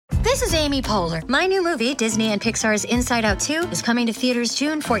This is Amy Poehler. My new movie, Disney and Pixar's Inside Out 2, is coming to theaters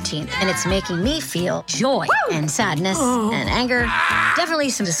June 14th, and it's making me feel joy and sadness and anger, definitely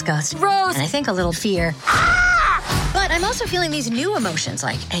some disgust, and I think a little fear. But I'm also feeling these new emotions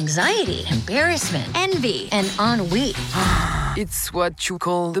like anxiety, embarrassment, envy, and ennui. It's what you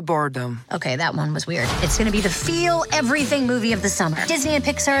call the boredom. Okay, that one was weird. It's gonna be the feel everything movie of the summer. Disney and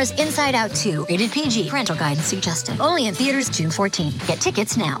Pixar's Inside Out 2, rated PG. Parental guidance suggested. Only in theaters June 14th. Get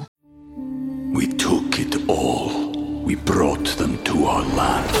tickets now. We took it all. We brought them to our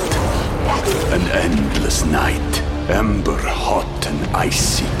land. An endless night, ember hot and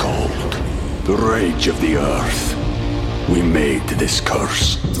icy cold. The rage of the earth. We made this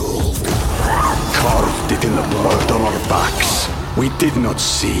curse. Carved it in the blood on our backs. We did not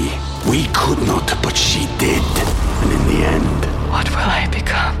see. We could not, but she did. And in the end... What will I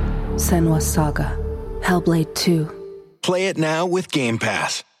become? Senua's Saga. Hellblade 2. Play it now with Game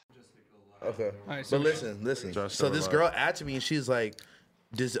Pass. Okay. Right, so but listen. So this girl asked me and she's like,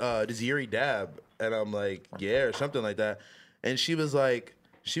 does Yuri dab? And I'm like, yeah, or something like that. And she was like,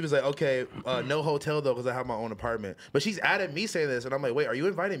 okay, no hotel though, because I have my own apartment. But she's added me saying this, and I'm like, wait, are you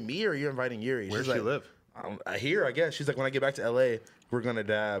inviting me or are you inviting Yuri? Where She's does she like, live? Here, I guess. She's like, when I get back to LA, we're gonna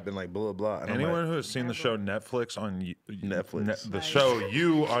dab and like blah blah blah. And Anyone like, who has seen the show Netflix on Netflix, the show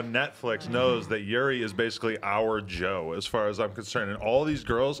You on Netflix knows that Yuri is basically our Joe, as far as I'm concerned. And all these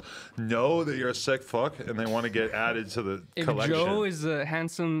girls know that you're a sick fuck, and they want to get added to the collection. If Joe is a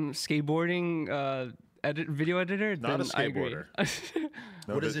handsome skateboarding video editor, Not then a skateboarder. I agree.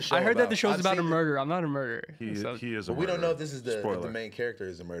 what is this show I heard that about? the show's I've about a seen murder. I'm not a murderer. He is a But murderer. we don't know if this is the Spoiler. main character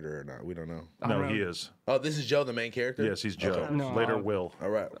is a murderer or not. We don't know. No, he is. Oh, this is Joe, the main character? Yes, he's Joe. Okay. No, Later, I'll- Will. All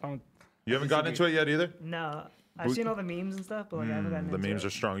right. You haven't gotten into it yet either? No, I've seen all the memes and stuff, but like I haven't gotten The into memes it.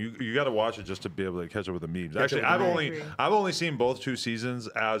 are strong. You got to watch it just to be able to catch up with the memes. Catch Actually, up with the memes. I've only seen both 2 seasons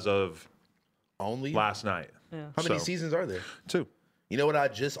as of Only? last night. Yeah. How many So, seasons are there? 2. You know what I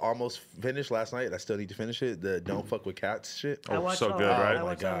just almost finished last night? I still need to finish it. The Don't Fuck With Cats shit. I watched so all good, that. right? I Oh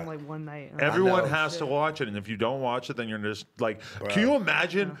watched my that in God. like one night. Everyone know. has to watch it, and if you don't watch it, then you're just like, can you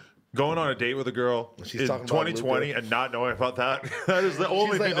imagine going on a date with a girl She's in talking about 2020 Luka. and not knowing about that? That is the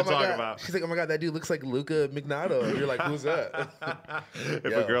only thing to my talk God. about. She's like, oh my God, that dude looks like Luca Magnato. And you're like, who's that? If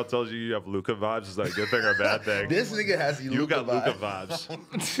Yo. a girl tells you have Luca vibes, is that a good thing or a bad thing? This nigga has you Luca got Luca vibes.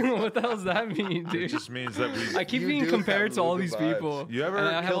 vibes. What the hell does that mean, It dude? just means that we. I keep You being do compared have to all Luka these vibes. people. You ever and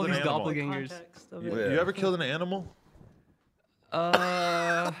I have all killed these an animal? doppelgangers. Context of Yeah. it. You ever killed an animal?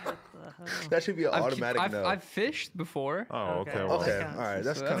 That should be an automatic I've, no. I've fished before. Oh, okay. Okay. well, Okay, counts. all right,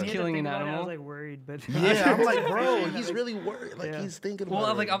 that's So kind that's of. When you killing had to an think about it, I animal. was like worried, but Yeah, I'm like, bro, he's really worried. Like Yeah. he's thinking Well,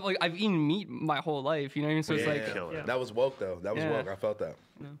 about I've eaten meat my whole life. You know what I mean? So it's Yeah, like, kill it. that was woke though. That was Yeah. woke. I felt that.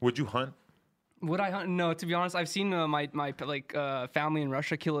 Would you hunt? would I hunt? No, to be honest, I've seen my family in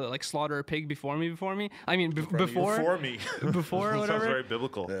Russia slaughter a pig before me. I mean, before Before me. before or Sounds whatever. very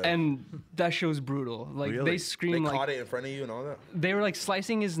biblical. Yeah. And that show's brutal. Like Really? they They scream caught like it in front of you and all that. they were like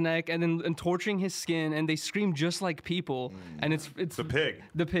slicing his neck and torturing his skin, and they scream just like people. And it's The pig.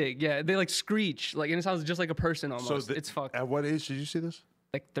 The pig, yeah. They like screech and it sounds just like a person almost. It's fucked. At what age did you see this?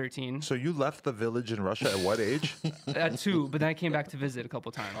 Like 13. So you left the village in Russia at what age? At 2, but then I came back to visit a couple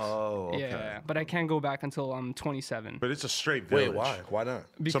times. Oh, okay. Yeah, but I can't go back until I'm 27. But it's a straight village. Wait, why? Why not?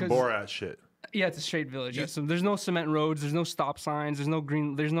 Some Borat shit. Yeah, it's a straight village. Yeah. So there's no cement roads, there's no stop signs, there's no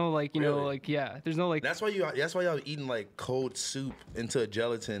green, there's no like, you know, Really? like there's no like. That's why y'all eating like cold soup into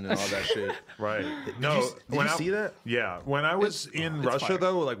gelatin and all that shit. Right. Did you see that? Yeah. When I was in Russia, fire.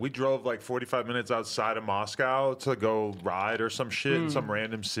 though, like we drove like 45 minutes outside of Moscow to go ride or some shit in some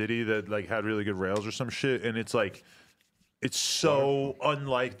random city that like had really good rails or some shit. And it's like, it's so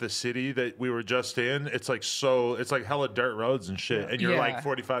unlike the city that we were just in. It's like hella dirt roads and shit. And you're Yeah. like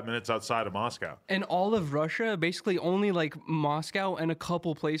 45 minutes outside of Moscow. And all of Russia, basically only like Moscow and a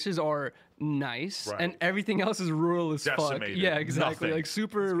couple places are nice, Right. and everything else is rural as fuck. Decimated. Yeah, exactly. Nothing. Like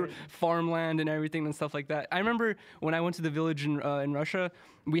super farmland and everything and stuff like that. I remember when I went to the village in Russia,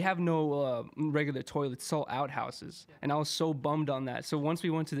 we have no regular toilets, it's all outhouses, and I was so bummed on that. So once we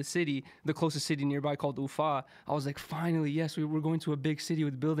went to the city, the closest city nearby called Ufa, I was like, finally, yes, we're going to a big city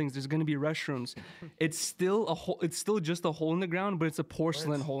with buildings. There's going to be restrooms. It's still a hole. It's still just a hole in the ground, but it's a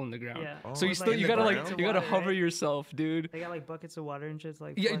porcelain hole in the ground. Yeah. So you With, still like, you the gotta like buckets of you gotta water, hover right? yourself, dude. They got like buckets of water and shit.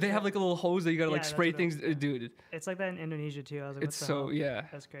 Like Yeah, flush they have out. like a little hose that you gotta Yeah, like that's spray what things, dude. It's like that in Indonesia too. I was like, It's what the so hell? yeah.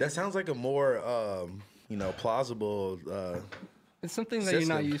 That's crazy. That sounds like a more plausible. It's something that you're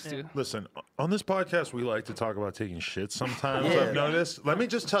not System. used to. Listen, on this podcast, we like to talk about taking shit sometimes, Yeah. I've noticed. Let me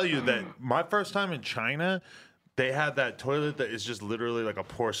just tell you that my first time in China, They had that toilet that is just literally like a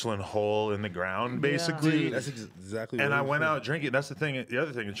porcelain hole in the ground, basically. That's exactly. And what I we went did. out drinking. That's the thing. The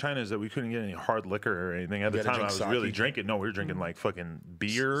other thing in China is that we couldn't get any hard liquor or anything. At the gotta time, I drink was really sake. drinking. No, we were drinking like fucking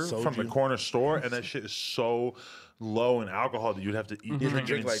beer from the Soju. corner store, and that shit is so low in alcohol that you'd have to drink an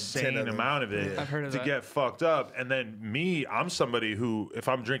drink, like, 10 insane of them. amount of it Yeah. I've heard of to that. get fucked up. And then me, I'm somebody who, if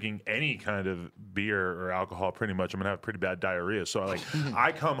I'm drinking any kind of beer or alcohol, pretty much, I'm gonna have pretty bad diarrhea. So like,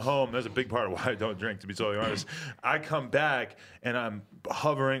 I come home. That's a big part of why I don't drink, to be totally honest. I come back and I'm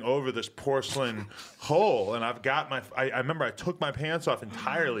hovering over this porcelain hole, and I've got my. I remember I took my pants off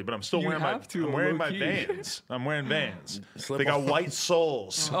entirely, but I'm still You wearing my. have to, I'm wearing my low-key. Vans. I'm wearing Vans. Slip They got on. white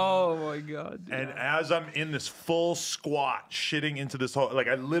soles. Oh my god. And as I'm in this full squat, shitting into this hole, like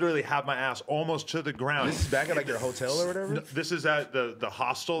I literally have my ass almost to the ground. This is back at like your hotel or whatever. No, this is at the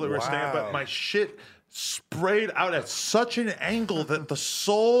hostel that we're staying at, but Wow. my shit sprayed out at such an angle that the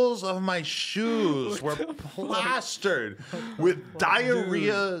soles of my shoes were plastered with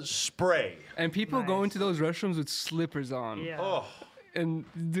diarrhea spray. And people go into those restrooms with slippers on. Yeah. Oh. And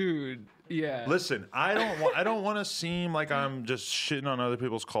dude, yeah. Listen, I don't want to seem like I'm just shitting on other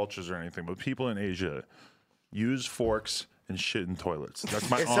people's cultures or anything, but people in Asia use forks and shit in toilets. That's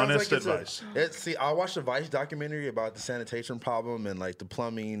my It sounds honest like it's advice. See, I watched a Vice documentary about the sanitation problem and like the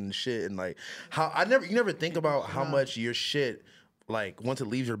plumbing and shit, and like how you never think about how much your shit, like once it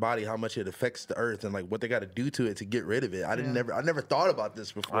leaves your body, how much it affects the earth and like what they got to do to it to get rid of it. I never thought about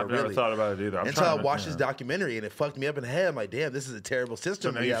this before. I've never really. thought about it either. I'm Until I trying to- watched yeah. this documentary and it fucked me up in the head. I'm like, damn, this is a terrible So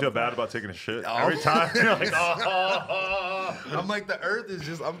system. now we you have. feel bad about taking a shit Oh. every time. You're like, oh. I'm like, the earth is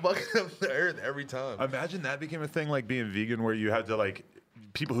just, I'm bucking up the earth every time. Imagine that became a thing, like being vegan, where you had to like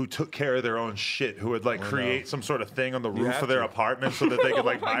people who took care of their own shit, who would like create some sort of thing on the roof have of their to. apartment so that they could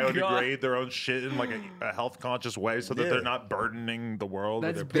like Oh my God. biodegrade their own shit in like a health conscious way, so that Yeah. they're not burdening the world.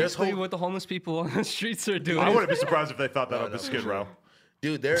 That's with their basically what the homeless people on the streets are doing. I wouldn't be surprised if they thought that up at Skid Row.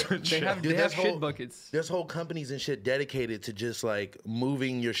 Dude, they have there's shit buckets. There's whole companies and shit dedicated to just like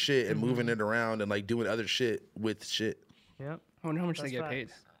moving your shit and moving it around and like doing other shit with shit. Yep. I wonder how much they That's get facts. paid.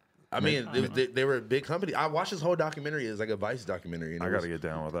 I mean, they were a big company. I watched this whole documentary. It's like a Vice documentary. And I it got was- to get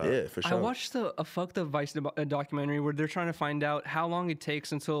down with that. Yeah, for sure. I watched a fucked up Vice documentary where they're trying to find out how long it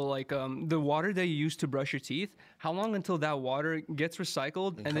takes until like the water that you use to brush your teeth, how long until that water gets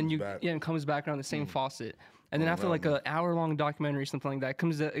recycled and then comes you back. and comes back around the same faucet. And then after like an hour-long documentary, something like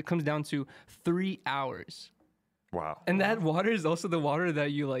that, it comes down to 3 hours. Wow. And that water is also the water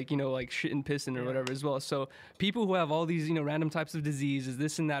that you like, like shit and piss in or whatever as well. So people who have all these, random types of diseases,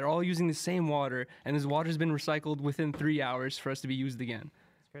 this and that, are all using the same water, and this water's been recycled within 3 hours for us to be used again.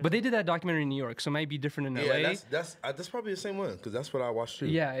 But they did that documentary in New York, so it might be different in LA. Yeah, that's probably the same one because that's what I watched too.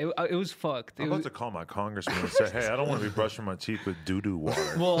 Yeah, it was fucked. I'm It about was- to call my congressman and say, hey, I don't want to be brushing my teeth with doo-doo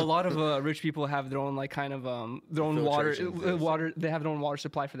water. well, a lot of rich people have their own like kind of their own Filtration things. water. They have their own water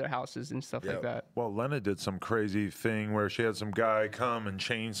supply for their houses and stuff like Yep. that. Well, Lena did some crazy thing where she had some guy come and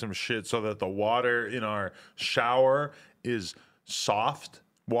change some shit so that the water in our shower is soft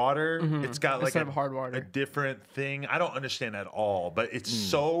water. It's got like Instead of hard water. a different thing. I don't understand at all, but it's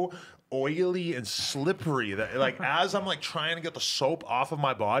so oily and slippery that like as I'm like trying to get the soap off of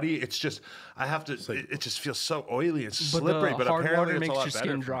my body, it's just I have to. It just feels so oily and slippery. But hard apparently water it's makes a lot your better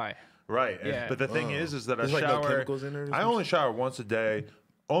skin for- dry. Right. Yeah. But the thing is that I There's, like, no shower. chemicals in it or I only shower once a day,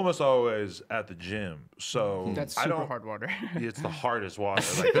 almost always at the gym. So That's I super don't. hard water. It's the hardest water.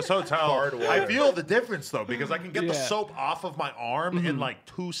 Like this hotel, Hard water. I feel the difference though because I can get the Yeah. soap off of my arm in like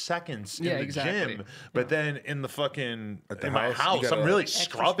 2 seconds in Yeah, the exactly. gym, but then in the fucking the in my house, you house, gotta- I'm really Extra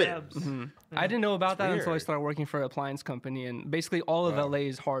scrubbing. scrubs. I didn't know about that until I weird. started working for an appliance company, and basically all of LA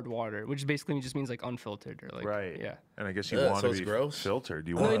is hard water, which basically just means like unfiltered or like Right. Yeah. And I guess you Yeah, want so to it's be gross? filtered.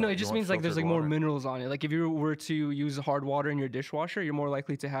 You No, want, no, it you just want means like there's like filtered more water. minerals on it. Like if you were to use hard water in your dishwasher, you're more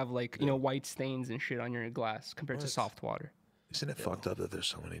likely to have like white stains and shit on your glass compared to soft water. Isn't it fucked up that there's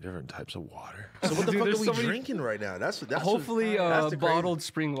so many different types of water? So what the Dude, fuck there's are we so many- drinking right now? That's Hopefully, that's the crazy- bottled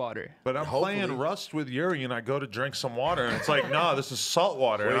spring water. But I'm playing Hopefully. Rust with Yuri, and I go to drink some water, and it's like, no, this is salt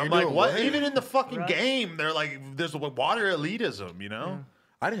water. What And are I'm you like, doing, what? what? Even in the fucking Rust? game, they're like, there's water elitism, you know?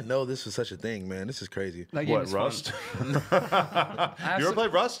 I didn't know this was such a thing, man. This is crazy. That game What, is fun. Rust? I have You ever some-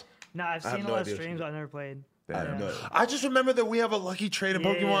 played Rust? No, I've have seen no a lot of idea what streams. you- I've never played. Damn. No. I just remember that we have a lucky trade in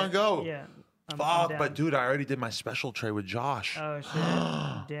Yeah, Pokemon yeah, Go. Yeah. I'm Fuck, down. but dude, I already did my special trade with Josh. Oh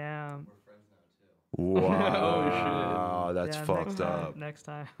shit! Damn. Wow, that's Yeah, fucked up. Next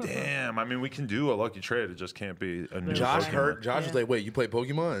time. Damn, I mean, we can do a lucky trade. It just can't be a new Josh Pokemon. heard. Josh was like, "Wait, you play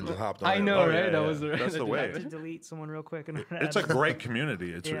Pokemon?" And just hopped on. I it. know, Oh, right? yeah, That yeah. was the That's the way. To delete someone real quick. And It's a great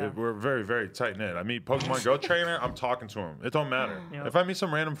community. We're very, very tight knit. I meet Pokemon Go trainer. I'm talking to him. It don't matter. Yeah. If I meet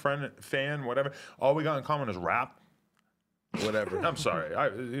some random friend, fan, whatever, all we got in common is rap. Whatever. I'm sorry.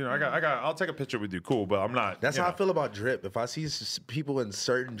 I'll take a picture with you. Cool, but I'm not. That's you how I know. feel about drip. If I see people in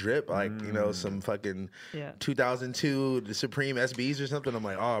certain drip, like some fucking 2002 the Supreme SBs or something, I'm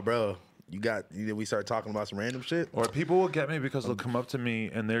like, oh, bro, we start talking about some random shit. Or people will get me because they'll come up to me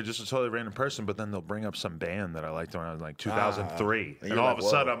and they're just a totally random person, but then they'll bring up some band that I liked when I was like 2003, and and you're all like, of a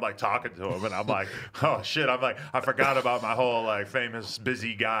sudden whoa. I'm like talking to him, and I'm like, oh shit, I'm like, I forgot about my whole like famous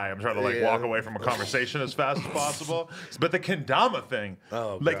busy guy. I'm trying to like walk away from a conversation as fast as possible. But the kendama thing,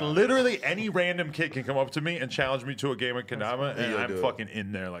 like God. literally any random kid can come up to me and challenge me to a game of kendama, and You'll I'm do it. fucking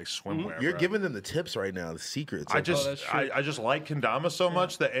in there like swimwear. You're bro. giving them the tips right now, the secrets. I Like, just I just like kendama so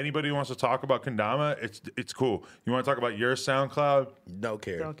much that anybody who wants to talk about kendama, it's cool. You want to talk about your SoundCloud? don't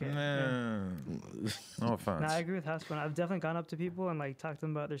care. Okay. No offense. No, I agree with Haspin. I've definitely gone up to people and like talked to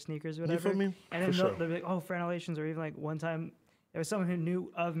them about their sneakers or whatever. feel me? And then For they'll, sure. they'll be like, "Oh, Franelations," or even like one time there was someone who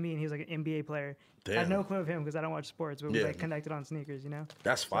knew of me and he was like an NBA player. I had Damn. no clue of him because I don't watch sports, but we Yeah. like connected on sneakers, you know.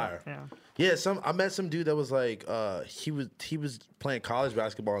 That's fire. Yeah. Yeah, I met some dude that was like he was playing college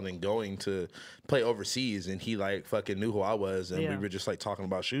basketball and then going to play overseas, and he like fucking knew who I was, and we Yeah. were just like talking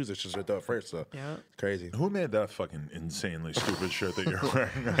about shoes. It's just right there at first, so Yeah. crazy. Who made that fucking insanely stupid shirt that you're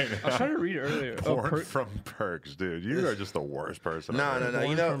wearing right I was now? trying to read it earlier. Oh, Born from Perks, dude. You are just the worst person. No, ever. no, no. Born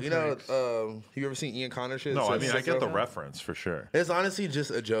You know, from you know. Perks. You ever seen Ian Connor shit? No, I mean I Six get the Zero? reference for sure. It's honestly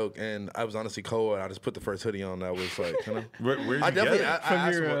just a joke, and I was honestly cold. And I just put the first hoodie on. That was like, you know. Where'd you I definitely. get it? I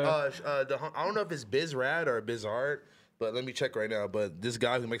asked your, him, I don't know if it's Bizrad or Bizart, but let me check right now. But this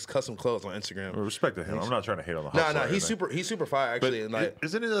guy who makes custom clothes on Instagram. Well, respect to him. I'm not trying to hate on the No, hustle. no, or he's anything. he's super fire But actually. And like,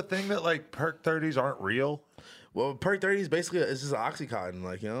 isn't it a thing that like Perk 30s aren't real? well, Perk 30 is basically it's just Oxycontin,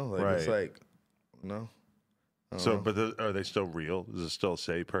 like, you know, like it's Right. like, no. So, but are they still real? Does it still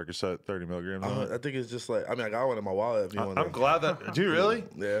say Percocet 30 milligrams? on it? I think it's just like, I mean, I got one in my wallet. If you want I'm glad that. Do you really?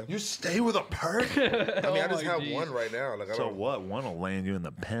 Yeah. You stay with a perk? I mean, I just my have geez. one right now. Like, I So don't. what? One will land you in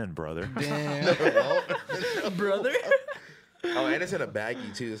the pen, brother. brother. Oh, and it's in a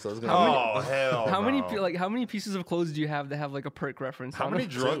baggie too, so it's gonna. Oh hell! How many no. how many pieces of clothes do you have that have like a perk reference? How on many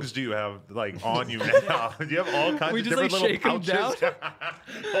them? drugs do you have like on you now? Do you have all kinds We of just, different like, little shake 'em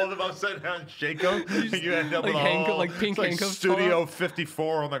pouches? Hold them upside down, shake them. You end up like with a handcuff- whole like pink it's like handcuffs Studio fall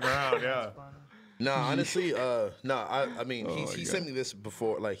 54 on the ground. Yeah. No, honestly, no. I mean, Oh, he sent me this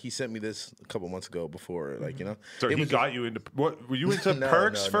before. Like, he sent me this a couple months ago. Before, like, you know. So It he was got you into what? Were you into No,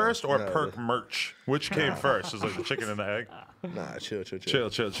 perks no, first or no. perk merch? Which came first? Is like the chicken and the egg? Nah, chill. Chill.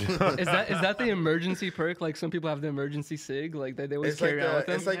 Is that the emergency perk? Like some people have the emergency sig, like they always It's like carry around with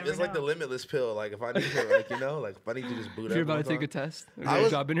them. it's like the limitless pill. Like if I need to, like, you know, like if I need to just boot if up. you're about all to the take a time. test, or a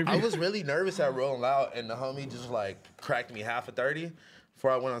job interview. I was really nervous at rolling out, and the homie just like cracked me half a 30 before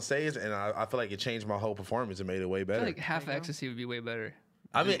I went on stage, and I feel like it changed my whole performance and made it way I better. feel like half ecstasy would be way better.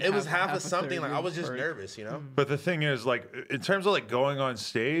 I mean, it was half half of a something. Like I 30 was just perk. nervous, you know. But the thing is, like, in terms of like going on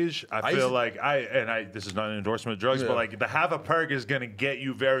stage, I used feel to- like this is not an endorsement of drugs, Yeah. but like the have a perk is gonna get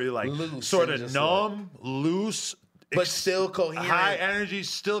you very like Loose sort and of just, numb, loose, But still coherent. high energy,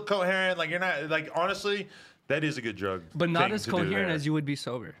 still coherent. Like you're not like honestly, that is a good drug, But not thing as to do coherent there. as you would be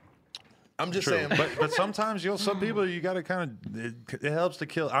sober. I'm just True, saying. but sometimes some people you got to kind of it helps to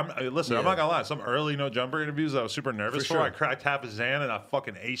kill. Listen, I'm Yeah. not gonna lie. Some early No Jumper interviews I was super nervous for. sure. I cracked half a Xan and I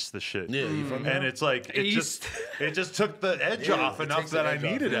fucking aced the shit. Yeah, you feel me? And it's like it just took the edge Yeah, off it enough takes the that I edge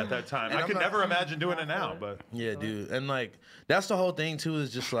off, needed yeah. at that time. And I I'm could not- never imagine doing it now, but Yeah, dude. And like that's the whole thing too,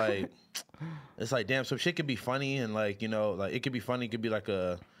 is just like it's like damn, some shit could be funny and like, you know, like it could be funny, it could be like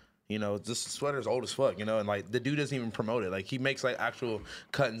a, you know, this sweater's old as fuck, you know, and like the dude doesn't even promote it. Like he makes like actual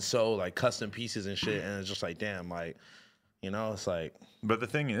cut and sew, like custom pieces and shit, and it's just like damn, like, you know, it's like But the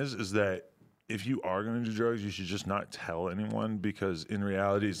thing is that if you are going to do drugs, you should just not tell anyone because in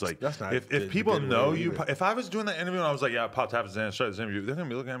reality, it's like That's not if the people good know way you, either. if I was doing that interview and I was like, yeah, I popped half a Xan, started this interview, they're gonna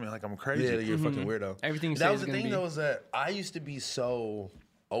be looking at me like I'm crazy. yeah, you're a fucking weirdo. Everything you that say was is the gonna thing be- though, is that I used to be so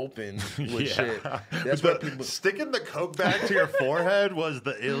open with Yeah. shit. That's what people. Sticking the coke back to your forehead was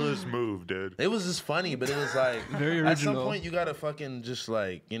the illest move, dude. It was just funny, but it was like Very at some original. point you gotta fucking just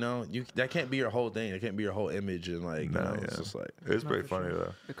like, you know, that can't be your whole thing. That can't be your whole image, and like, you know, it's just like. It's pretty funny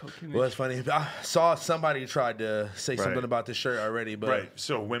though. The cocaine Well, it's funny. I saw somebody tried to say Right. something about this shirt already, but Right.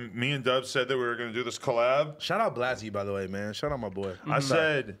 So when me and Dub said that we were going to do this collab, shout out Blasey, by the way, man. Shout out my boy. I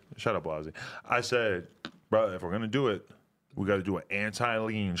said, "Shut up, Blasey." I said, "Bro, if we're going to do it, we got to do an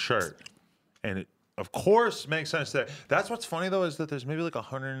anti-lean shirt." And of course, makes sense there. That's what's funny though is that there's maybe like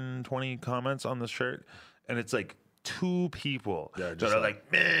 120 comments on this shirt, and it's like 2 people that are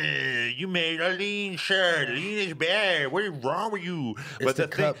like, "Man, you made a lean shirt. Lean is bad. What is wrong with you?" But the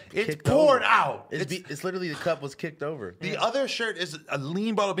thing, it's poured out. It's literally the cup was kicked over. The other shirt is a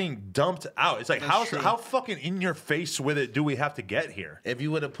lean bottle being dumped out. It's like, how fucking in your face with it do we have to get here? If you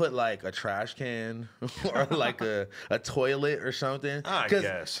would have put like a trash can or like a toilet or something, I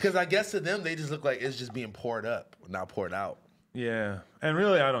guess. Because I guess to them they just look like it's just being poured up, not poured out. Yeah, and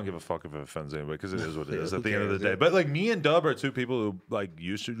really, I don't give a fuck if it offends anybody because it is what it is at the end of the day. Yeah. But like me and Dub are 2 people who like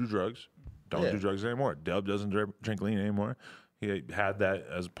used to do drugs, don't do drugs anymore. Dub doesn't drink lean anymore. He had that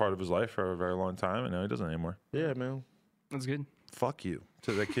as part of his life for a very long time, and now he doesn't anymore. Yeah, man. That's good. Fuck you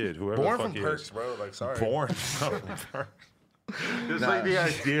to the kid, whoever Born the fuck from he perks, is. bro. Like, sorry. Born from perks. It's like the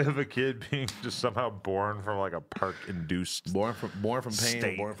idea of a kid being just somehow born from like a perk-induced born from pain,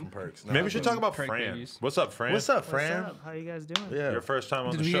 state. born from perks. Maybe we should talk about Perk Fran. babies. What's up, Fran? What's up, Fran? What's up? How you guys doing? Yeah. Your first time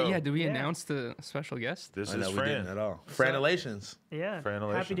on Did the we? show. Yeah. Did we announce the special guest? This I is know we Fran. didn't at all. Franelations. Yeah.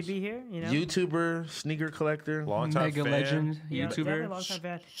 Franelations. Happy to be here. You know. YouTuber, sneaker collector. Longtime Mega fan. legend, Yeah, definitely a YouTuber. long time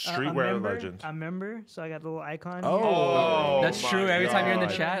fan. Streetwear legend. A member, so I got the little icon. Oh, here. That's true. Every time you're in the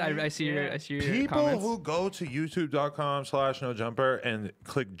God. chat, I see your People comments. who go to youtube.com/nojumper and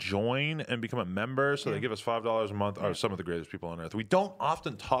click join and become a member, so they give us $5 a month, are some of the greatest people on earth. We don't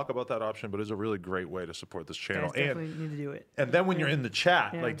often talk about that option, but it's a really great way to support this channel. Guys definitely need to do it. And then when you're in the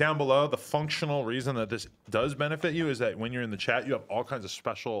chat, Yeah. like down below, the functional reason that this does benefit you is that when you're in the chat, you have all kinds of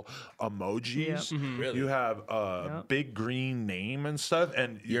special emojis. Yep. Mm-hmm. Really? You have a Yep. big green name and stuff,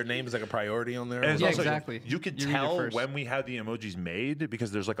 and Your name is like a priority on there. and it's Yeah, also- exactly. You could You read it tell first. when we had the emojis made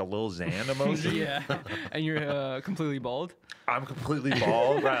because there's like a little Zan emoji. Yeah. And you're completely bald. I'm completely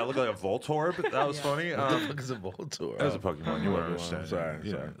bald. Right, I look like a Voltorb. That was funny. What the fuck is a Voltorb? That was a Pokemon. You wouldn't I'm understand. sorry.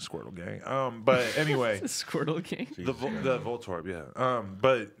 Yeah, Sorry. Squirtle gang. But anyway, Squirtle King. the Voltorb. Yeah.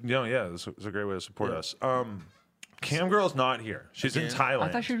 But yeah, this is a great way to support us. Cam Girl's not here. She's in Thailand. I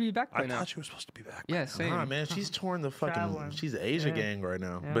thought she would be back by I now. thought she was supposed to be back. Yeah, same. Nah, man, she's touring the fucking. Traveling. She's the Asia Yeah. gang right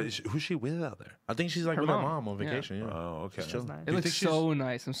now. Yeah. But who's she with out there? I think she's like Her with her mom. mom on Yeah. vacation. Yeah. Oh, okay. She's chilling. Nice. It looks so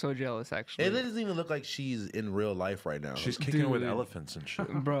nice. I'm so jealous, actually. It doesn't even look like she's in real life right now. She's kicking with Dude. elephants and shit.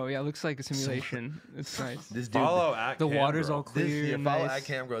 Bro, yeah, it looks like a simulation. It's nice. this dude. Follow at The Cam water's Girl. all clear. This, and follow nice. at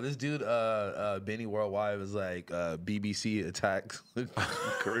Cam Girl. This dude, Benny Worldwide was like BBC attacks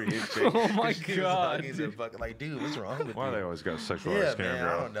Korean chick. Oh my She was God, hugging some fucking, like, dude, what's wrong with Why you? they always got sexualized Yeah, Cam man,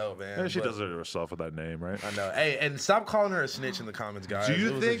 Girl? I don't know, man. Maybe she but- does it to herself with that name, right? I know. Hey, and stop calling her a snitch in the comments, guys. Do It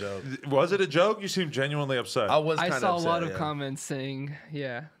you was a think joke. was it a joke? You seem genuinely upset. I was I kind saw of a lot of yeah. comments saying,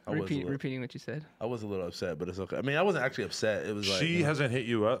 yeah, I was a little- repeating what you said. I was a little upset, but it's okay. I mean, I wasn't actually upset. It was like, She you know, hasn't hit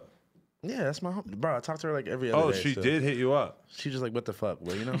you up. yeah, that's my home. Bro, I talk to her like every other Oh, day. she so did hit you up. She's just like, what the fuck?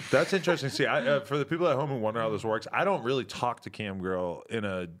 Well, you know. That's interesting. See, for the people at home who wonder how this works, I don't really talk to Cam Girl in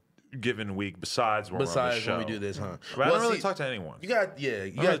a given week besides when we're on the Besides show. when we do this, huh? But I don't really see, talk to anyone. You got, yeah. You I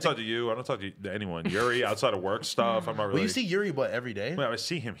don't got really talk to you. I don't talk to anyone. Yuri, outside of work stuff, I'm not really. Well, you see Yuri, what, every day? Well, I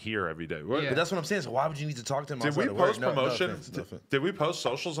see him here every day. What- Yeah. But that's what I'm saying. So why would you need to talk to him Did outside we of work? post No promotion? offense, no offense. Did we post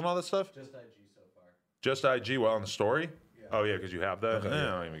socials and all that stuff? Just IG so far. Just IG. Well, on the story. Oh yeah, because you have that. Okay, I yeah.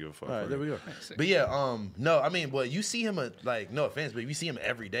 don't even give a fuck. All right, Fuck there it. we go. But yeah, no, I mean, well, you see him like, no offense, but you see him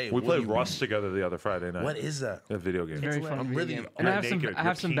every day. We What played do you- Rust together the other Friday night. What is that? A video game. Very lit. fun. I'm video really- game. I'm And I have some. naked. I Your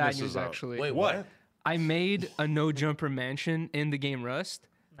have some bad penis is news out. actually. Wait, What? what? I made a no jumper mansion in the game Rust,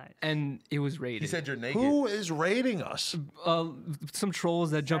 Nice. and it was raided. He said you're naked. Who is rating us? Some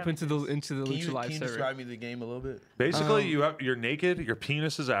trolls that jump into the Can Lucha you, Live can you server. describe me the game a little bit? Basically, you're naked. Your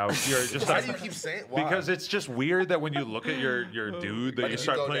penis is out. You're just Why like, do you keep saying? Why? because it's just weird that when you look at your dude that Like, you if you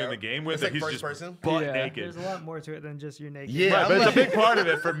start go playing down, the game with, it's that like he's first just person? butt Yeah. naked. There's a lot more to it than just your naked. Yeah, Right, I'm but it's a like- big part of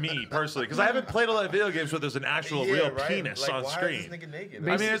it for me personally because I haven't played a lot of video games where there's an actual Yeah, real right? penis Like, on why screen. Is this nigga naked?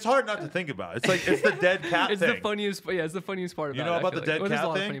 I mean, it's hard not to think about. It's like it's the dead cat It's thing. the funniest. Yeah, it's the funniest part about You know it, I about feel the like. dead Well, there's cat a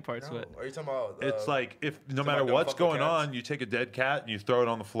lot thing? of funny parts to it. Are you talking about? It's like if no about matter don't what's fuck with going cats? on, you take a dead cat and you throw it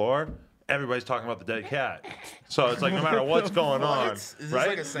on the floor. Everybody's talking about the dead cat. So it's like no matter what's going on, What? Is this right?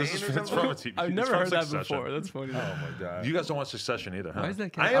 like a saying or it's something? from a TV. I've it's never from heard that Succession. before. That's funny. Oh my god. You guys don't watch Succession either, huh? Why is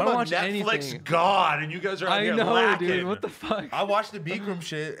that cat- I I am don't a watch Netflix anything. god, and you guys are out I here know, lacking. dude. What the fuck? I watched the Bikram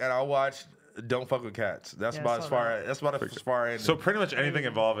shit, and I watched Don't Fuck with Cats. That's Yeah, I about as saw far. that. That's about as far as. So pretty much anything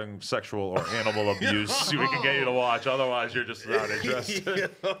involving sexual or animal abuse, we can get you to watch. Otherwise, you're just not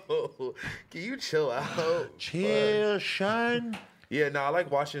interested. Yo, can you chill out? Chill, son. Yeah, no, I like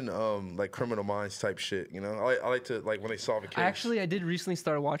watching like Criminal Minds type shit. You know, I like to like when they solve a case. I did recently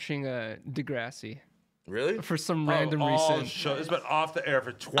start watching Degrassi. Really? for some random reason. It's been off the air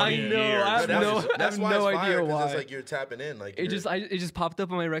for 20 I know, years. I have no- That's why no it's idea fire, 'cause why. It's like you're tapping in. Like It just popped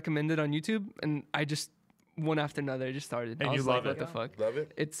up on my recommended on YouTube, and I just one after another it just started. And I you was love like, it. what the fuck? Love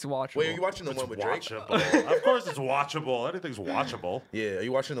it? It's watchable. Wait, are you watching the It's one with Drake? watchable. Of course it's watchable. Anything's watchable. Yeah, are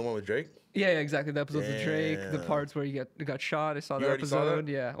you watching the one with Drake? Yeah, exactly. The episodes with Drake, the Damn. parts where he got shot. I saw You that already saw that? episode.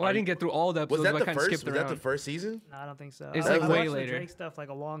 Yeah. Well, I didn't get through all the Was episodes, that but the I kind of first? skipped Was around. that the first season? No, I don't think so. It's I like way watched the later. Drake stuff like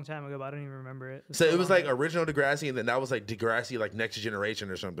a long time ago, but I don't even remember it. So it was long like ago. original Degrassi, and then that was like Degrassi, like Next Generation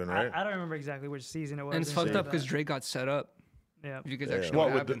or something, right? I don't remember exactly which season it was. And it's shit fucked like up because that. Drake got set up. Yeah. If you guys Yeah. actually What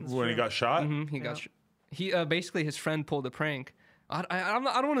know with happens. when he got shot? He got. He basically his friend pulled a prank. I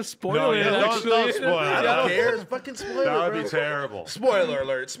don't want to spoil No, it. yeah, don't actually. spoil it. I don't care. It's fucking spoiler, That would bro. be terrible. Spoiler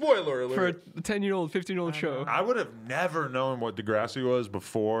alert! Spoiler alert! For a 10-year-old, 15-year-old show. I would have never known what Degrassi was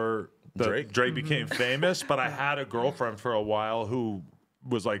before Drake? became famous, but I had a girlfriend for a while who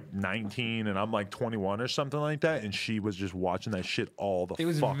was like 19 and I'm like 21 or something like that, and she was just watching that shit all the It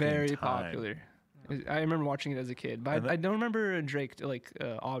was fucking very time. popular. I remember watching it as a kid, but I don't remember Drake, like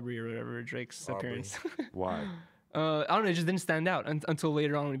Aubrey or whatever, Drake's appearance. Why? I don't know, it just didn't stand out until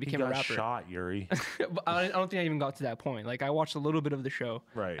later on when he He became got a rapper. shot, Yuri. But I don't think I even got to that point. Like, I watched a little bit of the show,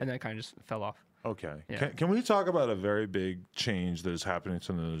 Right. and then I kind of just fell off. Okay. Yeah. Can we talk about a very big change that is happening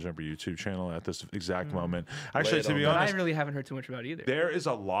to the Jumper YouTube channel at this exact moment? Actually, it to be on me. But I honest, really haven't heard too much about it either. there is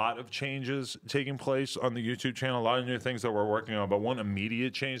a lot of changes taking place on the YouTube channel, a lot of new things that we're working on. But one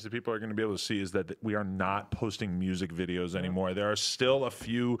immediate change that people are going to be able to see is that we are not posting music videos anymore. There are still a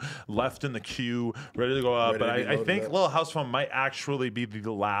few left in the queue, ready to go up. Ready But to be I loaded think up. Little House Phone might actually be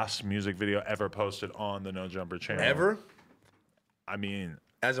the last music video ever posted on the No Jumper channel. Ever? I mean,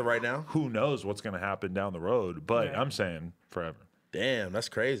 As of right now? who knows what's going to happen down the road? But I'm saying forever. Damn, that's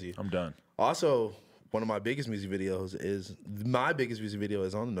crazy. I'm done. Also, one of my biggest music videos is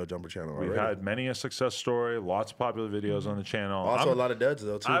on the No Jumper channel. We've already. had many a success story, lots of popular videos on the channel. Also a lot of duds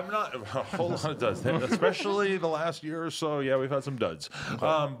though too. I'm not a whole lot of duds, especially the last year or so. Yeah, we've had some duds.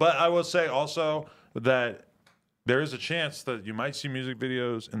 But I will say also that there is a chance that you might see music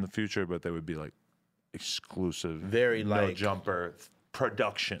videos in the future, but they would be like exclusive, Very No like- Jumper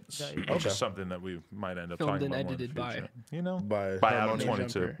productions, which is something that we might end up Filmed talking and about more in the edited by- future. You know, by Adam Harmonious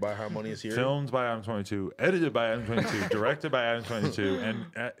 22. Jumper. by Harmonious here. Filmed by Adam 22, edited by Adam 22, directed by Adam 22, and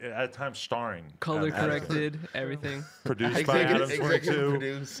at times starring. Color Adam 22. corrected, everything. Produced by Adam Executive 22.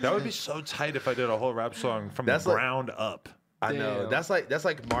 produced. That would be so tight if I did a whole rap song from That's the like- ground up. I know. Damn. That's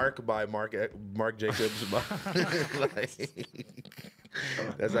like Mark by Mark Jacobs. Like,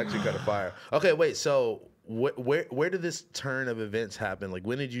 that's actually kind of fire. Okay, wait. So where did this turn of events happen? Like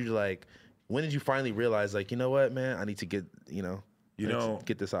when did you finally realize like, you know what, man, I need to get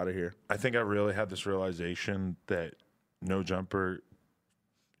get this out of here. I think I really had this realization that No Jumper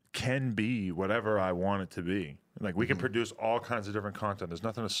can be whatever I want it to be. Like we can produce all kinds of different content. There's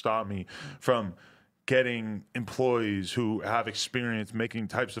nothing to stop me from getting employees who have experience making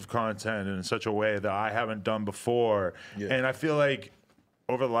types of content in such a way that I haven't done before. Yeah. And I feel like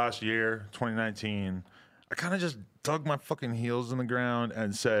over the last year, 2019, I kind of just dug my fucking heels in the ground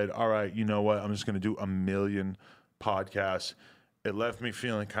and said, all right, you know what? I'm just going to do 1 million podcasts. It left me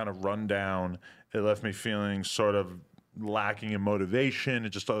feeling kind of run down. It left me feeling sort of lacking in motivation.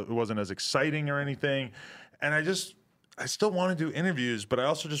 It wasn't as exciting or anything. And I still want to do interviews, but I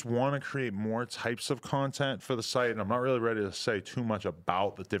also just want to create more types of content for the site. And I'm not really ready to say too much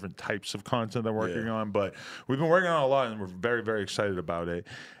about the different types of content that we're working on, but we've been working on a lot and we're very, very excited about it.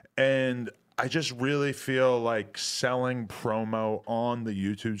 And I just really feel like selling promo on the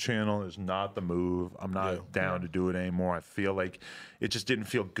YouTube channel is not the move. I'm not down to do it anymore. I feel like it just didn't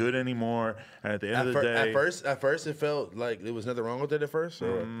feel good anymore. And at the end of the day, At first, it felt like there was nothing wrong with it. At first,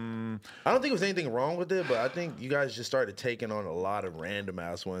 or- I don't think there was anything wrong with it, but I think you guys just started taking on a lot of random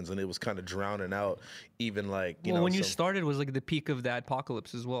ass ones, and it was kind of drowning out. Even like When you started was like the peak of the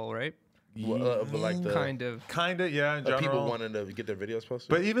apocalypse as well, right? but like the Kind of. yeah, in general. people wanting to get their videos posted.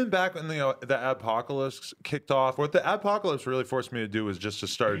 But even back when the Adpocalypse kicked off, what the Adpocalypse really forced me to do was just to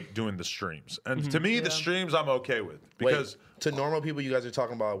start doing the streams. And to me, the streams I'm okay with because to normal people, you guys are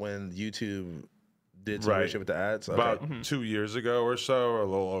talking about when YouTube did some weird shit with the ads. Okay. about 2 years ago or so, or a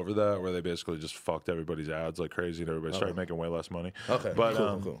little over that, where they basically just fucked everybody's ads like crazy, and everybody started making way less money. Okay, but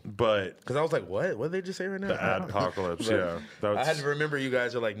cool. but Because I was like, what? What did they just say right now? the Adpocalypse, yeah, that I had to remember you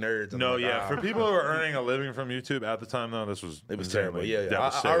guys are like nerds. I'm No, like, yeah. For people who are earning a living from YouTube at the time, though, this was It was insanely terrible. Yeah, yeah. I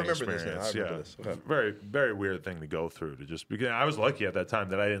devastating remember this now. I experience. remember Yeah, this. Okay. very, very weird thing to go through. To just because I was lucky at that time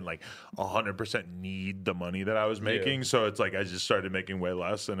that I didn't like 100% need the money that I was making. So it's like I just started making way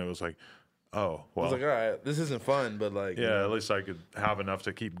less, and it was like Oh, I well. was like, all right, this isn't fun, but like, you Yeah, know. at least I could have enough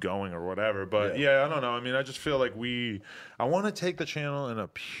to keep going or whatever. But yeah, I don't know. I mean, I just feel like I want to take the channel in a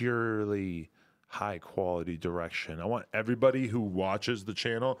purely high quality direction. I want everybody who watches the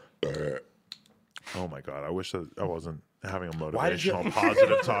channel. Oh my God, I wish that I wasn't having a motivational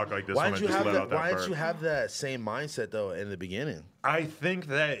positive talk like this when I just let out that Why burp. didn't you have that same mindset though in the beginning? I think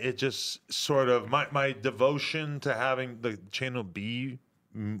that it just sort of my devotion to having the channel be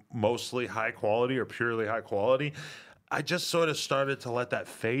mostly high quality or purely high quality, I just sort of started to let that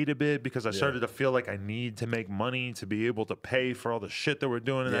fade a bit because I started to feel like I need to make money to be able to pay for all the shit that we're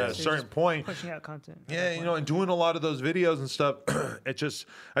doing. And at a certain point, pushing out content. yeah, you know, and doing a lot of those videos and stuff, I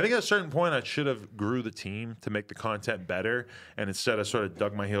think at a certain point I should have grew the team to make the content better. And instead I sort of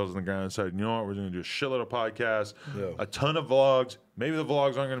dug my heels in the ground and said, you know what, we're going to do a shitload of podcasts, a ton of vlogs. Maybe the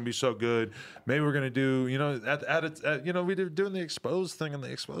vlogs aren't going to be so good. Maybe we're going to do, you know, you know, we were doing the exposed thing, and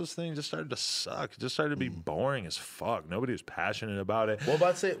the exposed thing just started to suck. It just started to be boring as fuck. Nobody was passionate about it. Well,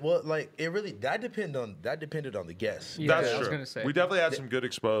 about to say, well, like it really that depended on the guests. Yeah, That's I true. was gonna say. We definitely had some good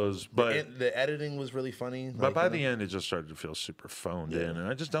exposed, but The editing was really funny. But by the end, it just started to feel super phoned in, and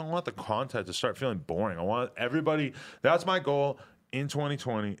I just don't want the content to start feeling boring. I want everybody. That's my goal in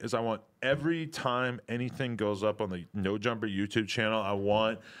 2020. Is I want every time anything goes up on the No Jumper YouTube channel, I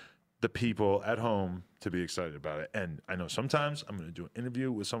want the people at home to be excited about it. And I know sometimes I'm going to do an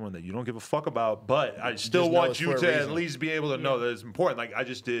interview with someone that you don't give a fuck about, but I still Just know want it's you for a to at reason. least be able to know that it's important. Like I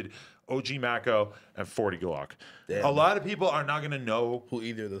just did OG Mako and 40 Glock. A lot of people are not going to know who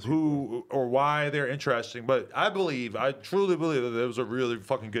either of those who or why they're interesting, but I truly believe that it was a really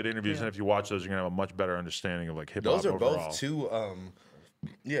fucking good interviews. And if you watch those, you're gonna have a much better understanding of like hip hop. Those are overall. both two.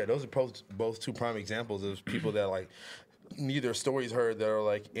 Those are both two prime examples of people that like neither stories heard that are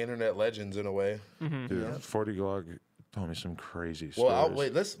like internet legends in a way. Dude, 40 Glock told me some crazy Well,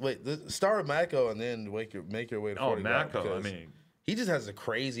 stories. let's start with Mako and then make your way to 40 Glock, Mako, I because mean, he just has the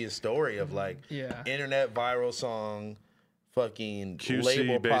craziest story of like internet viral song, fucking label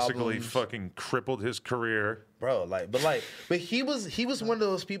QC basically problems. fucking crippled his career. Bro, but he was one of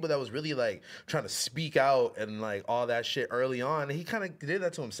those people that was really like trying to speak out and like all that shit early on. And he kind of did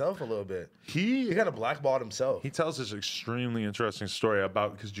that to himself a little bit. He kind of blackballed himself. He tells this extremely interesting story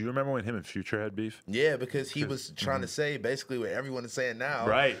about, because do you remember when him and Future had beef? Yeah, because he was trying to say basically what everyone is saying now.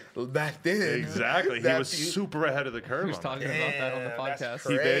 Right. Back then. Exactly. He that was few- super ahead of the curve. He was on talking that. about that on the That's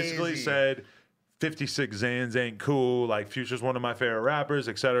podcast. He basically crazy. said 56 Xans ain't cool, like Future's one of my favorite rappers,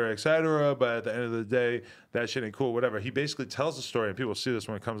 et cetera, but at the end of the day, that shit ain't cool, whatever. He basically tells the story, and people see this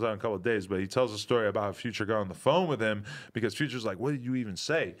when it comes out in a couple of days, but he tells the story about how Future got on the phone with him because Future's like, what did you even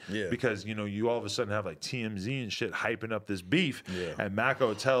say? Yeah. Because, you know, you all of a sudden have like TMZ and shit hyping up this beef, and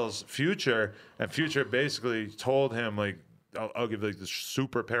Mako tells Future, and Future basically told him, like, I'll give like the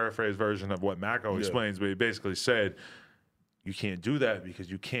super paraphrase version of what Mako explains, but he basically said, you can't do that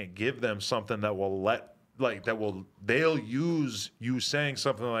because you can't give them something that will they'll use you saying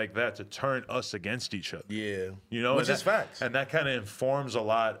something like that to turn us against each other. Yeah. You know, Which and is facts. And that kind of informs a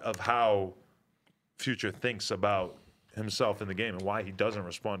lot of how Future thinks about himself in the game and why he doesn't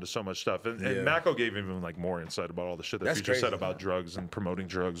respond to so much stuff. And Mako gave even like more insight about all the shit that That's Future crazy. said about drugs and promoting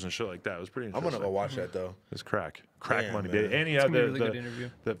drugs and shit like that. It was pretty I'm interesting. gonna go watch that though. It's crack Damn, money, man. baby. And he It's had gonna be a really good interview.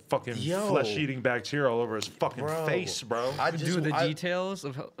 the fucking Yo. flesh-eating bacteria all over his fucking face, bro. Dude, the details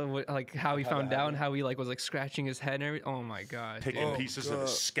of like how he found out and how he like was like scratching his head and everything. Oh my god, Picking dude. pieces of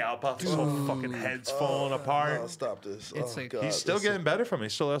his scalp off, his whole fucking head's falling apart. No, stop this. It's Oh, like- God, He's still this getting better from it. He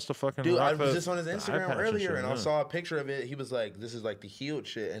still has to fucking. Dude, I rock was the- just on his the eye Instagram patch earlier shit, and I yeah. saw a picture of it. He was like, this is like the healed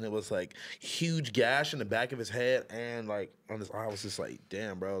shit. And it was like huge gash in the back of his head and like on his eye. I was just like,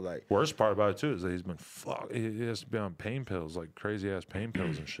 damn, bro. Like, Worst part about it too is that he's been he has to be on pain pills, like crazy ass pain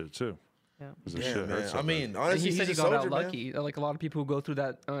pills and shit too. Yeah. 'Cause the damn, shit man. hurts so I bad. mean, And honestly, he said he he's a got soldier, out man. lucky. Like a lot of people who go through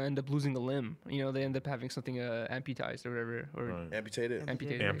that end up losing a limb. You know, they end up having something amputized or whatever, or Amputated.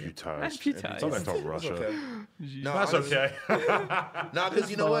 amputated. Amputized. Amputized. Something from It's Russia. okay. No, That's honestly- okay. Nah,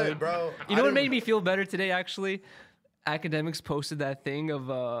 because you know what, bro? You know what made me feel better today? Actually, Academics posted that thing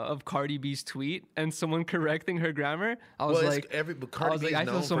of Cardi B's tweet and someone correcting her grammar. I was Well, it's like, but Cardi B is I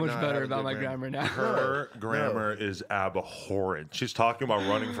feel known so for much not better having about good my grammar. grammar now. Her grammar is abhorrent. She's talking about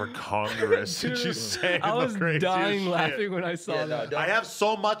running for Congress and she's saying I was the craziest dying shit. laughing when I saw Yeah, no, that. don't- I have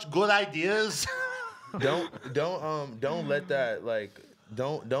so much good ideas. don't let that like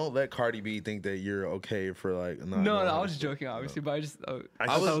Don't let Cardi B think that you're okay for like. No, I was joking, obviously, but I just.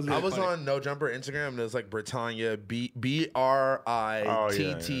 I was on No Jumper Instagram and it was like Britannia BRITT.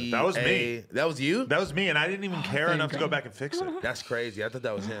 That was me. That was you. That was me, and I didn't even care enough to go back and fix it. That's crazy. I thought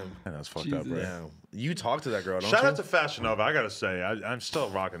that was him. And that's fucked up, bro. Yeah. You talked to that girl. Don't Shout you? out to Fashion Nova. I gotta say, I'm still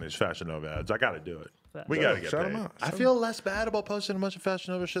rocking these Fashion Nova ads. I gotta do it. We gotta get shout paid. 'em out. I feel less bad about posting a bunch of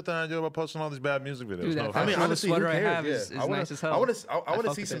Fashion Nova shit than I do about posting all these bad music videos. Dude, No that offense. I mean, Fashion Nova honestly, who sweater I cares? have is I wanna- nice as hell. I want to I see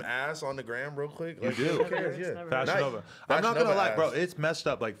fuck with some it. ass on the gram real quick. You Like, do. Who cares? It's Yeah. never Fashion Nice. Nova. I'm Fashion not gonna Nova lie, ass. bro. It's messed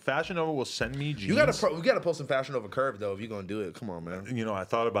up. Like Fashion Nova will send me jeans. We gotta post some Fashion Nova curve though if you're gonna do it. Come on, man. You know, I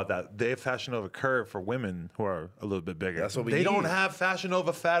thought about that. They have Fashion Nova curve for women who are a little bit bigger. That's what we They don't need. have Fashion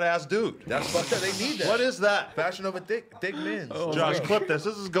Nova fat ass dude. That's fucked up. They need that. What is that? Fashion Nova thick men? Josh, clip this.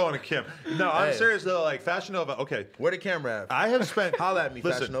 This is going to Kim. No, I'm Hey. serious though. Like Fashion Nova. Okay, Where the camera at? I have spent. Holla at me,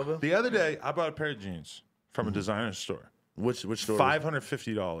 Listen, Fashion Nova. The other day, I bought a pair of jeans from a designer store. Which store?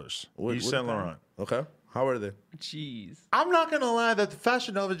 $550. What- Yves what Saint kind? Laurent. Okay. How are they? Jeez. I'm not gonna lie that the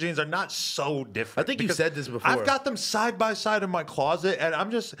Fashion Nova jeans are not so different. I think you because said this before. I've got them side by side in my closet, and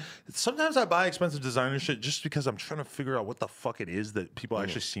I'm just sometimes I buy expensive designer shit just because I'm trying to figure out what the fuck it is that people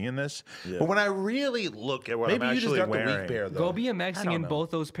actually see in this. Yeah. But when I really look at what Maybe I'm you just actually got wearing, the weak pair though. Go BMXing don't in know.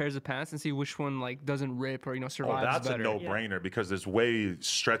 both those pairs of pants and see which one like doesn't rip or oh, survives that's better. a no-brainer because it's way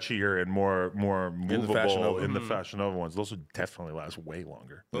stretchier and more the Fashion movable Nova. in the Fashion Nova ones. Those would definitely last way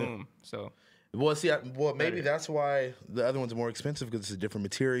longer. Boom. So Well, see, maybe that's why the other ones are more expensive because it's a different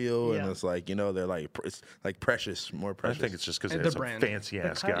material and Yeah. it's like they're like it's like precious, more I precious. think it's just because And it's the a brand. fancy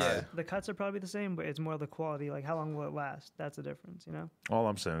ass guy. The cuts are probably the same, but it's more the quality. Like how long will it last? That's the difference, you know. All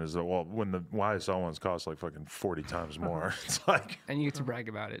I'm saying is that when the YSL ones cost like fucking 40 times more, it's like, and you get to brag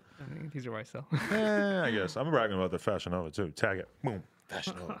about it. I mean, these are YSL. I guess I'm bragging about the Fashion Nova too. Tag it, boom,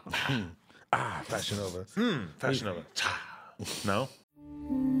 Fashion Nova, Fashion Nova. Fashion Nova. No,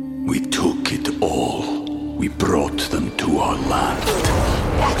 We took it all. We brought them to our land.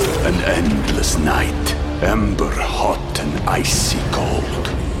 An endless night, ember hot and icy cold.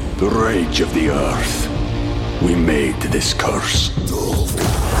 The rage of the earth. We made this curse.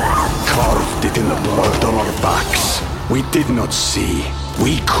 Carved it in the blood on our backs. We did not see.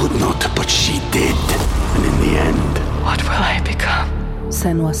 We could not, but she did. And in the end, What will I become?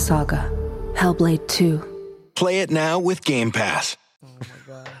 Senwa Saga. Hellblade 2. Play it now with Game Pass.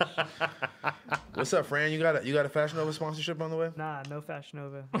 What's up, Fran? You got a Fashion Nova sponsorship on the way? Nah, no Fashion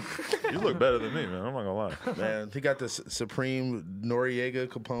Nova. you look better than me, man. I'm not gonna lie. Man, he got the Supreme Noriega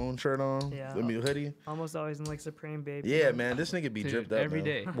Capone shirt on. Yeah. I mean, hoodie. Almost always in like Supreme baby. Yeah, man, this nigga be Dude, dripped up every man.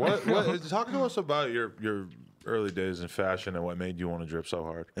 day. What? Talk to us about your early days in fashion and what made you want to drip so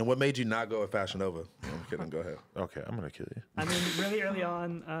hard. And what made you not go with Fashion Nova? I'm kidding. Go ahead. Okay, I'm gonna kill you. I mean, really early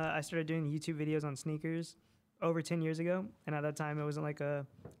on, I started doing YouTube videos on sneakers over 10 years ago, and at that time, it wasn't like a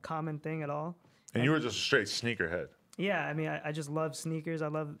common thing at all. And you were just a straight sneakerhead. Yeah, I mean, I just love sneakers. I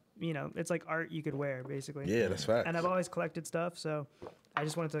love, it's like art you could wear, basically. Yeah, that's fact. And I've always collected stuff, so I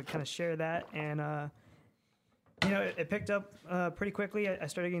just wanted to kind of share that. And, it picked up pretty quickly. I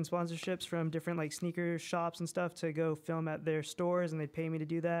started getting sponsorships from different like sneaker shops and stuff to go film at their stores, and they'd pay me to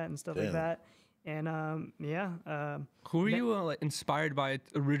do that and stuff like Damn. that. And Who were you like inspired by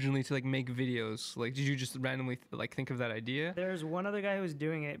originally to like make videos? Like, did you just randomly like think of that idea? there's one other guy who was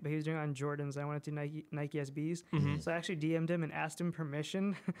doing it, but he was doing it on Jordans. I wanted to Nike SBs, so I actually DM'd him and asked him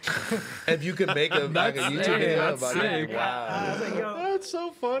permission. If you could make a YouTube video that's about it, sick. wow. I was like, yo, That's so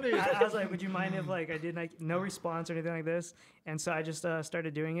funny. I was like, would you mind if like I did like no response or anything like this? And so I just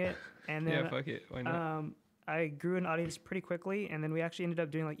started doing it, and then Yeah, fuck it. Why not? I grew an audience pretty quickly, and then we actually ended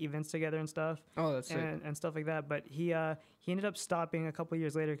up doing like events together and stuff. Oh, that's sick. and stuff like that. But he ended up stopping a couple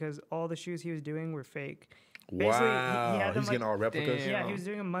years later because all the shoes he was doing were fake. Basically, Wow. he had them, He's getting all replicas. Damn. Yeah, he was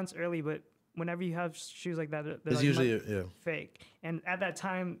doing them months early, but whenever you have shoes like that, they're It's like usually fake. And at that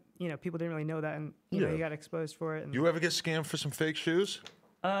time, people didn't really know that, and Yeah. you got exposed for it. And, You ever get scammed for some fake shoes?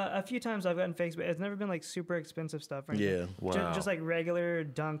 a few times I've gotten fakes, but it's never been like super expensive stuff. Or anything. Yeah. Wow. Just like regular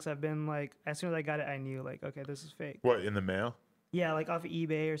dunks, I've been like, as soon as I got it, I knew like, okay, this is fake. What, in the mail? Yeah, like off of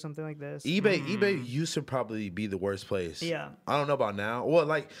eBay or something like this. eBay used to probably be the worst place. Yeah. I don't know about now. Well,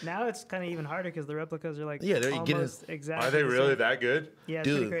 like, Now it's kind of even harder because the replicas are like Yeah, they're getting- almost exactly. Are they the really same. that good? Yeah, it's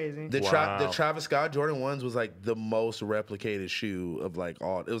pretty dude, crazy. the Wow. Travis Scott Jordan 1s was like the most replicated shoe of like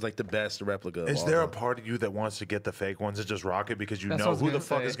all. It was like the best replica. Of Is all there a time. part of you that wants to get the fake ones and just rock it because you That's know what I was who the gonna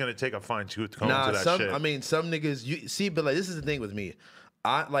fuck say. is going to take a fine tooth comb Nah, to that some. shit? I mean, some niggas. You see, but like this is the thing with me.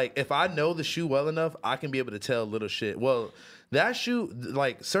 I like if I know the shoe well enough, I can be able to tell little shit. Well, that shoe,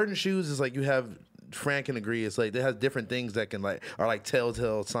 like certain shoes, is like you have. Frank can agree. It's like they have different things that can like are like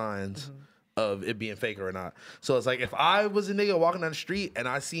telltale signs of it being fake or not. So it's like if I was a nigga walking down the street and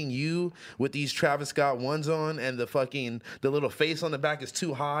I seen you with these Travis Scott ones on and the little face on the back is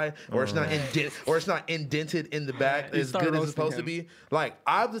too high or it's not indented in the back as start good as it's roasting supposed to him. be. Like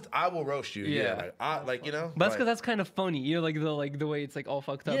I will roast you. Yeah. Like you know. But that's like, because that's kind of funny. You know, like the way it's like all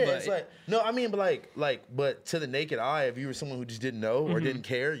fucked up. yeah, but it's like no, I mean, but to the naked eye, if you were someone who just didn't know or didn't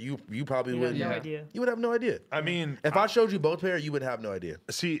care, you probably You would have no idea. You would have no idea. I mean, If I showed you both pair, you would have no idea.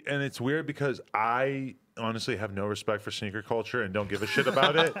 see, and it's weird because I honestly have no respect for sneaker culture and don't give a shit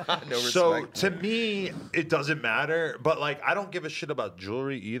about it. So respect. to me, it doesn't matter. But like, I don't give a shit about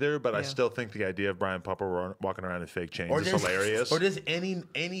jewelry either. But I Yeah. still think the idea of Brian Pupper walking around in fake chains is hilarious. Or just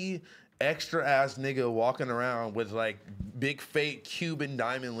any extra ass nigga walking around with like big fake Cuban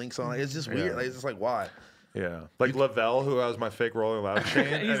diamond links on it. It's just weird. Like, it's just like why? Yeah, like Lavelle, who has my fake Rolling Loud chain,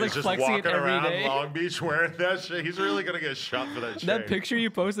 and He's, like, is just flexing it walking every around day. Long Beach wearing that shit. He's really gonna get shot for that chain. that picture you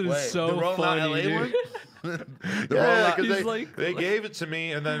posted is Wait, so the Rolling Loud funny, LA dude. one? Yeah, He's because like- they gave it to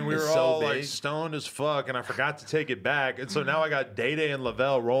me, and then we were It's so all like big. stoned as fuck, and I forgot to take it back, and so now I got Day Day and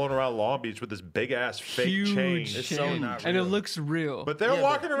Lavelle rolling around Long Beach with this big ass fake Huge chain. It's so chain. not And it real. looks real. But they're Yeah,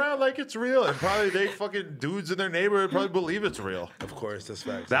 walking around like it's real, and probably they fucking dudes in their neighborhood probably believe it's real. Of course, that's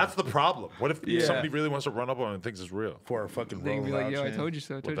facts. That's the problem. What if Yeah. somebody really wants to run up on it and thinks it's real? for a fucking they can Rolling be like, Loud yo, I chain. told you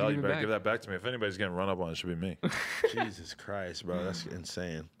so. I told Lavelle, you you to better give give it back. that back to me. If anybody's getting run up on, it should be me. Jesus Christ, bro, that's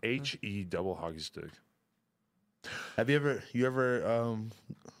insane. HE double hockey stick. Have you ever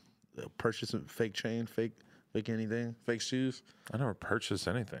purchased a fake chain, fake anything, fake shoes? I never purchased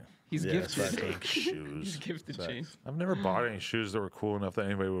anything. He's Yeah, it's gifted. Fake He's shoes. gifted chain. I've never bought any shoes that were cool enough that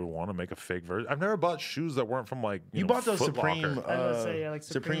anybody would want to make a fake version. I've never bought shoes that weren't from like You know, bought those Foot Supreme, Locker. I was gonna say, yeah, like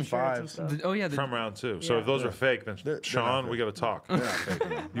Supreme shirts and fives. stuff. Oh yeah, the, from round two. So Yeah. if those are fake, then They're Sean, not we got to talk. They're not fake,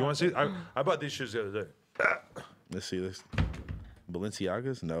 no. You want to see? I bought these shoes the other day. Let's see this.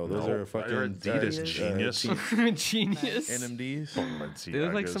 Balenciagas? No, those No, are fucking they're Adidas, genius. genius. NMDs. They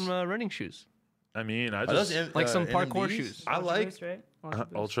look like some running shoes, I mean, I Are those just like some parkour NMDs? shoes. I like Boost, right? Ultra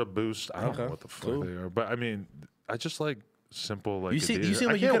Boost. Ultra Boost. I don't know Okay, what the fuck cool. they are, but I mean, I just like simple like. You see- you Adidas. seem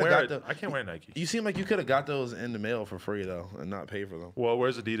I like you can't coulda wear got it. the- I can't wear Nike. You seem like you could have got those in the mail for free though, and not pay for them. Well,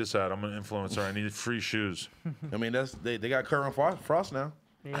 where's Adidas at? I'm an influencer. I need free shoes. I mean, they got Current Frost now.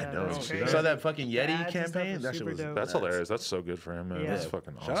 Yeah, know, that's see crazy. that? Saw that fucking The Yeti ads and stuff campaign? are That shit super was dope. That's hilarious. That's so good for him, man. Yeah. That's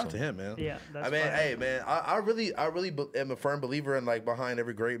fucking awesome. Shout out to him, man. Yeah, that's I mean, fire. hey, man, I really am a firm believer in like behind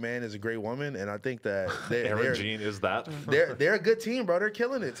every great man is a great woman, and I think that Aaron Jean is that. they're a good team, bro. They're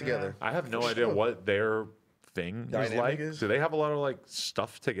killing it together. I have no idea what their thing is Dynamic like. is? Do they have a lot of like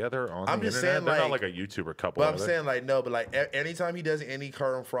stuff together on I'm the just internet? saying, They're not like- like a YouTuber couple. But are I'm they? saying like no, but like anytime he does any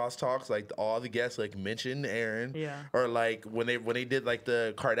Current Frost talks, like all the guests like mention Aaron, Yeah. or like when they did like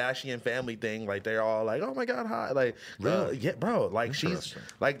the Kardashian family thing, like they're all like, oh my god, hi, like yeah, bro, like she's Interesting.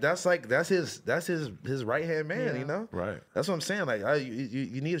 like that's his right hand man, Yeah. you know, Right. That's what I'm saying. Like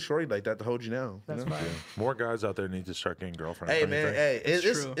you need a shorty like that to hold you down. That's you know? fire. More guys out there need to start getting girlfriends. Hey don't you man, think? hey,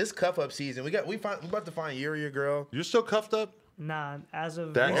 it's true. it's cuff up season. We about to find Yuri a girl. You're still cuffed up? Nah, as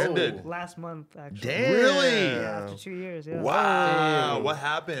of That recently, ended. last month actually. Damn, Really? Yeah, after 2 years. Yeah. Wow. What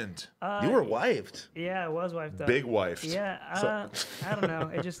happened? You were wifed. Yeah, it was wifed up. Big wifed. Yeah, I don't know.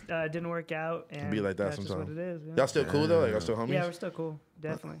 It just didn't work out, and Be like that that's just sometimes. what it is. Yeah, Y'all still cool though? Like y'all still homies? yeah we're still cool.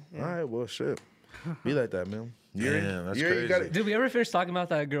 Definitely. Yeah. All right, well shit. Be like that, man. Yuri, Damn, that's Yuri, you gotta- crazy. Did we ever finish talking about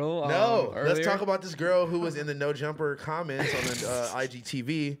that girl? No, let's earlier? talk about this girl who was in the no jumper comments on the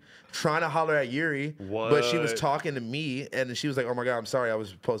IGTV trying to holler at Yuri, but she was What? talking to me, and she was like, "Oh my god, I'm sorry, I was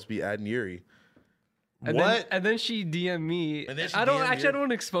supposed to be adding Yuri." And What? and then she DM'd me. And then she I don't DM'd actually. you? I don't want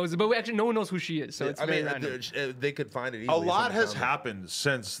to expose it, but actually, no one knows who she is. So it's I very mean, random. they could find it A easily. lot Some has comment. happened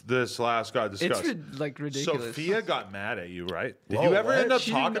since this last got discussed. It's ridiculous. Sophia got mad at you, right? Did Whoa, you ever what? end up She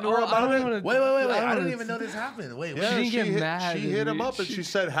talking didn't- to her well, I about don't it? wanna- Wait! I I don't didn't know. even know this happened. Wait, Yeah, didn't get hit, mad She at hit him me. up and she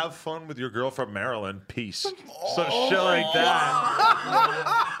said, "Have fun with your girl from Maryland. Peace." So shit like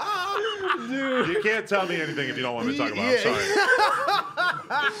that. Dude. You can't tell me anything if you don't want me to talk about it.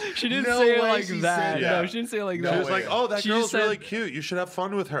 I'm sorry. She didn't No say it way like she that. said that. No, she didn't say it like She that. was like, "Oh, that She girl's just said- really cute. You should have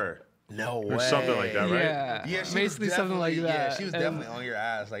fun with her." no way, Or something like that, right? Yeah, Yeah, she basically was something like definitely- that. Yeah, she was And- definitely on your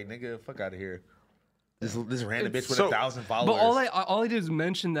ass, like nigga, fuck out of here. This random bitch with So- 1,000 followers. But all I did was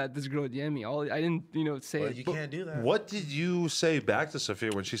mention that this girl DM'd me. I didn't say But it. you can't do that. What did you say back to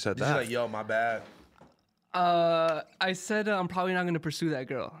Sophia when she said She's that? like, yo, my bad. I said I'm probably not going to pursue that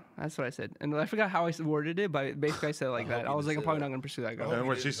girl. That's what I said, and I forgot how I worded it, but basically I said it like that. I was like, I'm probably not going to pursue that girl. And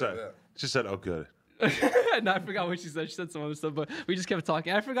what she said? She said, "Oh, good." And I forgot what she said. She said some other stuff, but we just kept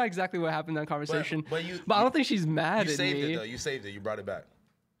talking. I forgot exactly what happened in that conversation. but you- I don't think she's mad You at saved me. it though. You saved it. You brought it back.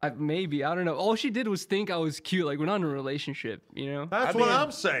 Maybe, I don't know. All she did was think I was cute. Like, we're not in a relationship, you know? That's what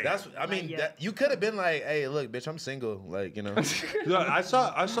I'm saying. You could have been like, hey, look, bitch, I'm single. Like, you know. Look, I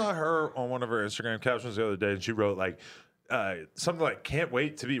saw her on one of her Instagram captions the other day, and she wrote like something like, "Can't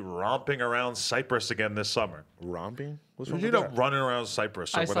wait to be romping around Cyprus again this summer." Romping? What's wrong You with know, that? running around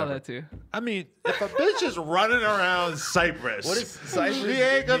Cyprus or I whatever. saw that too. I mean, if a bitch is running around Cyprus, What is Cyprus she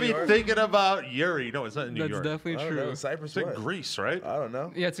ain't gonna in New be York? thinking about Yuri. No, it's not in New That's York. definitely I don't true. know. Cyprus It's in what? Greece, right? I don't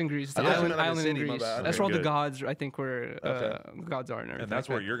know. Yeah, it's in Greece. It's an I thought you island, meant like a island in city, my Greece. bad. That's Okay, where all the good. gods, I think, where Okay. gods are and everything. And that's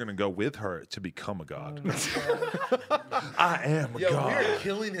like where that. you're gonna go with her to become a god. I am a Yo, god. we're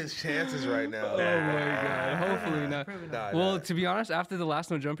killing his chances right now. Oh my god! Hopefully not. Nah, Well, nah. to be honest, after the last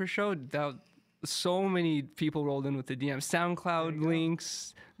No Jumper show, so many people rolled in with the DM, SoundCloud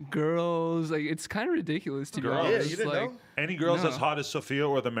links, girls. Like, it's kind of ridiculous to be Girls? Yeah, honest. you didn't like, know? Any girls No. as hot as Sophia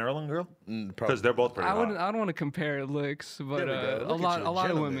or the Maryland girl? Probably. Because they're both pretty I hot. don't want to compare looks, but There we go. a Look at lot, you, a lot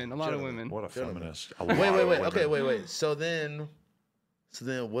of gentlemen, women, a lot of gentlemen. women. What a Gentlemen. feminist. A Wait. lot of Okay, women. wait. So then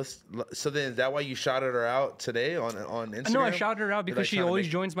is that why you shouted her out today on Instagram? No, I shouted her out You're, because like, she trying to always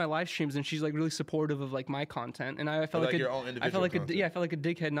make- joins my live streams and she's like really supportive of like my content. And I felt like like your own I individual felt like content. I felt like a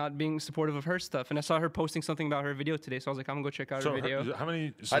dickhead not being supportive of her stuff. And I saw her posting something about her video today, so I was like, I'm gonna go check out So her video. how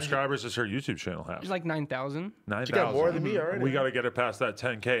many subscribers does her YouTube channel have? She's like 9,000. 9,000. She got more than me already. We got to get her past that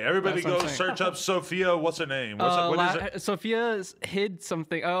 10K. Everybody That's what go I'm saying. search up Sophia. What's her name? What is it? Sophia's hid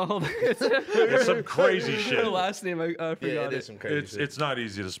something. Oh, hold on. It's some crazy shit. Her last name, I forgot Yeah, it it. is some crazy shit. It's not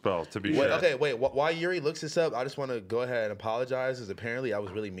easy to spell, to be Wait, fair. okay, wait. While Yuri looks this up, I just want to go ahead and apologize, because apparently I was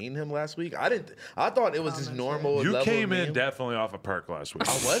really mean to him last week. I thought it was just normal. You level came of in mean. definitely off a perk last week.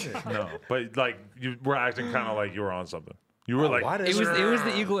 I wasn't. No, but like you were acting kind of like you were on something. You were like, Why did It was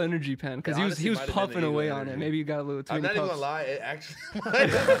the Eagle Energy pen because It he honestly was might have been the puffing Eagle away on Energy. it. Maybe you got a little too I'm many not even puffs. gonna lie. It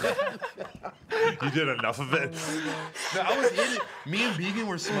actually. you did enough of it. No, I was hitting. Me and Beacon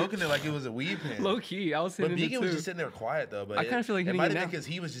were smoking it like it was a weed pen. Low key, I was But hitting it Beacon was too. just sitting there quiet though. But I kinda feel like it hitting might it have been now. because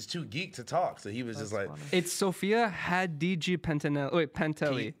he was just too geek to talk, so he was just like. It's Sophia Hadiji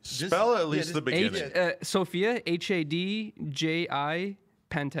Pantelli. Spell at least just- the beginning. Sophia Hadji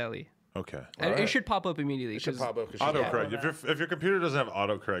Pantelli. Okay. And it should pop up immediately. Should 'cause- pop up 'cause she- Autocorrect. If your computer doesn't have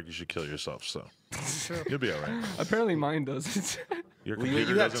autocorrect, you should kill yourself. So you'll be all right. Apparently mine does. Your Well,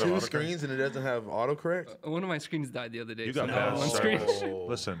 computer you have doesn't two autocorrect? screens and it doesn't have autocorrect. One of my screens died the other day. You so got now I have bad one screen. service.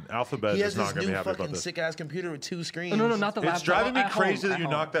 Listen, Alphabet He is has not this going to be new happy about fucking this. sick ass computer with two screens. No, not the laptop. It's driving me At home, crazy that at you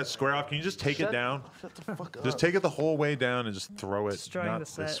home. knocked that square off. Can you just take it down? Shut the fuck up. Just take it the whole way down and just throw it Destroying not the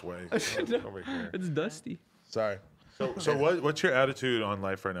set. this way. Over here. It's dusty. Sorry. So what's your attitude on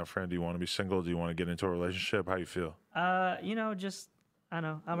life right now, friend? Do you want to be single? Do you want to get into a relationship? How you feel? Just I don't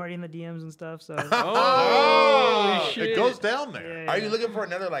know. I'm already in the DMs and stuff, so Oh, it goes down there. Are you looking for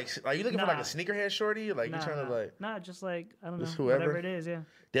another like? Are you looking for like a Nah. sneakerhead shorty? Like you trying to like? nah, just like I don't know, Just whoever? whatever it is, yeah.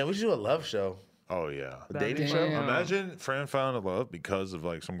 Damn, we should do a love show, Oh yeah. a dating Damn. show. Imagine Fran found a love because of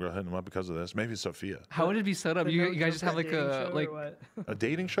like some girl hitting him up because of this. Maybe Sophia. How would it be set up? The You No guys just have Jumper like dating a show or like. what? A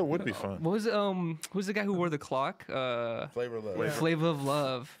dating show would be fun. What was who's the guy who wore the clock? Flavor of love. Flavor of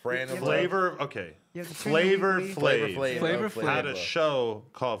Love. Fran of love. Flavor, okay. You have to turn Flavor weekly- Flav Flavor of Flav. had a show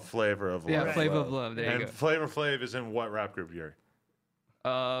called Flavor of Love. Yeah, Flavor of Love. There you And go. Flavor Flav is in what rap group you're?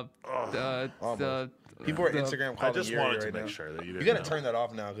 People are the- Instagram I calling just Yuri wanted to right make now. sure that you You didn't gotta know. turn that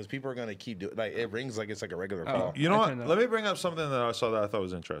off now because people are gonna keep doing like it rings like it's like a regular call. You know I what? turned that Let me bring up something that I saw that I thought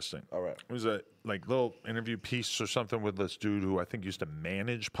was interesting. All right. It was a like little interview piece or something with this dude who I think used to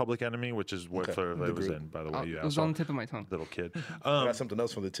manage Public Enemy, which is what Okay. Flavor The Flav was group. in, by the way. You It was asshole. on the tip of my tongue. Little kid. I got something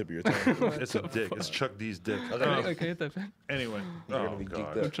else from the tip of your tongue. It's a dick. It's Chuck D's dick. Okay, hit that. Anyway. gonna Oh, be God.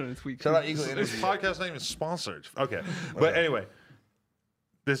 geeked I'm up. trying to tweak. Shout out Eagle This Energy. podcast not even sponsored. Okay. But anyway,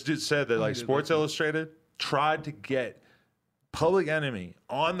 this dude said that like Sports Illustrated tried to get Public Enemy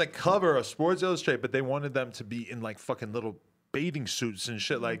on the cover of Sports Illustrated, but they wanted them to be in like fucking little bathing suits and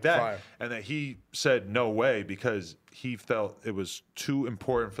shit like that. Fire. And that he said no way because he felt it was too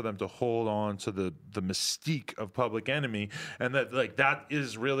important for them to hold on to the mystique of Public Enemy, and that like that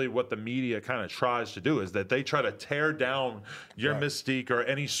is really what the media kind of tries to do, is that they try to tear down your mystique or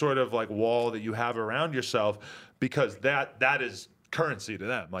any sort of like wall that you have around yourself, because that is currency to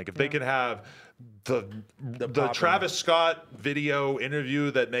them. Like if they could have the poppin'. Travis Scott video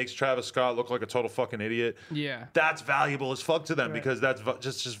interview that makes Travis Scott look like a total fucking idiot, Yeah. that's valuable as fuck to them because that's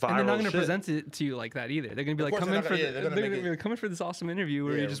just viral And they're not going to shit. present it to you like that either. They're going to be like, course come they're in not for gonna- yeah, they're gonna they're make gonna be it- like, come in for this awesome interview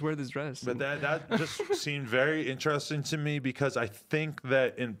where Yeah. you just wear this dress. But that just seemed very interesting to me, because I think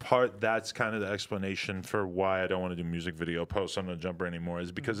that in part that's kind of the explanation for why I don't want to do music video posts on No Jumper anymore,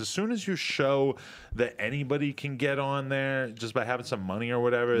 is because as soon as you show that anybody can get on there just by having some money or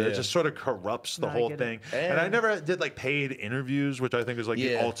whatever, that Yeah. just sort of corrupts the whole get it. thing. And I never did like paid interviews, which I think is like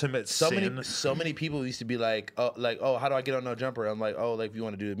the ultimate sin. So many people used to be like, oh, how do I get on No Jumper? I'm like, oh, like if you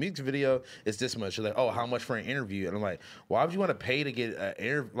want to do a music video, it's this much. They're like, oh, how much for an interview? And I'm like, why would you want to pay to get an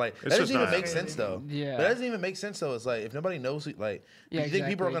interview? Like that doesn't even make sense though. Yeah, that doesn't even make sense though. It's like if nobody knows, like, you think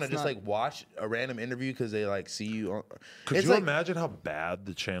people are gonna just like watch a random interview because they like see you on? Could you imagine how bad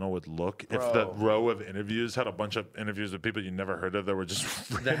the channel would look if the row of interviews had a bunch of interviews with people you never heard of that were just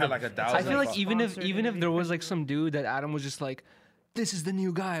they had like 1,000. I feel like even if there was like some dude that Adam was just like, this is the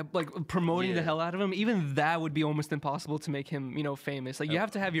new guy, like promoting the hell out of him, even that would be almost impossible to make him, you know, famous. Like you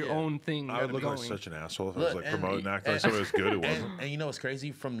have to have your own thing. I would look like such an asshole if I was like promoting acting like somebody was good. It wasn't. And you know what's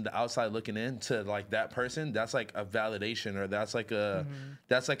crazy? From the outside looking in to like that person, that's like a validation, or that's like a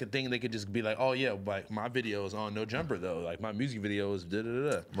thing they could just be like, oh yeah, like my video is on No Jumper though, like my music video is da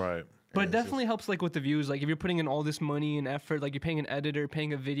da da. Right. But it definitely helps like with the views. Like if you're putting in all this money and effort, like you're paying an editor,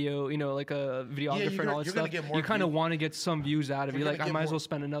 paying a video, you know, like a videographer and all that stuff, you kind of want to get some views out of it. Like I might as well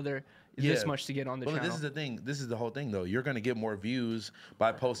spend another this much to get on the channel. This is the thing. This is the whole thing though. You're gonna get more views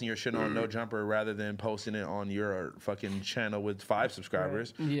by posting your shit on No Jumper rather than posting it on your fucking channel with 5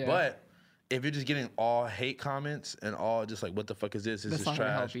 subscribers. Right. Yeah. But if you're just getting all hate comments and all just like, what the fuck is this? This is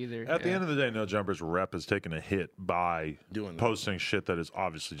trash. At the end of the day, No Jumper's rep is taking a hit by posting shit that is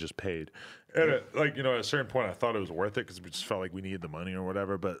obviously just paid. And like, you know, at a certain point, I thought it was worth it because we just felt like we needed the money or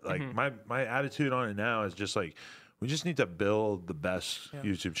whatever. But like my attitude on it now is just like, we just need to build the best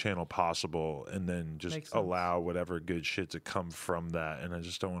YouTube channel possible and then just allow whatever good shit to come from that. And I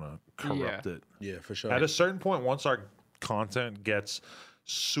just don't want to corrupt it. Yeah, for sure. At a certain point, once our content gets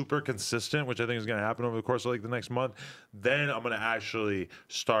super consistent, which I think is going to happen over the course of like the next month, then I'm going to actually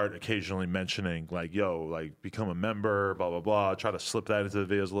start occasionally mentioning like, yo, like become a member, blah, blah, blah. Try to slip that into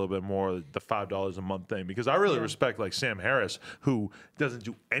the videos a little bit more, the $5 a month thing, because I really respect like Sam Harris, who doesn't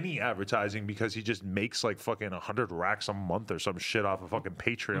do any advertising because he just makes like fucking 100 racks a month or some shit off of fucking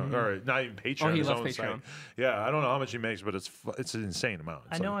Patreon, or not even Patreon. Oh, he loves Patreon. Yeah, I don't know how much he makes, but it's an insane amount.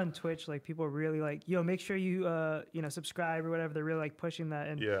 I know on Twitch, like people are really like, yo, make sure you you know, subscribe or whatever. They're really like pushing that,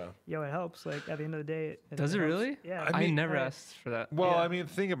 and yo, it helps. Like at the end of the day, does it helps. really? Yeah, I never asked for that. Well, I mean,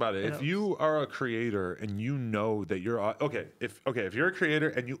 think about it. If you are a creator and you know that you're if you're a creator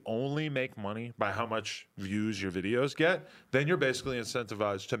and you only make money by how much views your videos get, then you're basically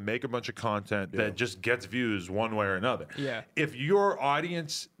incentivized to make a bunch of content that just gets views one way or another. Yeah. If your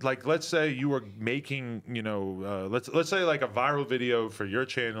audience, like, let's say you were making, you know, let's say like a viral video for your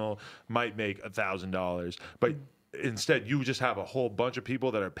channel might make $1,000, but instead you just have a whole bunch of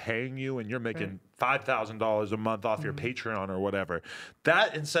people that are paying you and you're making $5,000 a month off your Patreon or whatever.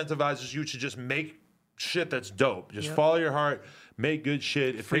 That incentivizes you to just make shit that's dope. Just follow your heart, make good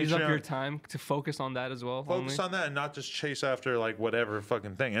shit. It frees up your time to focus on that as well. Focus on that and not just chase after like whatever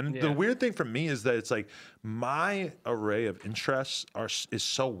fucking thing. And the weird thing for me is that it's like my array of interests is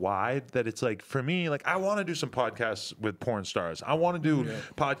so wide that it's like, for me, like I want to do some podcasts with porn stars. I want to do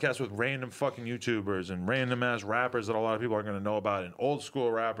podcasts with random fucking YouTubers and random ass rappers that a lot of people aren't going to know about, and old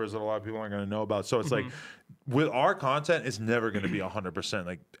school rappers that a lot of people aren't going to know about. So it's like, with our content, it's never going to be 100%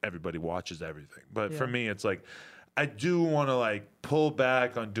 like everybody watches everything. But for me, it's like, I do want to like pull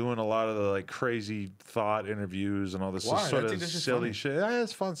back on doing a lot of the like crazy thought interviews and all this sort of silly shit. Yeah,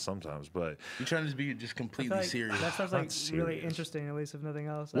 it's fun sometimes, but you're trying to be just completely serious. That sounds like really interesting, at least if nothing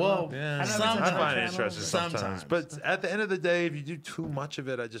else. Well, I find it interesting sometimes. But at the end of the day, if you do too much of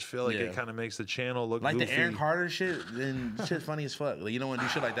it, I just feel like it kind of makes the channel look like goofy. The Aaron Carter shit. Then shit's funny as fuck. Like, you don't want to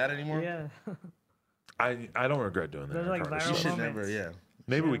do shit like that anymore. Yeah. I don't regret doing that. They're like viral should never.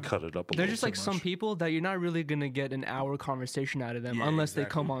 Maybe we cut it up a little. They're just like some people that you're not really gonna get an hour conversation out of them unless they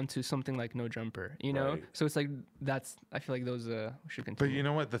come on to something like No Jumper, you know? So it's like I feel like those should continue. But you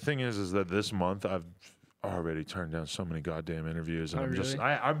know what? The thing is that this month I've already turned down so many goddamn interviews, and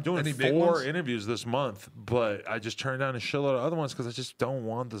I'm doing 4 interviews this month, but I just turned down a shitload of other ones because I just don't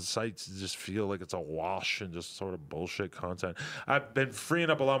want the site to just feel like it's a wash and just sort of bullshit content. I've been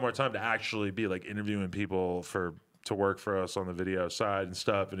freeing up a lot more time to actually be like interviewing people to work for us on the video side and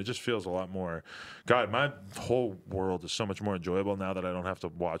stuff, and it just feels a lot more. God, my whole world is so much more enjoyable now that I don't have to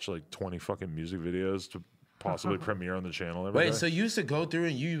watch like 20 fucking music videos to possibly premiere on the channel every day. So you used to go through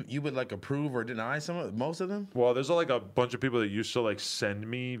and you would like approve or deny most of them? Well, there's like a bunch of people that used to like send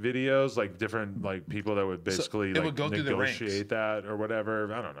me videos, like different like people that would basically like negotiate that or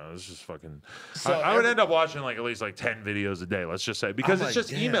whatever. I don't know. It's just fucking. So I would end up watching like at least like 10 videos a day. Let's just say, because it's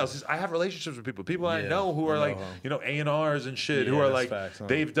just emails. I have relationships with people I know who are like, you know, A&Rs and shit, who are like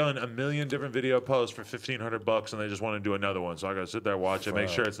they've done a million different video posts for $1,500 and they just want to do another one. So I gotta sit there, watch it, make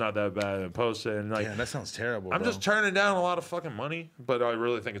sure it's not that bad, and post it. And like, that sounds terrible. terrible. I'm bro. just turning down a lot of fucking money, but I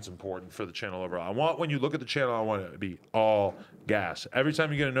really think it's important for the channel overall. I want, when you look at the channel, I want it to be all gas. Every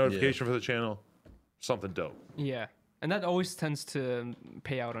time you get a notification for the channel, something dope. Yeah. And that always tends to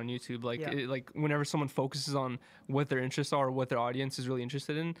pay out on YouTube. Like, Yeah. like whenever someone focuses on what their interests are, or what their audience is really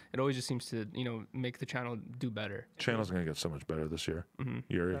interested in, it always just seems to, make the channel do better. Channel's gonna get so much better this year.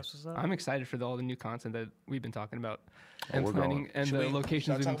 Yuri. That's what's up. I'm excited for all the new content that we've been talking about Oh, and we're planning, going. and Should the we- locations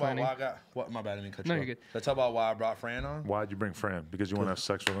should I we've been talk about planning. why I got what? My bad, I didn't cut you No, off. you're good. Let's talk about why I brought Fran on. Why'd you bring Fran? Because you want to have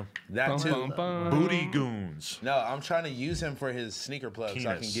sex with him? That Bum, too. bum, bum. Booty goons. No, I'm trying to use him for his sneaker plug so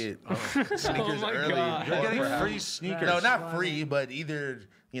I can Penis. get sneakers my early. God. You're or getting for- free sneakers. No, not free, but either.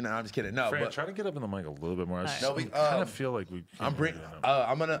 I'm just kidding. No, Fran, but try to get up in the mic a little bit more. No, we, kind of feel like we. I'm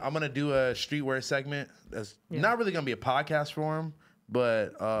gonna do a streetwear segment. That's not really gonna be a podcast for him,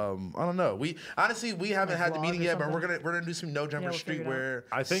 but I don't know. We haven't had the vlog meeting or yet, but we're something? gonna do some no jumper we'll figure it out. streetwear.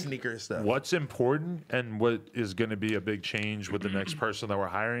 I think sneaker stuff. What's important and what is going to be a big change with the next person that we're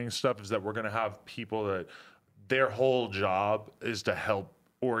hiring and stuff is that we're going to have people that their whole job is to help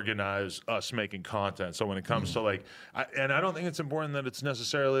organize us making content. So when it comes to like, I don't think it's important that it's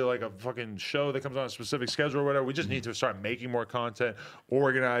necessarily like a fucking show that comes on a specific schedule or whatever. We just need to start making more content,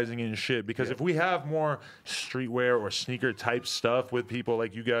 organizing and shit. Because if we have more streetwear or sneaker type stuff with people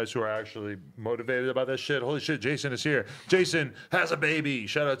like you guys who are actually motivated about this shit, holy shit, Jason is here. Jason has a baby.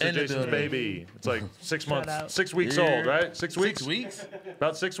 Shout out to In the Jason's building. baby. It's like 6 months, out. 6 weeks old, right? 6 weeks? 6 weeks?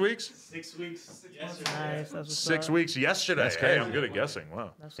 About 6 weeks? 6 weeks. Nice. That's what's 6 up. weeks yesterday. That's Hey, crazy. I'm good at guessing. Wow.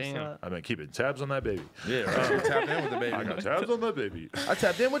 That's what's Damn. up. I've been keeping tabs on that baby. Yeah, right. We tapped in with the baby. I got tabs on that baby. I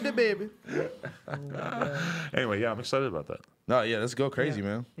tapped in with the baby. Anyway, yeah, I'm excited about that. No, yeah, let's go crazy,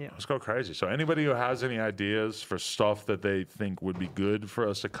 man. Let's go crazy. So, anybody who has any ideas for stuff that they think would be good for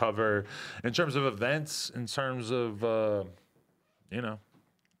us to cover in terms of events, in terms of, All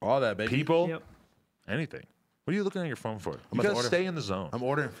that, baby. people, Yep. anything. What are you looking at your phone for? You about to gotta order- stay in the zone. I'm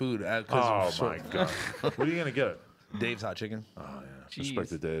ordering food at Oh my god! What are you gonna get? Dave's Hot Chicken. Oh yeah, Jeez. respect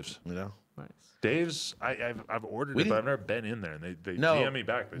to Dave's. Nice. Dave's, I've ordered We it, but I've didn't- never been in there, and they No, DM me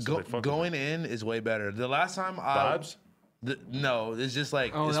back. They said they fuck with going me. in is way better. The last time I Vibes? no, it's just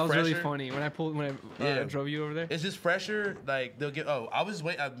like Oh, it's that was really fresher. funny when I Yeah. drove you over there. It's just fresher. Like they'll get. Oh, I was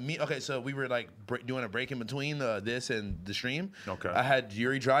okay, so we were like doing a break in between this and the stream. Okay. I had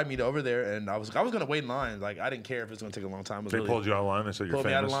Yuri drive me over there, and I was gonna wait in line. Like I didn't care if it was gonna take a long time. It was They really- pulled you out of line. They said you're Pulled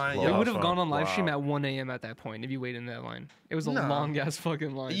me out of famous. line, Well, yeah. We would that's have gone fun. on live stream Wow. at 1 a.m. at that point if you waited in that line. It was a No. long ass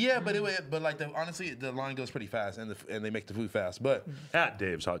fucking line. Yeah, but like honestly, the line goes pretty fast, and they make the food fast. But At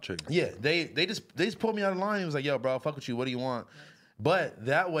Dave's Hot Chicken. yeah, they just pulled me out of line. He was like, "Yo, bro, fuck with you. What do you want?" But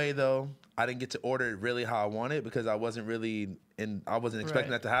that way though, I didn't get to order it really how I wanted because I wasn't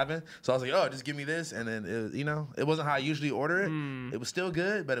expecting that to happen. So I was like, "Oh, just give me this," and then it wasn't how I usually order it. It was still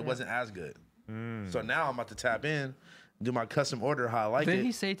good, but it wasn't as good. So now I'm about to tap in, do my custom order how I like Didn't it.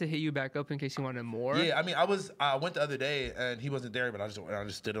 he say to hit you back up in case you wanted more? Yeah, I mean, I went the other day and he wasn't there, but I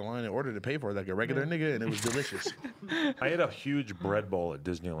just stood in line and ordered to pay for it like a regular nigga, and it was delicious. I ate a huge bread bowl at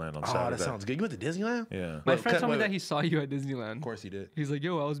Disneyland on Oh, Saturday. that sounds good. You went to Disneyland? Yeah. My Wait, friend cut- told me wait, that wait. he saw you at Disneyland. Of course he did. He's like,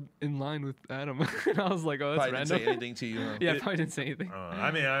 yo, I was in line with Adam. And I was like, oh, that's Probably didn't random. say anything to you. Huh? Yeah, probably didn't say anything.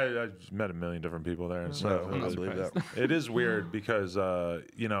 I mean, I met a million different people there and stuff. I believe that. It is weird because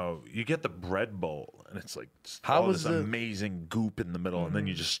you get the bread bowl and it's like How all was this the- amazing goop in the middle, and then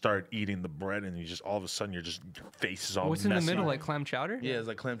you just start eating the bread, and you just all of a sudden your face is all What's in the messy. middle, like clam chowder? Yeah, it's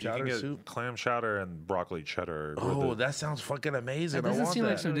like clam You can chowder get soup. clam chowder and broccoli cheddar. with Oh, the- that sounds fucking amazing. That I doesn't want seem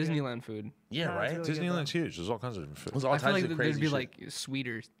like that. some Disneyland food. Yeah, No, it's right. really good, Disneyland's huge. There's all kinds of different food. There's all I feel types like of there'd crazy be shit. like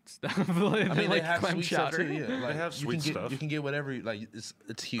sweeter stuff. I mean, like they have clam sweet stuff chowder. too. Yeah, like, have you sweet can stuff. Get, you can get whatever. Like it's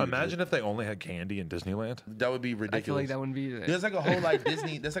huge. Imagine if they only had candy in Disneyland. that would be ridiculous. I feel like that wouldn't be. There's like a whole like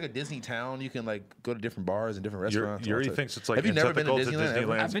Disney. There's like a Disney town. You can like go to different bars and different restaurants. Yuri all types. thinks it's like Have you never been to antithetical to Disneyland?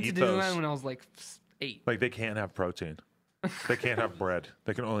 ever? Disneyland's I've been to ethos. Disneyland when I was like 8. Like they can't have protein. They can't have bread.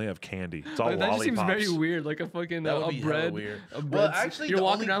 They can only have candy. It's all Like, that just seems lollipops. very weird. Like a fucking That would a be hella bread. weird. A bread. Well, actually, you're the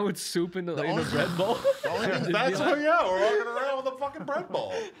walking only- around with soup in, in a only- bread bowl. The only thing That's like, yeah. We're walking around with a fucking bread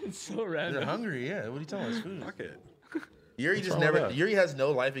bowl. It's so they're random. hungry. Yeah, what are you talking about? It's food. Fuck it. Yuri What's just wrong with never. that? Yuri has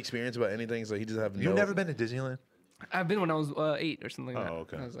no life experience about anything, so he just have no. You've never been to Disneyland? I've been when I was 8 or something like that. Oh,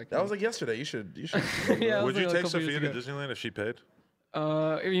 okay. I was like, That was like yesterday. You should. yeah, I Would was you like a take couple years Sophia to ago. Disneyland if she paid?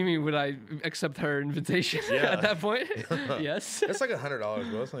 You mean would I accept her invitation Yeah. at that point? Yes. It's like $100,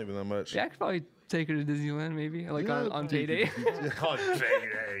 bro. It's not even that much. Yeah, I could probably Take her to Disneyland, maybe like on payday. On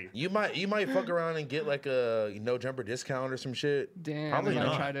payday. You might fuck around and get like a no jumper discount or some shit. Damn, Probably if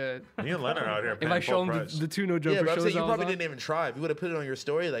not. I try to. Me and Leonard out here. If I show him the two no Yeah, jumper but I'm shows, saying you I was probably on. didn't even try. If you would have put it on your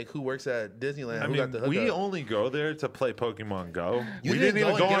story, like who works at Disneyland, I who got the mean, we hookup? only go there to play Pokemon Go. You We didn't didn't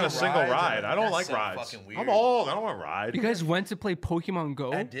even go go and on get a a single ride? ride. I don't That's like so rides. fucking weird. I'm old. I don't want to ride. You guys went to play Pokemon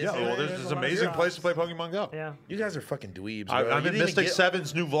Go? At Yeah, well, Disneyland? there's There's this a lot of amazing shops. place to play Pokemon Go. Yeah. You guys are fucking dweebs, bro. I'm You in didn't even Mystic get-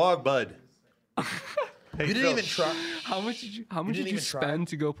 7's new vlog, bud. Hey, You didn't Phil, even try. How much did you didn't even try? spend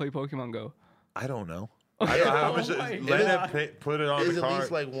to go play Pokemon Go? I don't know. How much my Lena put it on It's the at card.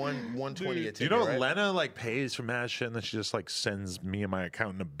 least like 120 a ticket. Do you know right? Lena like pays for mad shit and then she just like sends me and my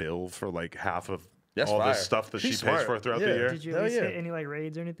accountant a bill for like half of That's all fire. this stuff that She's she pays smart. for throughout Yeah. the year? Did you Hell at least yeah. hit any like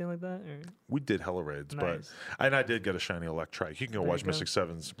raids or anything like that? Or? We did hella raids, Nice. and I did get a shiny Electrike. You can go There watch you go. Mystic 7's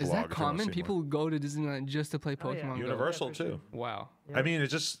vlog. Is if that you wanna common? see People more. go to Disneyland just to play Oh, yeah. Pokemon Go. Universal Yeah, for sure. too. Wow. I mean,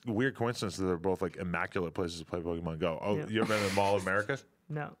 it's just weird coincidence that they're both like immaculate places to play Pokemon Go. Oh, Yeah. you ever been to the Mall of America?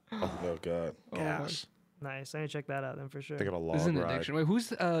 No. Oh god. Gas. Nice. I need to check that out then for sure. They got a log This is an ride. addiction. Wait,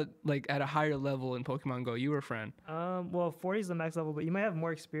 who's like at a higher level in Pokemon Go? You or Fran? Well, 40 is the max level, but you might have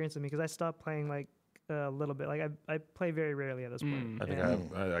more experience than me because I stopped playing like a little bit. Like I play very rarely at this point. I think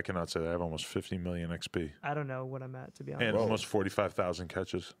And I cannot say that. I have almost 50 million XP I don't know what I'm at to be honest. and almost 45,000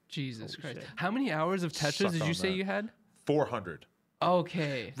 catches. Jesus Christ. shit. How many hours of Tetris Suck did on you say that. you had? 400.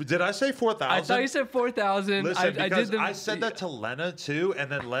 Okay. Did I say 4,000? I thought you said 4,000. Listen, I because did the. I said that to Lena too,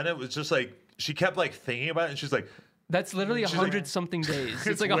 and then Lena was just like, she kept like thinking about it, and she's like, That's literally like- 100 something days. It's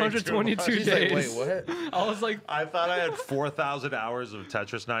It's like way too 122 much. She's like, days. wait, what? I was like, I thought I had 4,000 hours of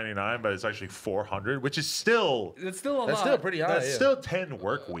Tetris 99, but it's actually 400, which is still that's still a That's lot. still pretty high. that's yeah. still 10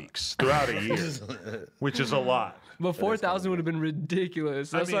 work weeks throughout a year, which is a lot. But 4,000 would have been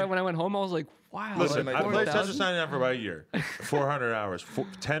ridiculous. That's why mean- when I went home, I was like, wow. Listen, like I played Tetris 4,000? 99 for about a year, 400 hours,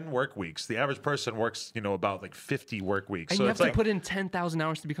 10 work weeks. The average person works, about like 50 work weeks. And So you have it's to like put in 10,000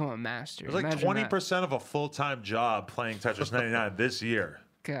 hours to become a master. it's like Imagine 20% of a full-time job playing Tetris 99 this year.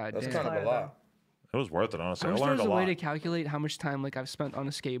 That. God That's damn. kind of a lot. It was worth it, honestly. I I wish learned there was a a way lot. to calculate how much time like I've spent on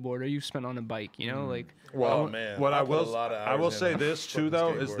a skateboard or you've spent on a bike. Like Oh man. What I put a will, lot of I will hours say in this too,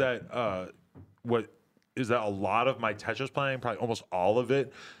 fucking though, is skateboard. that a lot of my Tetris playing, probably almost all of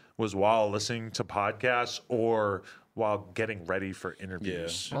it, was while listening to podcasts or while getting ready for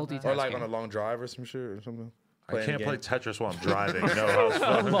interviews. multitasking. Or like on a long drive or some shit or something. I Playing can't a play game. Tetris while I'm driving. No, I was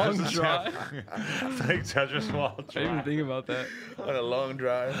fun. long drive. Playing Tetris while I'm I didn't driving. even think about that. on a long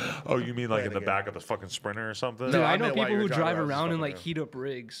drive. Oh, you mean like Playing in a the game. back of the fucking Sprinter or something? Dude, No, I I know meant while people you who were driving, drive I was just around and fucking like around. heat up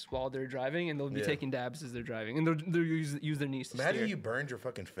rigs while they're driving, and they'll be Yeah. taking dabs as they're driving, and they'll use their knees to Imagine steer. you burned your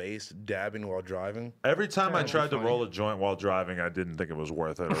fucking face dabbing while driving. Every time I That'd be tried to funny. roll a joint while driving, I didn't think it was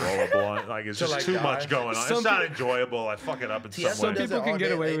worth it. Or roll a blunt. Like, it's To, just like, too die. much going on. Some It's not peop- enjoyable. I fuck it up in Tiesto some way. does people it can all get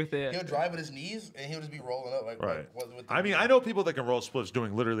day. away Like, with it. He'll drive with his knees and he'll just be rolling up like Right. with I mean, I know people that can roll splits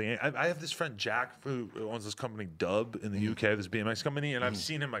doing literally. I have this friend Jack who owns this company Dub in the UK, this BMX company, and I've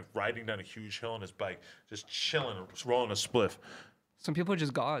seen him like riding down a huge hill on his bike, just chilling, rolling a spliff. Some people are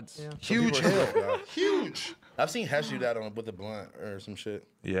just gods. Yeah. Huge people are hill, sick, dog. huge. I've seen Hesh do that with a blunt or some shit.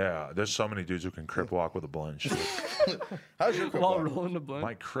 Yeah, there's so many dudes who can crip walk with a blunt. Shit. How's your crip While walk? rolling the blunt.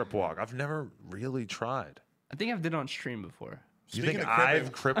 My crip walk, I've never really tried. I think I've did it on stream before. You Speaking think of cripping-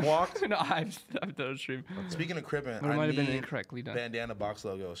 I've crip walked? No, I've done on stream. Speaking of cripping, But it I might have been need incorrectly done. bandana box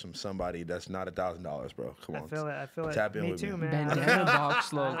logos from somebody that's not $1,000, bro. Come I on. feel it. I feel it. Tap in Me with too, me. man. Bandana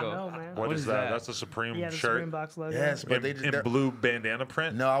box I logo. don't know, man. What is is that? that? That's a Supreme Yeah, the shirt Supreme box logo. Yes, but in, they just in blue bandana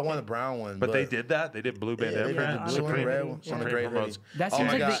print. No, I want the brown one. But they did that. They did blue bandana they print. did the blue and Supreme, red one on the Supreme gray promotes. hoodie. That Oh seems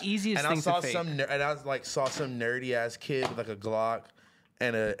my like God. the easiest and thing I saw to fake. and I like saw some nerdy ass kid with like a Glock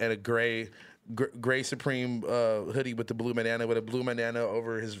and a gray Supreme hoodie with the blue bandana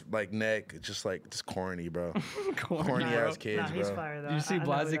over his like neck. It's just like just corny, bro. corny ass kids, Nah, he's bro. fire though. Did you see I know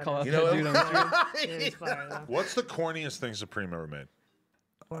who Blasey that call is. out You know that dude on the street? Yeah, he's fire though. What's the corniest thing Supreme ever made?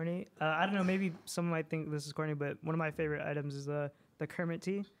 Corny. I don't know. Maybe someone might think this is corny, but one of my favorite items is the Kermit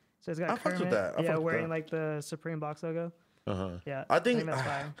tee. So it's got I fucked with Kermit, that. I yeah, fucked with wearing that. like the Supreme box logo. Yeah, I think that's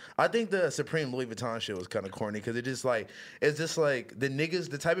fire. I think the Supreme Louis Vuitton shit was kind of corny because it's just like the niggas,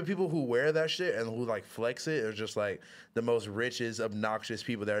 the type of people who wear that shit and who like flex it are just like the most richest, obnoxious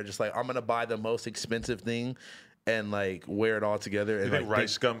people that are just like, I'm gonna buy the most expensive thing and like wear it all together. You And think like,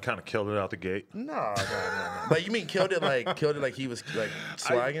 Rice Gum kind of killed it out the gate? No. Like you mean killed it like he was like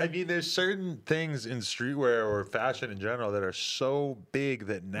swagging? I mean, there's certain things in streetwear or fashion in general that are so big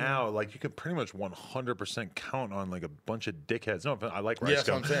that now, like, you can pretty much 100% count on like a bunch of dickheads. No, I like Rice that's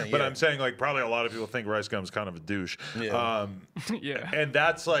what Gum, I'm saying, but yeah. I'm saying like probably a lot of people think Rice Gum's kind of a douche. Yeah. Yeah. And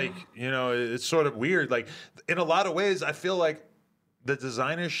that's like, it's sort of weird. Like in a lot of ways, I feel like the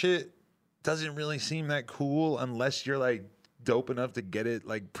designer shit doesn't really seem that cool unless you're like dope enough to get it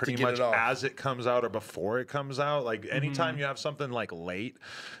like pretty get much it off. as it comes out or before it comes out. Like anytime you have something like late,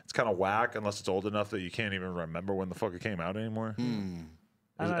 it's kind of whack unless it's old enough that you can't even remember when the fuck it came out anymore. Am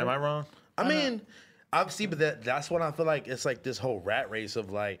I wrong? I mean, obviously, but that's what I feel like. It's like this whole rat race of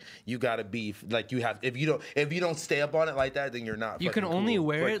like you gotta be like you have if you don't stay up on it like that, then you're not. You can fucking only cool.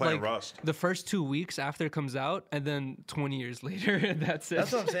 wear like it playing like Rust. the first 2 weeks after it comes out, and then 20 years later, that's it.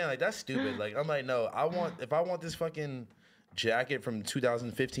 That's what I'm saying. Like that's stupid. Like I'm like, no, if I want this fucking jacket from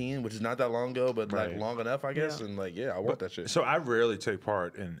 2015, which is not that long ago, but like Right. long enough, I guess, and like I want that shit. So I rarely take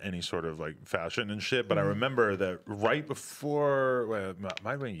part in any sort of like fashion and shit, but I remember that right before,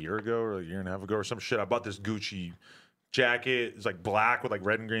 might have been a year ago or a year and a half ago or some shit, I bought this Gucci jacket. It's like black with like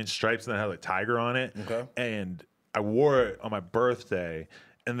red and green stripes, and then it had like tiger on it. Okay. And I wore it on my birthday.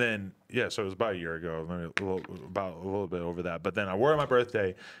 And then, so it was about a year ago, maybe a little bit over that. But then I wore it on my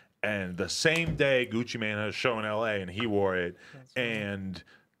birthday. And the same day, Gucci Mane had a show in LA, and he wore it. And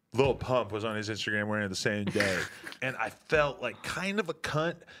Lil Pump was on his Instagram wearing it the same day. And I felt like kind of a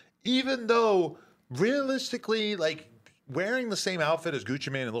cunt, even though realistically, like wearing the same outfit as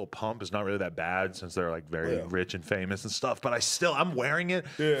Gucci Mane and Lil Pump is not really that bad since they're like very rich and famous and stuff. But I'm wearing it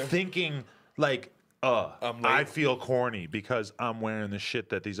thinking like, I feel corny because I'm wearing the shit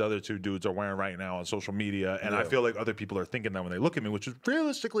that these other two dudes are wearing right now on social media. And I feel like other people are thinking that when they look at me, which is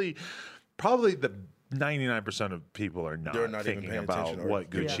realistically probably the 99% of people are They're not even thinking paying about attention or- what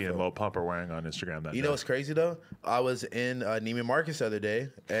Gucci and Lil Pump are wearing on Instagram that You day. know what's crazy though? I was in Neiman Marcus the other day,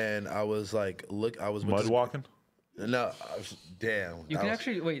 and I was like, I was with Mud walking? No, damn. You can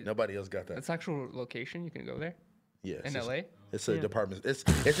actually wait. Nobody else got that. That's actual location. You can go there. Yeah, In LA. It's a department. It's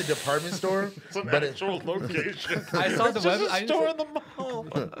a department store, It's an but actual location. I saw the It's just web. a store in the mall.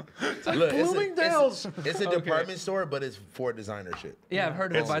 It's like look, Bloomingdale's. It's a department store, but it's for designer shit. Yeah, I've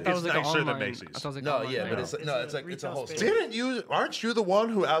heard of it. But I thought it was like an nicer than online. Macy's. I thought it was like No, online. yeah, but Oh. it's it's a whole space. store. Aren't you the one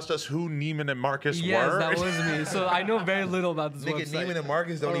who asked us who Neiman and Marcus Yes, were? that was me. So I know very little about this Nigga, website. Neiman and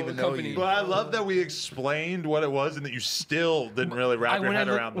Marcus don't Or even know company. you. But I love that we explained what it was and that you still didn't really wrap your head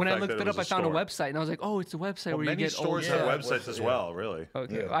around the when I fact looked that it up, I was found a store. website, and I was like, oh, it's a website Well, where you many get stores old have stuff. websites as well, really.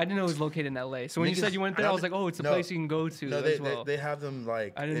 Okay, I didn't know it was located in LA. So when you Niggas- said you went there, I was like, oh, it's a No. place you can go to No, as well. they have them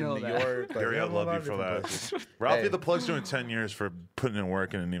like I didn't in know New that. York. Like, Gary, they I have a love lot you of for different that. places. Ralphie Hey. the Plug's doing 10 years for putting in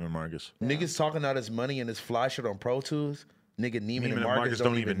work in Neiman Marcus. Niggas talking out his money and his fly shit on Pro Tools. Nigga, Neiman and Marcus Marcus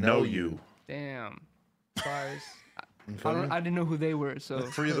don't even know you. Damn. Bars. I didn't know who they were. So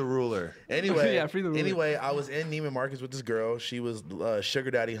Free the ruler. Anyway, Yeah, free the ruler. anyway, I was in Neiman Marcus with this girl. She was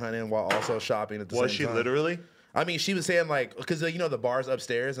sugar daddy hunting while also shopping at the same time. Was she literally? I mean, she was saying like, because you know the bars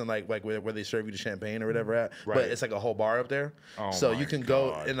upstairs and like where they serve you the champagne or whatever at, Right. but it's like a whole bar up there. Oh so my you can go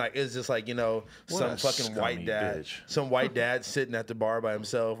God. and like it's just like What some a fucking white scummy dad, bitch. some white dad sitting at the bar by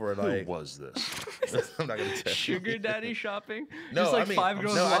himself or like Who was this? I'm not gonna tell you. sugar daddy shopping. No, Just like I mean, five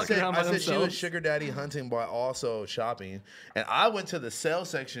girls no, walking around by I said she was themselves. sugar daddy hunting while also shopping, and I went to the sale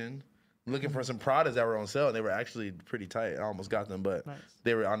section looking for some Pradas that were on sale, and they were actually pretty tight. I almost got them, but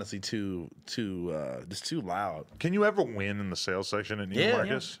they were honestly just too loud. Can you ever win in the sales section at Neiman Yeah,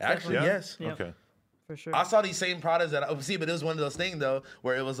 Marcus? actually, yes. Yeah. Okay. For sure. I saw these same Pradas that see, but it was one of those things though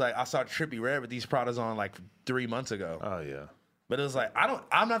where it was like I saw Trippie Redd with these Pradas on like 3 months ago, Oh, yeah. but it was like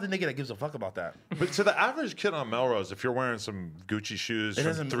I'm not the nigga that gives a fuck about that. But to the average kid on Melrose, if you're wearing some Gucci shoes It from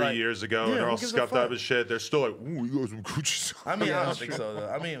doesn't, 3 like- years ago yeah, and they're who all gives a scuffed fuck? up as shit, they're still like, ooh, you got some Gucci shoes. I mean, I don't think so though.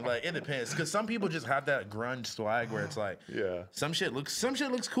 I mean, like it depends because some people just have that grunge swag where it's like, Yeah. some shit looks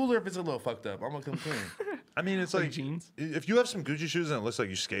cooler if it's a little fucked up. I'm gonna come clean. I mean, it's Like like, jeans? if you have some Gucci shoes and it looks like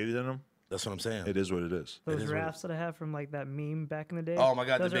you skated in them, That's what I'm saying. it is what it is. Those rafts that I have from like that meme back in the day. Oh my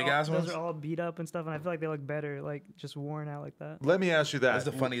God, the those are big all- ass ones? Those are all beat up and stuff, and I feel like they look better, like just worn out like that. Let me ask you that. That's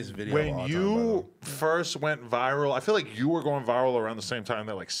the funniest video of When all time, by the you way. first went viral, I feel like you were going viral around the same time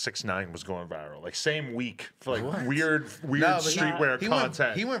that like 6ix9ine was going viral. Like same week for like weird No, but streetwear he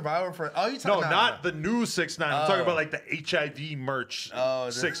content. He went viral for. Oh, you No, talking not the new 6ix9ine. I'm talking about like the HIV merch Oh,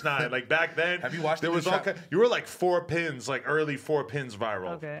 6ix9ine. Like back then, Have you watched there the was new all trap- you were like 4 pins, like early 4 pins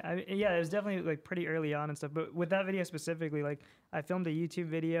viral. Okay, yeah, it was definitely like pretty early on and stuff. But with that video specifically, like I filmed a YouTube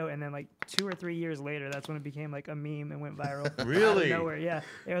video, and then like 2 or 3 years later, that's when it became like a meme and went viral. Out of Really? nowhere, yeah.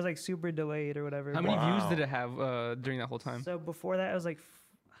 It was like super delayed or whatever. How many views Wow. did it have during that whole time? So before that, it was like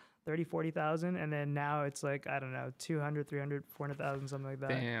 30, 40,000, and then now it's like I don't know, 200, 300, 400,000, something like that.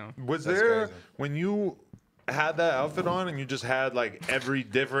 Damn. Was That's there crazy. when you had that outfit on and you just had like every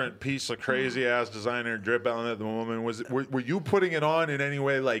different piece of crazy ass designer drip on at the moment? Were you putting it on in any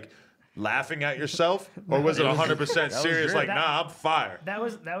way like laughing at yourself, or was it 100% serious? Like, That- nah, I'm fire. That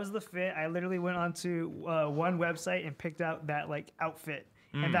was the fit. I literally went onto one website and picked out that like outfit,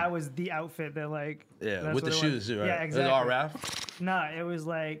 and that was the outfit that like. Yeah, that's with the what it shoes was. too, right? Yeah, Is it all exactly. Raph? No, it was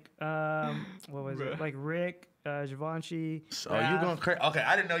like what was it? Like Rick, Givenchy. Oh, you going crazy? Okay,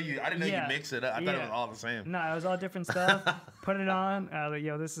 I didn't know you. I didn't know Yeah. you mix it up. I thought it Yeah. was all the same. No, it was all different stuff. Put it on. I was like,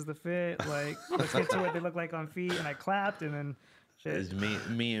 yo, this is the fit. Like, let's get to what they look like on feet. And I clapped, and then shit. It's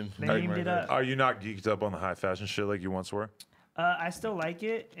me and They named it up. Are you not geeked up on the high fashion shit like you once were? I still like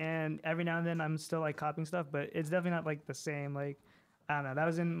it, and every now and then I'm still like copying stuff, but it's definitely not like the same. Like, I don't know. That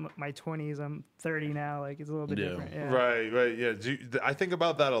was in my 20s. I'm 30 now. Like, it's a little bit different. Yeah. Right, yeah. I think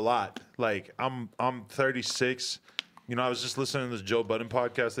about that a lot. Like, I'm 36. You know, I was just listening to this Joe Budden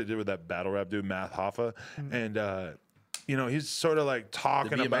podcast they did with that battle rap dude, Matt Hoffa. And, you know, he's sort of like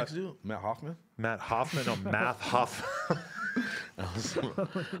talking The about. BMX dude? Matt Hoffman? Matt Hoffman or Matt Hoffman? I was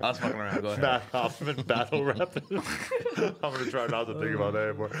fucking around. Go ahead. Matt Hoffman battle rap. I'm gonna try not to think about that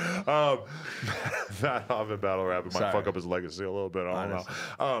anymore. Matt Hoffman battle rap might Sorry. fuck up his legacy a little bit. I don't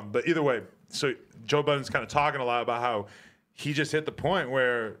know. But either way, so Joe Budden's kind of talking a lot about how he just hit the point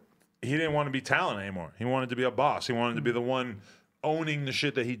where he didn't want to be talent anymore. He wanted to be a boss. He wanted to be the one owning the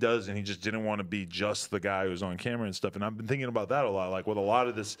shit that he does, and he just didn't want to be just the guy who's on camera and stuff. And I've been thinking about that a lot. Like with a lot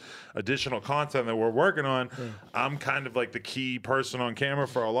of this additional content that we're working on, I'm kind of like the key person on camera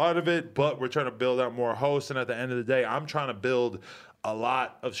for a lot of it, but we're trying to build out more hosts. And at the end of the day, I'm trying to build a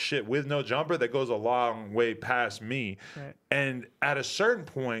lot of shit with No Jumper that goes a long way past me. Right. And at a certain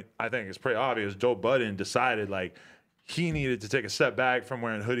point, I think it's pretty obvious, Joe Budden decided like he needed to take a step back from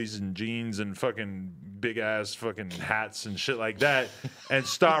wearing hoodies and jeans and fucking big ass fucking hats and shit like that and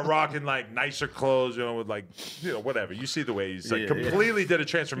start rocking like nicer clothes, you know, with like, you know, whatever. You see the way he's like completely did a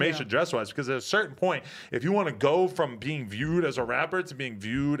transformation dress wise, because at a certain point, if you want to go from being viewed as a rapper to being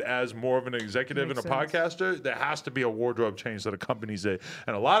viewed as more of an executive Makes and a podcaster, there has to be a wardrobe change that accompanies it.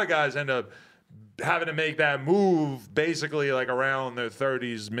 And a lot of guys end up having to make that move basically like around their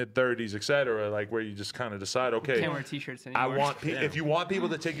 30s, mid 30s, etc. Like where you just kind of decide, okay, Can't wear t-shirts anymore. I want if you want people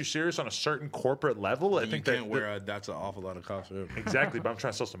to take you serious on a certain corporate level, I think you can't wear that's an awful lot of costume. exactly. But I'm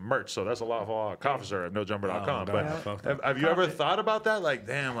trying to sell some merch, so that's a lot of coffee sir at nojumper.com. Oh, but God, fuck that. have you ever thought about that? Like,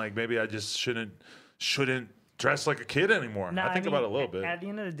 damn, like maybe I just shouldn't dress like a kid anymore. Nah, I think mean, about it a little bit. At the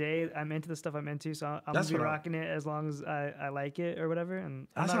end of the day, I'm into the stuff I'm into, so I'm That's gonna be what I- rocking it as long as I like it or whatever. And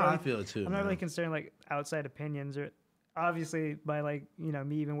That's I'm not how I really, feel too. I'm not man. really concerned like outside opinions or. Obviously, by like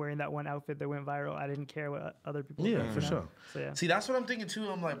me even wearing that one outfit that went viral, I didn't care what other people. Yeah, think, for you know? sure. So yeah. See, that's what I'm thinking too.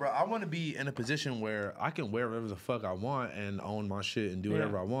 I'm like, bro, I want to be in a position where I can wear whatever the fuck I want and own my shit and do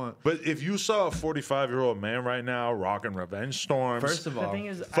whatever I want. But if you saw a 45-year-old man right now rocking Revenge Storms, First of The all, thing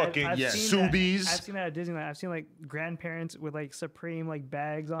is, fucking I've yes. seen that- Subies. I've seen that at Disneyland. I've seen like grandparents with like Supreme like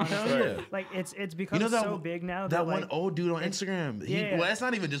bags on. Hell and stuff. yeah. Like it's you become know that so big now that like, one old dude on Instagram. yeah. Well, it's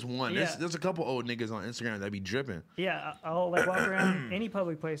not even just one. Yeah. There's a couple old niggas on Instagram that be dripping. Yeah, I'll like walk around any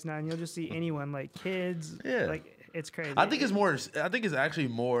public place now, and you'll just see anyone like kids. Yeah. like it's crazy. I think it's actually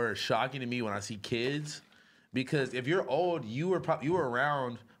more shocking to me when I see kids, because if you're old, you were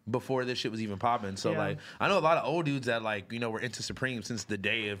around before this shit was even popping. So Yeah. like, I know a lot of old dudes that like were into Supreme since the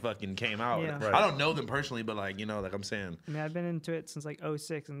day it fucking came out. Yeah. Right. I don't know them personally, but like like I'm saying, I mean, I've been into it since like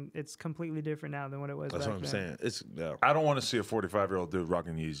 06, and it's completely different now than what it was. that's back what I'm then. saying. It's yeah. I don't want to see a 45-year-old dude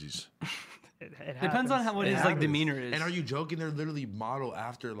rocking Yeezys. It Depends on happens. what It his like happens. demeanor is. And are you joking? They're literally modeled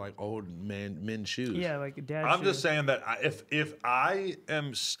after like old men's shoes. Yeah, like dad. I'm shoes. just saying that if I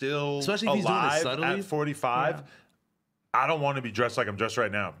am still Especially if he's doing it alive subtly. at 45, Yeah. I don't want to be dressed like I'm dressed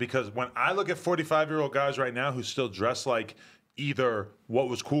right now. Because when I look at 45-year-old guys right now who still dress like either what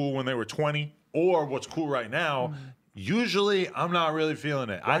was cool when they were 20 or what's cool right now, usually I'm not really feeling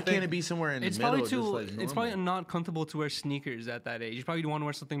it. Why I think can't it be somewhere in It's the middle? probably too. just like It's probably normal? not comfortable to wear sneakers at that age. You probably want to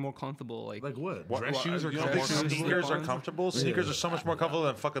wear something more comfortable, like what? What- Dress what- shoes are you don't think comfortable? sneakers are Slip-ons? comfortable? Sneakers are so much more comfortable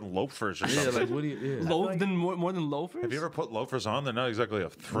than fucking loafers or Yeah, something. like what do you? Yeah. loaf than more than loafers. Have you ever put loafers on? They're not exactly a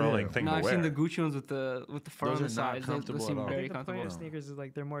thrilling thing No, to I've wear. seen the Gucci ones with the fur Those on are the not sides. Those comfortable seem at all. very The point comfortable. of sneakers is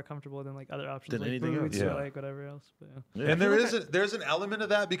like they're more comfortable than like other options, Than like anything else. boots Yeah. or like whatever else. But, yeah. And there's an element of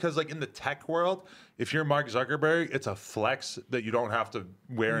that because like in the tech world, if you're Mark Zuckerberg, it's a flex that you don't have to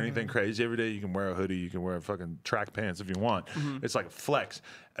wear anything crazy every day. You can wear a hoodie, you can wear fucking track pants if you want. It's like a flex.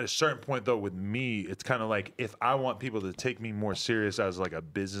 At a certain point though, with me, it's kind of like if I want people to take me more serious as like a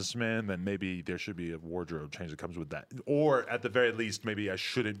businessman, then maybe there should be a wardrobe change that comes with that. Or at the very least, maybe I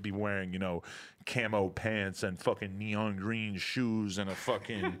shouldn't be wearing, camo pants and fucking neon green shoes and a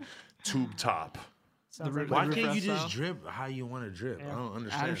fucking tube top. Sounds The like Why River can't you Fest just drip how you want to drip? I don't Yeah.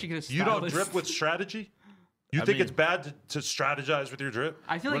 understand. Adam should get a You don't stylist. drip with strategy? You I think mean- it's bad to strategize with your drip?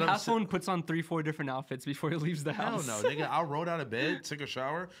 I feel like What I'm half one puts on 3-4 different outfits before he leaves the Hell house. no, nigga. I rolled out of bed, took a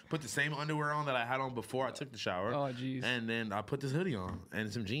shower, put the same underwear on that I had on before I took the shower. Oh, jeez. And then I put this hoodie on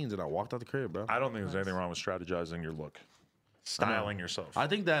and some jeans and I walked out the crib, bro. I don't think there's anything wrong with strategizing your look, styling yourself. I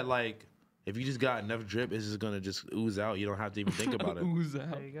think that, like, if you just got enough drip, it's just going to just ooze out. You don't have to even think about it. Ooze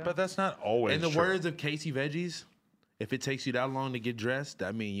out. There you go. But that's not always In the true. words of Casey Veggies, if it takes you that long to get dressed,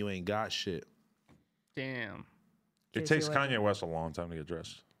 that means you ain't got shit. Damn. It Casey takes like Kanye West a long time to get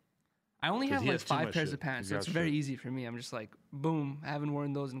dressed. I only 'Cause have he like has too 5 much pairs shit. of pants, so He it's got very shit. easy for me. I'm just like, boom, I haven't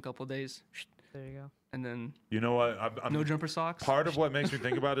worn those in a couple days, There you go. and then You know what? I'm, no jumper socks. Part of what makes me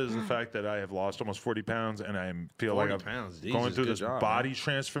think about it is the fact that I have lost almost 40 pounds and I feel like 40 I'm pounds, going Jesus, through good this job, body man.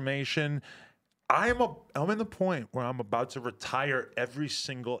 transformation. I'm in the point where I'm about to retire every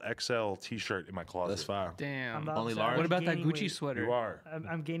single XL t-shirt in my closet. That's fire. I'm Damn. about Only to say, large? I'm What about that gaining Gucci weight. sweater? You are.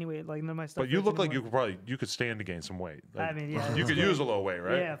 I'm gaining weight. Like none of my stuff. But you fits look like anymore. you could stand to gain some weight. Like, I mean, yeah. you it's could like- use a little weight,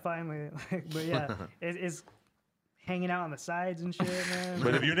 right? Yeah, finally. But yeah, it's hanging out on the sides and shit, man.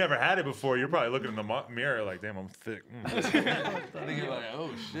 But if you never had it before, you're probably looking in the mirror like, damn, I'm thick. Nigga like, oh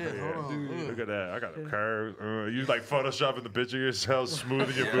shit, hold on. Look at that. I got a curve. You like photoshopping the picture of yourself,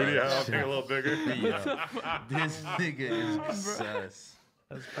 smoothing your booty out, make it a little bigger. This nigga is obsessed.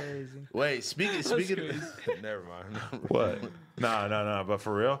 That's crazy. Wait, speaking never mind. What? No. But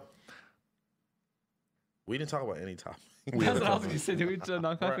for real, We didn't talk about any topic. That's what I was gonna say. Do we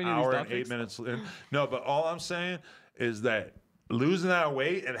knock off we're any an of hour these and 8 topics? minutes in. No, but all I'm saying is that losing that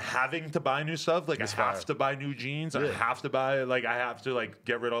weight and having to buy new stuff, like It's I have fire. to buy new jeans, I have to buy, like I have to like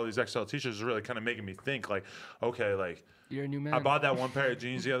get rid of all these XL t-shirts is really kind of making me think like, okay, like You're a new man. I bought that one pair of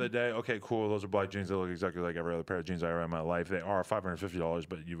jeans the other day. Okay, cool. Those are black jeans. They look exactly like every other pair of jeans I ever had in my life. They are $550,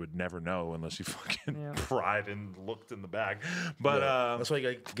 but you would never know unless you fucking Yeah. pried and looked in the bag. But That's why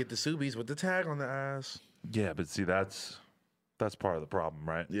you gotta get the Subies with the tag on the ass. yeah, but see, that's part of the problem,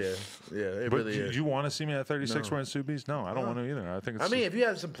 right? Yeah, it But really is. you want to see me at 36 No. wearing Subies? No, I don't want to either. I think it's I mean, if you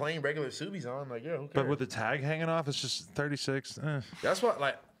have some plain regular Subies on, like, yeah, who but cares? with the tag hanging off, it's just 36. That's what,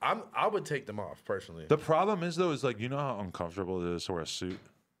 like, I would take them off personally. The problem is though, is like, you know how uncomfortable it is to wear a suit.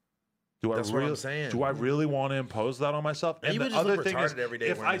 That's I what I'm really, saying. Do I really want to impose that on myself? And you would just look retarded every day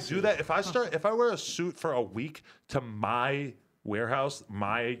if wearing I a do suit. that, if I wear a suit for a week to my warehouse,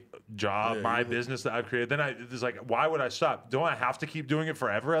 my job, Yeah, my you- business that I've created, then it's like, why would I stop? Don't I have to keep doing it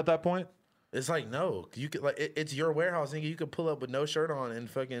forever at that point? It's like, no, you could, like, it's your warehouse, nigga. You could pull up with no shirt on and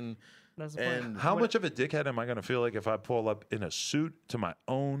fucking. That's the point. And How much of a dickhead am I going to feel like if I pull up in a suit to my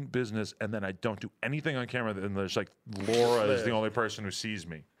own business and then I don't do anything on camera and there's like Laura is the Yeah. only person who sees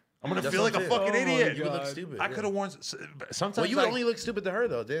me? I'm going to That's feel what like a I'm fucking saying. idiot. You would look stupid. I yeah. could have worn. Sometimes Well, you would I- only look stupid to her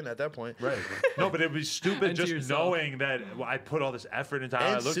though. Then at that point, Right. No, but it'd be stupid And to just yourself. knowing that I put all this effort into how I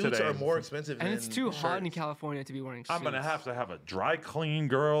And look suits today. are more expensive. and than it's too hot in shirts. California to be wearing suits. I'm gonna have a dry clean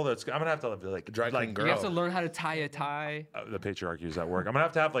girl. I'm gonna have to like Dry clean like, girl. You have to learn how to tie a tie. The patriarchy is at work. I'm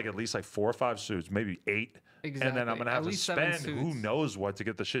gonna have like at least like 4 or 5 suits, maybe 8. And then I'm Exactly. gonna At have to least 7 spend who suits. knows what to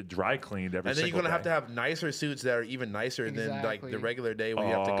get the shit dry cleaned every And then you're single gonna have day. to have nicer suits that are even nicer than like Exactly. the regular day when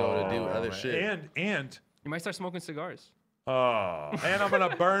you have to go to do other man. shit. And You might start smoking cigars. and I'm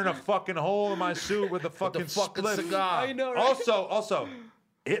gonna burn a fucking hole in my suit with a fucking, fucking split. cigar. I know, right? Also,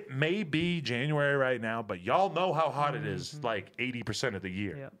 it may be January right now, but y'all know how hot it is like 80% of the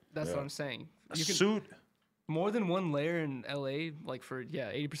year. Yeah. That's what I'm saying. A You can suit, more than one layer in LA, like for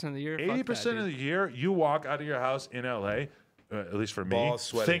 80% of the year. fuck that, 80% of dude. the year, you walk out of your house in LA, at least for me, Balls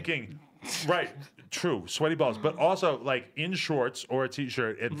sweating. thinking, right, true, sweaty balls, but also like in shorts or a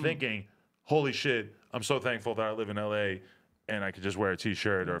t-shirt and thinking, holy shit, I'm so thankful that I live in LA and I could just wear a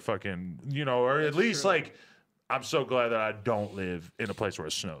t-shirt or fucking, or at least like, I'm so glad that I don't live in a place where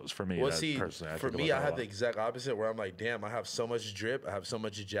it snows. For me, Well, that see, personally, for think me, about I that a have the lot. exact opposite where I'm like, damn, I have so much drip, I have so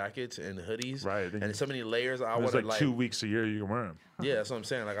much jackets and hoodies, Right. and so many layers. I There's want to like 2 weeks a year you can wear them. Yeah, that's what I'm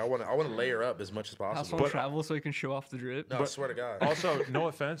saying. Like I want to layer up as much as House possible. phone travel so you can show off the drip. No, I swear to God. Also, no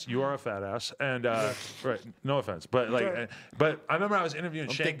offense, you are a fat ass, and right, no offense, but like, but I remember I was interviewing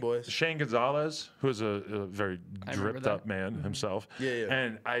I'm thick, boys. Shane Gonzalez, who is a very I remember dripped that. up man himself. Yeah.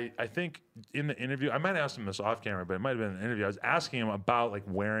 And I think in the interview, I might have asked him this off camera, but it might have been in the interview. I was asking him about like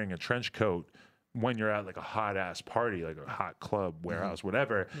wearing a trench coat when you're at like a hot ass party, like a hot club, warehouse,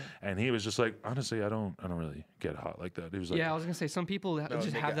 whatever. And he was just like, honestly, I don't really get hot like that. He was like, Yeah, I was gonna say some people No, just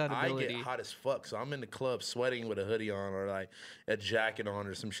nigga, have that ability. I get hot as fuck, so I'm in the club sweating with a hoodie on or like a jacket on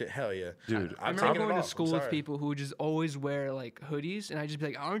or some shit. Hell yeah, dude, I remember going to school with people who would just always wear like hoodies, and I'd just be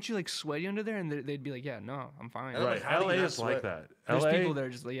like, "Aren't you like sweaty under there?" And they'd be like, "Yeah, no, I'm fine." I'm right, like, how do LA you not is like sweat? that. There's LA, people that are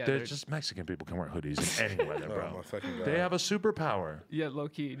just like, yeah, they're they're just Mexican people can wear hoodies in any weather, Oh, bro. my fucking God. They have a superpower. yeah, low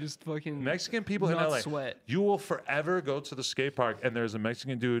key, just fucking Mexican people in not LA, sweat. you will forever go to the skate park and there's a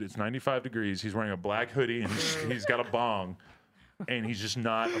Mexican dude. It's 95 degrees. He's wearing a black hoodie and he's got a bong, and he's just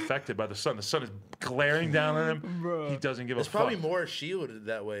not affected by the sun. The sun is glaring down on him. He doesn't give It's a probably fuck. more shielded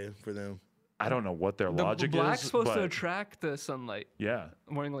that way for them. I don't know what their the logic black's is, supposed but to attract the sunlight. yeah,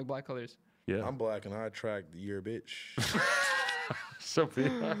 Wearing like black colors. yeah. I'm black and I attract your bitch.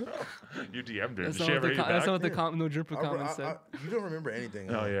 Sophia, you DM'd her. That's Did not she what ever the, hit com- you that's back? not what the No Dripper I- comment said. you don't remember anything.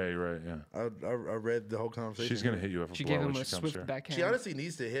 Oh huh? yeah, you're right. Yeah, I read the whole conversation. she's gonna hit you up. She a gave blow him when a she comes swift here. backhand. She honestly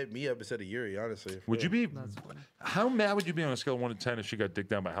needs to hit me up instead of Yuri. Honestly, for Would you real. be? How mad would you be on a scale of 1 to 10 if she got dicked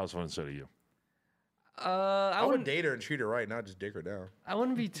down by Household instead of you? I I would wouldn't. date her and treat her right, not just dick her down. I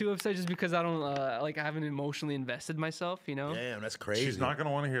wouldn't be too upset just because I don't like. I haven't emotionally invested myself. You know. Damn, that's crazy. She's not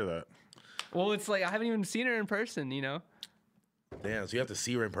gonna want to hear that. Well, it's like I haven't even seen her in person. You know. Damn, so you have to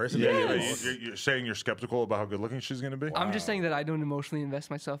see her in person. You're saying you're skeptical about how good looking she's gonna be. I'm just saying that I don't emotionally invest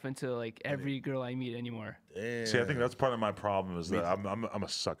myself into like every girl I meet anymore. Damn. See, I think that's part of my problem is that I'm a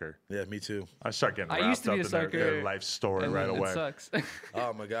sucker. Yeah, me too. I start getting I wrapped used to up be a in their sucker, life story and right then away. It sucks.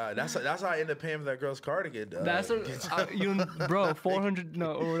 Oh my god, that's how I ended up paying for that girl's car to get. That's what bro. 400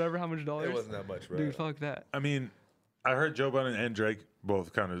 no or whatever. How much dollars? It wasn't that much, bro. Dude, fuck that. I mean, I heard Joe Budden and Drake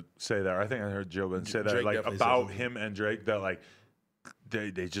both kind of say that. I think I heard Joe Budden say that Drake like definitely about says it. him and Drake that like they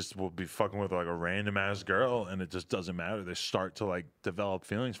just will be fucking with like a random ass girl and it just doesn't matter. They start to like develop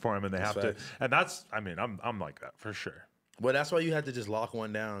feelings for him and they That's have facts. to. And that's I mean I'm like that for sure. Well, that's why you had to just lock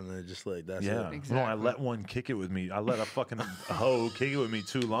one down and just like that's Yeah. it. No, I let one kick it with me. I let a fucking hoe kick it with me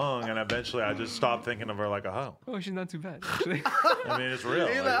too long, and eventually I just stopped thinking of her like a hoe. Oh, she's not too bad actually. I mean, it's real.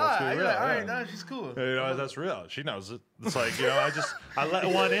 You're Like, like, let's be all right, real, all right, yeah. no, she's cool. You know, that's real. She knows it. It's like, you know, I let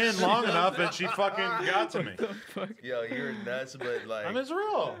one in long enough and she fucking got to me. Yo, you're nuts, but like, I mean, it's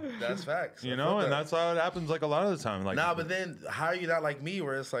real. that's facts. You I know, feel and that. that's how it happens like a lot of the time. Like, Nah, but then how are you not like me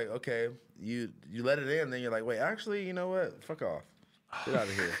where it's like, okay, you let it in, then you're like, wait, actually, you know what? Fuck off. Get out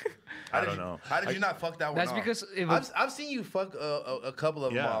of here. I don't know. How did you not fuck that one That's off? because if I've seen you fuck a couple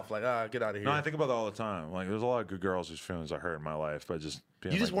of them Yeah. off. Like, get out of here. no, I think about that all the time. Like, there's a lot of good girls whose feelings I hurt in my life, but just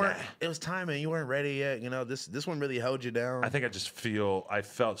being you just like, weren't. "Nah." It was timing. You weren't ready yet. You know, this one really held you down. I think I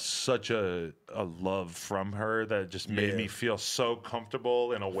felt such a love from her that just made Yeah. me feel so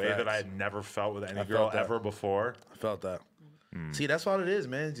comfortable in a way that I Facts. had never felt with any I girl felt that. ever before. I felt that. Hmm. See, that's all it is,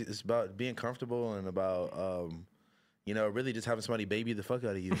 man. It's about being comfortable and about, you know, really just having somebody baby the fuck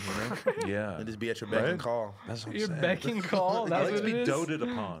out of you, you know? Yeah. And just be at your beck Right? and call. That's what I'm Your saying. beck and call. I That's like what to be it is. doted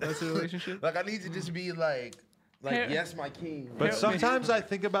upon. That's a relationship. Like, I need to just be like Hey- yes, my king. But sometimes I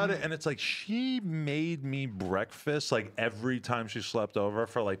think about it and it's like she made me breakfast like every time she slept over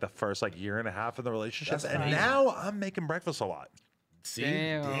for like the first like year and a half of the relationship. That's And amazing. now I'm making breakfast a lot. See?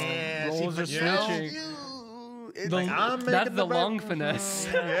 Damn. Roles see, are but switching. it's The- like, I'm that's making the the long finesse.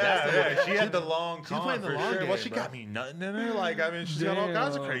 Yeah, she had the long con playing the for long sure. Well, game, she bro. got me nutting in her. Like, I mean, she's got all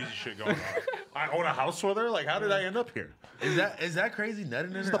kinds of Damn. crazy shit going on. I own a house with her. Like, how did I end up here? is that crazy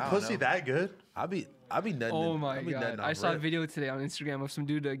nutting in Is her? the I don't pussy know. that good? I be nutting. Oh I my be nutting god! I off saw a rip. video today on Instagram of some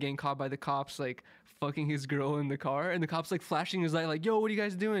dude getting caught by the cops, like fucking his girl in the car, and the cops like flashing his light, like, "Yo, what are you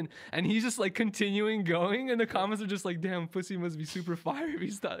guys doing?" And he's just like continuing going, and the comments are just like, "Damn, pussy must be super fire if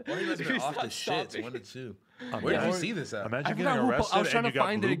he's not." Well, he must if be he's off not the shits. stopping." 1 to 2. Where did you see this at? Imagine I getting forgot who. arrested I was trying and to you got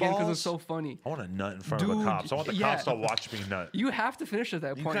find blue it again because it balls. was so funny. I want to nut in front of the Dude, cops. I want the yeah. cops to watch me nut. You have to finish at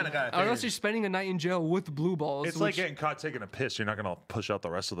that point, kinda gotta or else finish. you're spending a night in jail with blue balls. It's like which- getting caught taking a piss. You're not going to push out the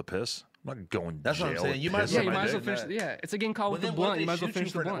rest of the piss. I'm not going That's jail what I'm saying. with You might as piss yeah, on you my might as well dick. finish. Yeah, it's like getting caught Well, with the then blunt. what You if might as they well shoot you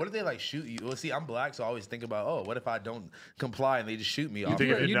finish the for? blunt. What if they like shoot you? Well, see, I'm black, so I always think about, oh, what if I don't comply and they just shoot me off? think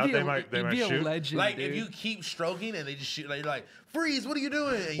if rip? you nut, they might you'd be a shoot? legend, Like dude. if you keep stroking and they just shoot, like, you're like, freeze! What are you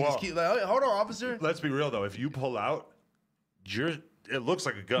doing? And you Well- just keep like, oh, hold on, officer. Let's be real though. If you pull out, it looks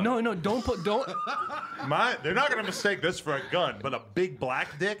like a gun. No, don't. They're not gonna mistake this for a gun, but a big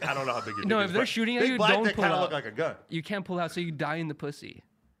black dick. I don't know how big your No, dick if is, they're but shooting at big you, black don't dick pull kinda out. look like a gun. You can't pull out, so you die in the pussy.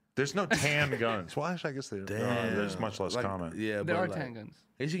 There's no tan guns. Well, actually, I guess there's much less Like, common. Yeah, There but are like, tan guns.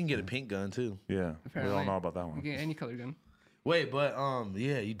 I guess you can get a pink gun too. Yeah, we all Apparently. know about that one. You can get any color gun. Wait, but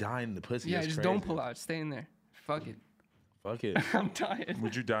yeah, you die in the pussy. Yeah, That's just crazy. don't pull out. Stay in there. Fuck it. Fuck it. I'm tired.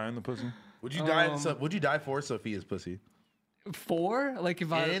 Would you die in the pussy? Would you die? Would you die for Sophia's pussy? 4? Like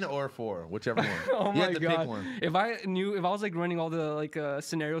if I. In or 4, whichever one. Oh you my have to god! pick one. If I was like running all the like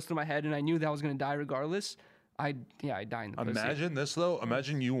scenarios through my head and I knew that I was gonna die regardless, I'd die in the pussy. Imagine this though.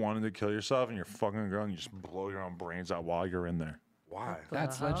 Imagine you wanted to kill yourself and you're fucking a girl and you just blow your own brains out while you're in there. Why?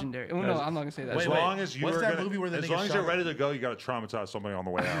 That's hell? legendary. Oh, no, I'm not gonna say that. As Wait, long as you what's are that gonna, movie where the as nigga long as you're shot- ready to go, you got to traumatize somebody on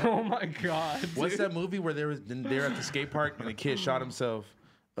the way out. Oh my god. What's dude. that movie where they're at the skate park and the kid shot himself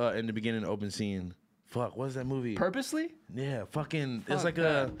in the beginning of the open scene? Fuck, what is that movie? Purposely? Yeah, fucking. It's Fuck like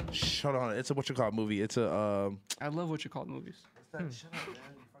a. Hold on, it's a what you call movie. It's a. I love what you call movies. Shut up, man.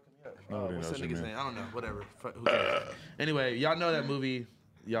 You fucking me up. Nobody What's knows that you, nigga's man. name? I don't know. Whatever. Who cares? Anyway, y'all know that movie.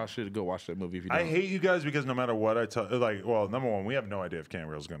 Y'all should go watch that movie if you don't. I hate you guys because no matter what I tell, like, well, number one, we have no idea if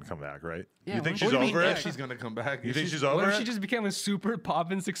Camgirl's going to come back, right? Yeah, you think what she's What do you over mean it? if she's gonna come back? You think she's What over if it? she just became a super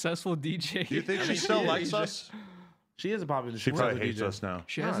poppin' successful DJ? Do you think she still likes us? She is a popular. She probably hates us now.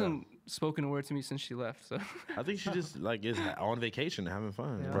 She hasn't spoken a word to me since she left. So I think she just like is on vacation, having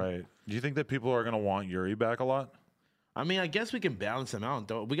fun. Yeah. Right. Do you think that people are going to want Yuri back a lot? I mean, I guess we can balance them out.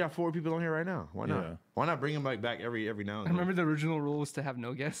 Though we got 4 people on here right now. Why not? Yeah. Why not bring them like back every now and I then? remember the original rule was to have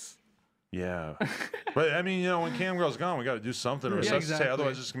no guests. Yeah. But I mean, you know, when Camgirl's gone, we got to do something or Yeah, resuscitate. exactly.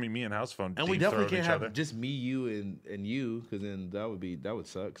 Otherwise, it's going to be me and House Phone. And we deep definitely throating can't each have other. just me, you, and you, because then that would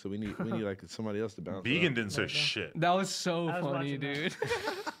suck. So we need like somebody else to bounce. Vegan didn't say shit. That was so I was funny, watching that. dude.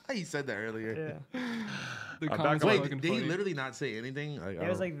 He said that earlier. Yeah. The back comments on- were Wait, fucking did he funny. literally not say anything? Like, There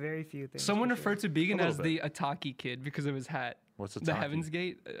was like very few things. Someone for sure. referred to Vegan A as little the Ataki kid because of his hat. What's The Ataki? Heaven's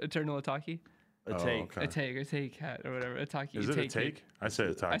Gate, Eternal Ataki. a Oh, take. okay. A take hat or whatever. Ataki. Is it a kid. take? I say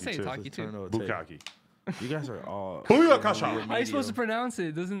Ataki I say too. Ataki too. Eternal take. Bukaki. You guys are all. Booyakasha. How are you supposed to pronounce it?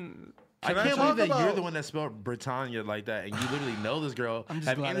 It doesn't. I Can I can't talk believe that you're about- the one that spelled Britannia like that, and you literally know this girl, I'm just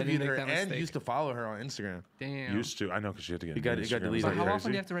have glad I didn't interviewed her, make that and mistake. used to follow her on Instagram. Damn. Used to. I know because she had to get It got new Instagram. deleted. It's But like how often crazy.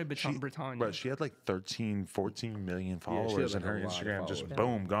 do you have to write Britannia? But she had like 13, 14 million she had, followers, like, and her a lot of Instagram just followers.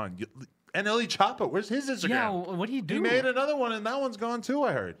 boom, gone. And Ellie Choppa, where's his Instagram? Yeah, what do you do? He made another one, and that one's gone too,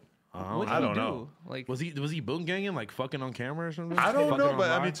 I heard. What do I you don't do? know. Like, Was he boom ganging, like fucking on camera or something? I don't Fucking know, on but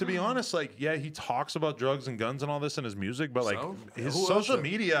I live? mean, to be honest, like, yeah, he talks about drugs and guns and all this in his music, but like So? his Who social else?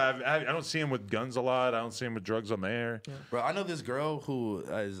 media, I don't see him with guns a lot. I don't see him with drugs on there. Bro, I know this girl who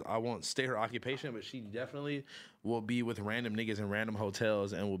is, I won't state her occupation, but she definitely will be with random niggas in random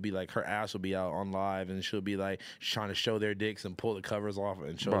hotels and will be like, her ass will be out on live and she'll be like trying to show their dicks and pull the covers off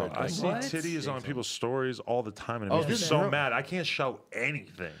and show Bro, their I dicks. see What? titties on people's stories all the time, and it Oh, makes me this so girl- mad. I can't shout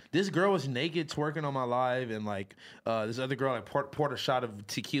anything. This girl was naked twerking on my live, and like this other girl like poured a shot of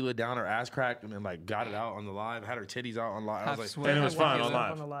tequila down her ass crack and then like got it out on the live, had her titties out on live. I half was like, sweat, And it was half fine tequila. on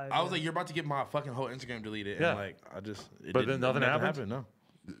live. On the live, I was yeah. like, you're about to get my fucking whole Instagram deleted, Yeah. and like I just. But then nothing happened? No.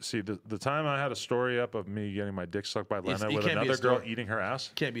 See, the time I had a story up of me getting my dick sucked by Lena it with can't be a another girl story. eating her ass,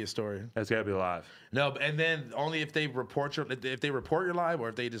 Can't be a story. that's gotta be live. No, and then only if they report your live, or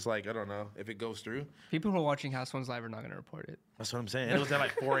if they just like, I don't know, if it goes through. People who are watching House Ones live are not going to report it. That's what I'm saying. It was at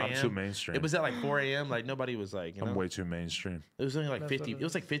like 4 a.m. I'm too mainstream. It was at like 4 a.m. Like nobody was like, you know, I'm way too mainstream. it was only like That's 50. what It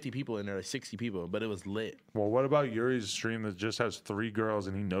was like 50 people in there, like 60 people, but it was lit. Well, what about Yuri's stream that just has 3 girls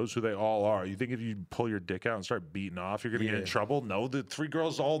and he knows who they all are? You think if you pull your dick out and start beating off, you're gonna get in Yeah. trouble? No, the 3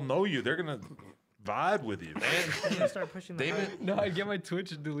 girls all know you. They're gonna vibe with you. You gotta start pushing the hype. No, I'd get my Twitch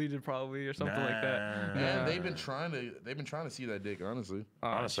deleted probably or something like that. Man, they've been trying to see that dick, honestly.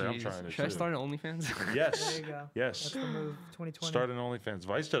 Honestly, I'm jeez. trying to Should I too. start an OnlyFans? Yes. There you go. Yes. That's the move. 2020. Start an OnlyFans.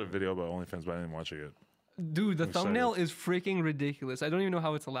 Vice did a video about OnlyFans, but I didn't watch it yet. Dude, the I'm thumbnail excited. is freaking ridiculous. I don't even know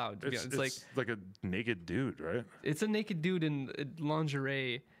how it's allowed. It's Like like a naked dude, right? it's a naked dude in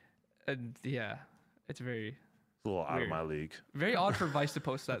lingerie, and yeah, it's very It's a little out of Weird. my league. very odd for Vice to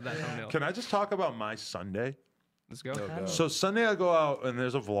post that thumbnail. Can I just talk about my Sunday? Let's go. So Sunday I go out and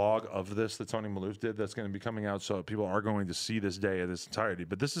there's a vlog of this that Tony Maloof did that's going to be coming out, so people are going to see this day in its entirety.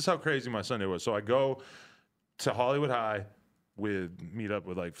 But this is how crazy my Sunday was. So I go to Hollywood High meet up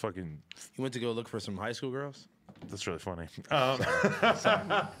with like fucking. You went to go look for some high school girls? That's really funny.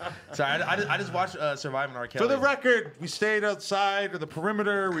 Sorry, I just watched Surviving R. Kelly. For the record, we stayed outside of the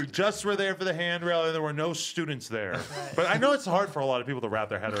perimeter. We just were there for the handrail, and there were no students there. But I know it's hard for a lot of people to wrap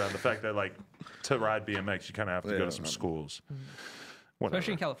their head around the fact that, like, to ride BMX, you kind of have to go to some schools. Whatever.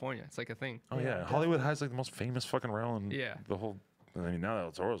 Especially in California, it's like a thing. Oh yeah, Hollywood High's like the most famous fucking rail in Yeah. the whole. I mean, now that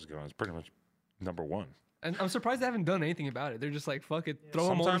El Toro's gone, it's pretty much #1. And I'm surprised they haven't done anything about it. They're just like, fuck it, throw a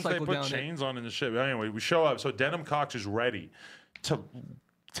Sometimes they motorcycle put down it. chains on in the shit. But anyway, we show up. So Denim Cox is ready to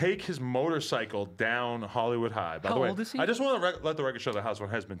take his motorcycle down Hollywood High. By How the way, old is he? I just want to let the record show that House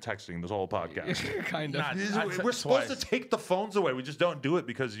One has been texting this whole podcast. kind of. We're supposed to take the phones away. We just don't do it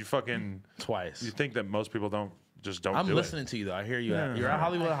because you fucking Twice. You think that most people don't I'm do listening to you though. I hear you. Yeah. You're at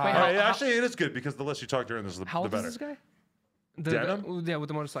Hollywood High. it. Actually, it is good because the less you talk during this, the How old better. is this guy? Denim? Yeah, with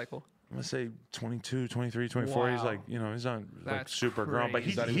the motorcycle. I'm gonna say 22, 23, 24. He's Wow. like, he's not like That's super grown, but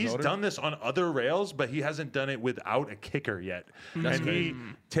crazy. Thought he was he's older? done this on other rails, but he hasn't done it without a kicker yet. That's and he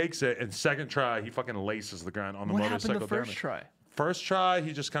takes it, and second try, he fucking laces the ground on the What motorcycle. happened the first down try? First try,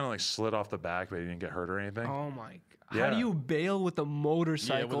 he just kind of like slid off the back, but he didn't get hurt or anything. Oh my god. Yeah. How do you bail with a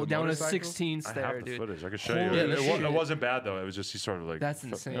motorcycle down motorcycle? a 16 I stair, have the dude? footage. I could show Holy you. shit. It wasn't bad though. It was just he sort of like. That's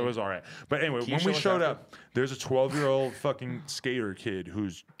insane. It was all right. But anyway, you when we show us showed after? up, there's a 12-year-old fucking skater kid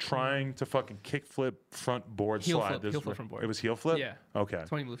who's trying to fucking kickflip front board Heel slide. flip, heel flip front board. It was heel flip. Yeah. Okay.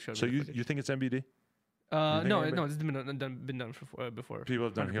 Tony Blue showed So me the you footage. you think it's MBD? No, anybody- it's been done before. People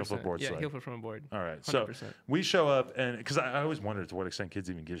have done heel flip 100%. board Yeah, slide. heel flip front board. All right. So 100%. we show up and because I always wondered to what extent kids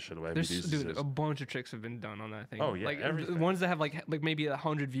even give a shit about There's MBDs. dude, a bunch of tricks have been done on that thing. Oh, yeah, like everything. ones that have like maybe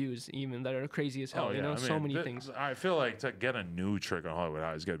 100 views even that are crazy as hell. Oh, You know, I so mean, many things. I feel like to get a new trick on Hollywood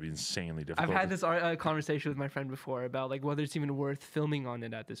High is got to be insanely difficult. I've had this conversation with my friend before about like whether it's even worth filming on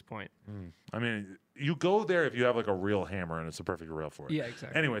it at this point. I mean, you go there if you have like a real hammer and it's a perfect rail for it. Yeah,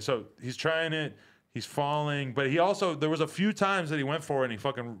 exactly. Anyway, so he's trying it. He's falling, but there was a few times that he went for it and he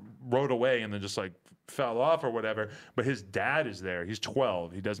fucking rode away and then just like fell off or whatever. But his dad is there. He's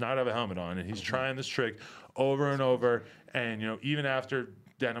 12. He does not have a helmet on and he's trying this trick over and over. And, you know, even after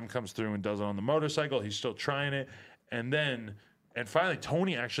Denham comes through and does it on the motorcycle, he's still trying it. And finally,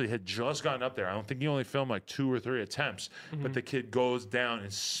 Tony actually had just gotten up there. I don't think he only filmed like 2 or 3 attempts, but the kid goes down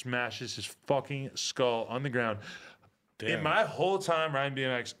and smashes his fucking skull on the ground. In my whole time riding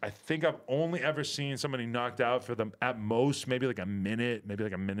BMX, I think I've only ever seen somebody knocked out for them at most, maybe like a minute, maybe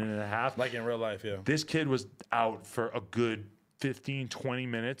like a minute and a half. Like in real life, yeah. This kid was out for a good 15, 20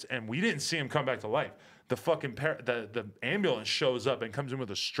 minutes, and we didn't see him come back to life. The fucking the ambulance shows up and comes in with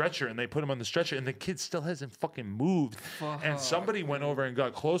a stretcher, and they put him on the stretcher, and the kid still hasn't fucking moved. And somebody went over and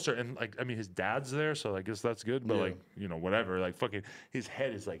got closer, and like, I mean, his dad's there, so I guess that's good. But like, you know, whatever. Like, fucking, his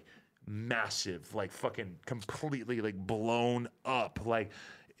head is like massive, like fucking completely like blown up. Like,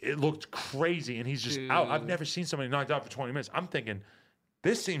 it looked crazy, and he's just out. I've never seen somebody knocked out for 20 minutes. I'm thinking,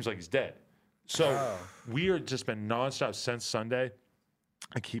 this seems like he's dead. So we are just been nonstop since Sunday.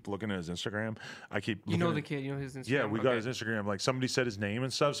 I keep looking at his Instagram. I keep You know looking the at- kid, you know his Instagram. Yeah, we got his Instagram. Like, somebody said his name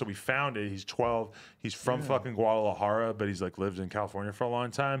and stuff, so we found it. He's 12. He's from fucking Guadalajara, but he's like lived in California for a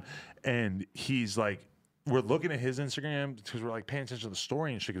long time. And he's like, we're looking at his Instagram because we're like paying attention to the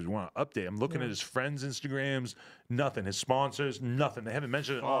story and shit because we want to update. I'm looking at his friends' Instagrams, nothing. His sponsors, nothing. They haven't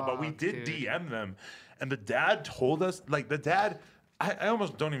mentioned it all, but we did DM them. And the dad told us, like, the dad, I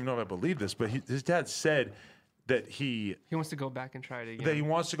almost don't even know if I believe this, but his dad said that he wants to go back and try it again. that he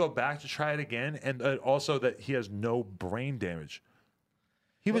wants to go back to try it again, and also that he has no brain damage.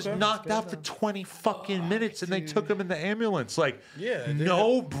 He was knocked out for 20 fucking minutes, and they took him in the ambulance. Like,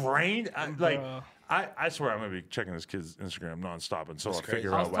 no brain. I swear I'm gonna be checking this kid's Instagram nonstop until I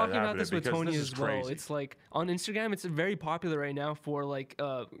figure I out was what talking about happened. this with because Tony this is as well. crazy. It's like on Instagram, it's very popular right now for like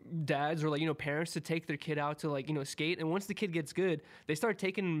dads or like, you know, parents to take their kid out to like, you know, skate. And once the kid gets good, they start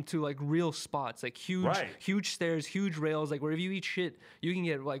taking him to like real spots, like huge stairs, huge rails. Like, where if you eat shit, you can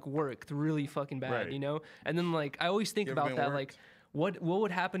get like worked really fucking bad, you know? And then like, I always think about that, like, what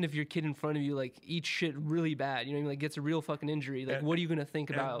would happen if your kid in front of you like eats shit really bad? You know, like gets a real fucking injury. Like, what are you gonna think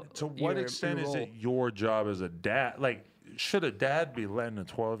about? To what extent is it your job as a dad? Like, should a dad be letting a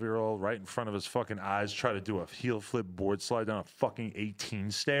 12-year-old right in front of his fucking eyes try to do a heel flip board slide down a fucking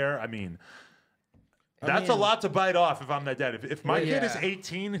 18 stair? I mean, that's a lot to bite off if I'm that dad. If my kid is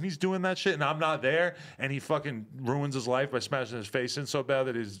 18 and he's doing that shit and I'm not there and he fucking ruins his life by smashing his face in so bad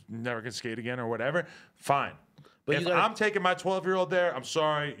that he's never gonna skate again or whatever, fine. But if I'm taking my 12-year-old there, I'm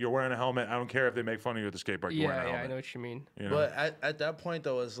sorry, you're wearing a helmet. I don't care if they make fun of you at the skate park. You're wearing a helmet. I know what you mean. You know? But at that point,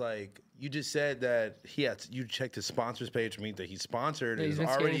 though, it's like you just said that you checked his sponsors page to mean that he's sponsored. Yeah, he's been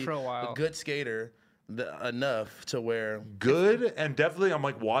already skating for a while. a good skater enough to where good, and definitely I'm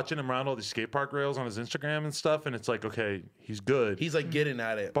like watching him around all these skate park rails on his Instagram and stuff, and it's like, okay, he's good. He's like getting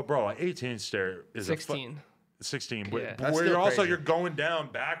at it. But bro, an 18 stair is 16. 16, Yeah. but where you're going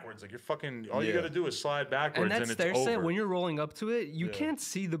down backwards, like you're fucking. All you got to do is slide backwards, And that it's stair over. set, when you're rolling up to it, you can't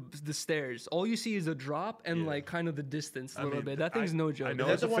see the stairs. All you see is a drop and like kind of the distance a little bit. That thing's no joke. I know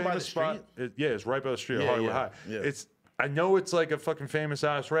Is it's that a the one by famous the spot. It's right by the street of Hollywood High. Yeah. I know it's like a fucking famous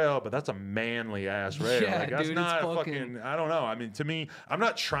ass rail, but that's a manly ass rail. Yeah, like, that's dude, not it's a fucking. I don't know. I mean, to me, I'm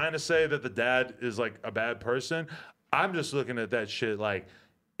not trying to say that the dad is like a bad person. I'm just looking at that shit like,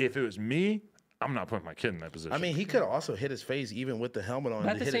 if it was me, I'm not putting my kid in that position. I mean, he could also hit his face even with the helmet on. But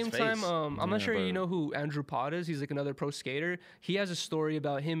at the hit his same time, face. I'm not sure you know who Andrew Pott is. He's like another pro skater. He has a story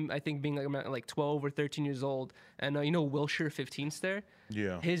about him, I think, being like 12 or 13 years old. And you know Wilshire 15 stair?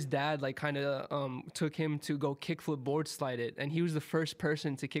 Yeah. His dad like kind of took him to go kickflip board slide it. And he was the first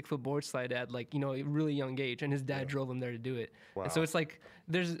person to kickflip board slide at like, you know, a really young age. And his dad drove him there to do it. Wow. And so it's like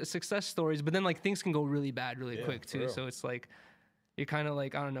there's success stories, but then like things can go really bad really quick too. So it's like, you're kind of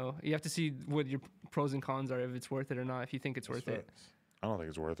like, I don't know. You have to see what your pros and cons are, if it's worth it or not. If you think it's worth it. I don't think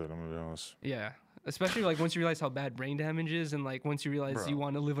it's worth it. I'm gonna be honest. Yeah, especially like once you realize how bad brain damage is, and like once you realize you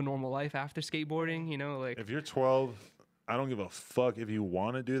want to live a normal life after skateboarding, you know, like If you're 12, I don't give a fuck if you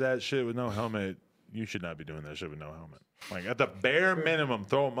want to do that shit with no helmet. You should not be doing that shit with no helmet. Like at the bare minimum,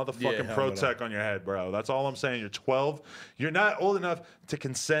 throw a motherfucking Protec on your head, bro. That's all I'm saying. You're 12. You're not old enough to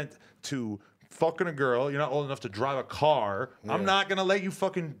consent to fucking a girl. You're not old enough to drive a car. Yeah. I'm not gonna let you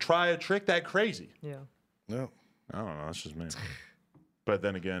fucking try a trick that crazy. Yeah. No. I don't know. That's just me. But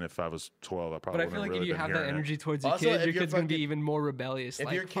then again, if I was 12, I probably. But I feel like if you have that energy towards your Also, kid, if your you're kid's gonna be fucking- even more rebellious. If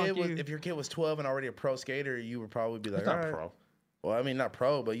like, your kid fuck was you. if your kid was 12 and already a pro skater, you would probably be like, He's not all right. pro. Well, I mean, not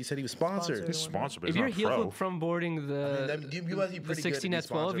pro, but you said he was sponsored. He's sponsored, but if he's you're not heel pro. flip from boarding the, you must be the pretty good to 16 be at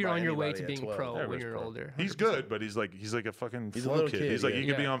 12, sponsored you're by on your way anybody to at being 12. pro when Everybody's you're pro. older. He's 100%. good, but he's like a fucking He's a flow little kid. kid, He's like you yeah.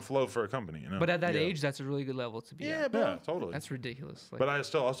 could be on flow for a company, you know. But at that age, that's a really good level to be Yeah, at. bro. Yeah, totally. That's ridiculous. Like, But I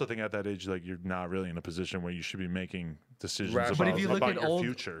still also think at that age, like you're not really in a position where you should be making decisions Right. about, but if you look about at your old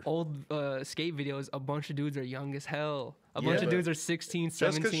future. skate videos, a bunch of dudes are young as hell. A Yeah, bunch of but- dudes are 16, Just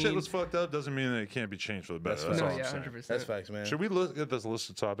 17. because shit was fucked up doesn't mean that it can't be changed for the better. That's That's all no, I'm yeah, saying. 100%. That's facts, man. Should we look at this list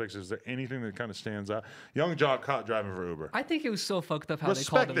of topics? Is there anything that kind of stands out? Young Jock caught driving for Uber. I think it was so fucked up how they Respect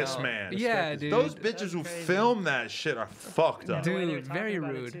called him this out. man. Yeah, dude. Those bitches who crazy. film that shit are fucked up. The way they were Dude, talking very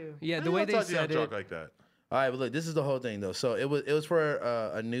about it, rude. too. Yeah, How the you way gonna they talk to Young said Jock it. like that. All right, but look, this is the whole thing though. So it was for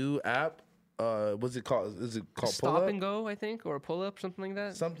a new app. What's it called? Is it called Pull Stop Up? and go, I think, or pull up, something like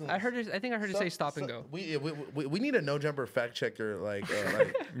that. Something- I heard it. I think I heard it say stop and go. We need a no jumper fact checker. Like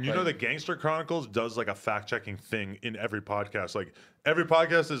You know, the Gangster Chronicles does like a fact checking thing in every podcast. Like every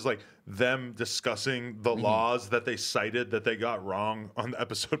podcast is like them discussing the laws that they cited that they got wrong on the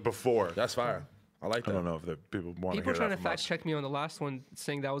episode before. that's fire. I like that. I don't know if the people want People to were hear trying to that from fact us. check me on the last one,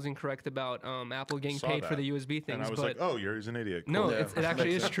 saying that was incorrect about Apple getting Saw paid for that. the USB things. And I was but like, oh, he's an idiot. no, Cool. Yeah. it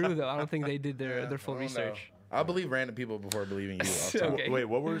actually is true though. I don't think they did their full I don't know. research. I believe random people before believing you. Off top. Okay. Wait,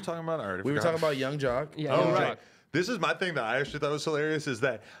 what were we talking about? I already We were forgot. talking about Young Jock. Yeah, Oh, Young right. Jock. This is my thing that I actually thought was hilarious is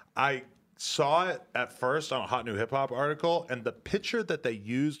that I saw it at first on a Hot New Hip Hop article, and the picture that they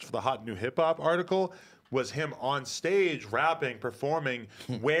used for the Hot New Hip Hop article was him on stage rapping, performing,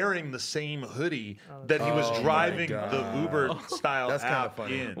 wearing the same hoodie that he was Oh my driving God. the Uber style That's kind of app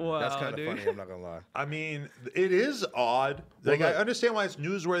funny. in. Wow, That's kind of dude. funny. I'm not gonna lie. I mean, it is odd. Well, Like, I look- understand why it's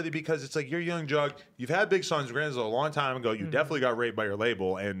newsworthy because it's like you're Young Jug. You've had big songs. Granted, a long time ago. You definitely got raped by your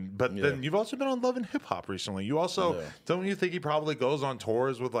label, but Yeah. then you've also been on Love and Hip Hop recently. You also don't you think he probably goes on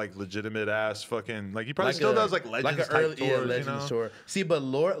tours with like legitimate ass fucking like he probably still does like Legends type tours, Legends you know? tour. See, but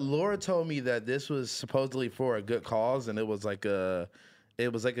Laura told me that this was supposedly for a good cause, and it was like a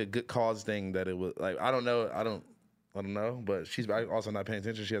good cause thing. That it was like I don't know, but she's also not paying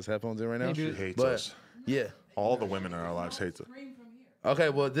attention. She has headphones in right now. Maybe- She hates but us. yeah. All the women in our lives hate us. Okay,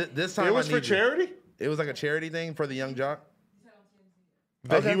 well this time It was I for need you. charity. It was like a charity thing for the Young Jock.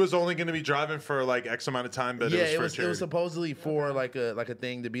 That Okay. he was only going to be driving for like X amount of time, but Yeah, it was for it was charity. supposedly for like a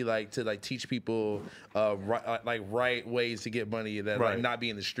thing to be like to like teach people right ways to get money that Right. like not be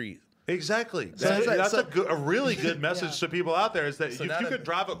in the street. Exactly. So it's like- That's so- a really good message to people out there is that So if now you that- could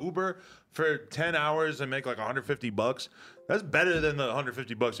drive an Uber for 10 hours and make like $150, that's better than the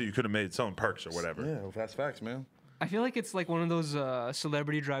 $150 that you could have made selling perks or whatever. Yeah, well, that's facts, man. I feel like it's like one of those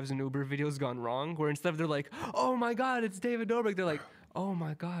celebrity drives an Uber videos gone wrong, where instead of they're like, "Oh my God, it's David Dobrik," they're like, "Oh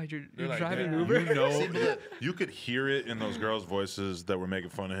my God, you're like, driving yeah. Uber." You know, you could hear it in those girls' voices that were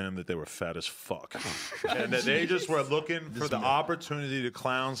making fun of him that they were fat as fuck, and that they just were looking for the opportunity to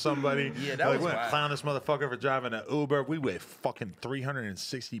clown somebody. Yeah, that like, was we're gonna wild. clown this motherfucker for driving an Uber. We weigh fucking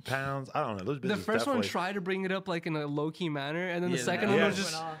 360 pounds. I don't know. Those bitches The first one definitely- tried to bring it up like in a low key manner, and then the Yeah, second that one was was-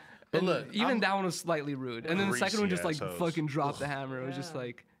 just. But and look, even that one was slightly rude, and then the second one Greasy just like assholes. fucking dropped the hammer. It was just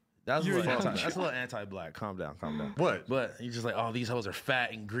like, That's a You're little a young that's a little anti-black. Calm down, calm down. What? But you're just like, oh, these hoes are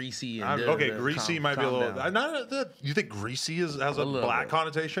fat and greasy. And Okay, greasy might be a little. down. You think greasy has a little black bit.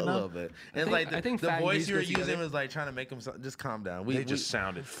 connotation? A now? little bit. And think- like I think the fat and voice grease you were go together. using was like trying to make them just calm down. They just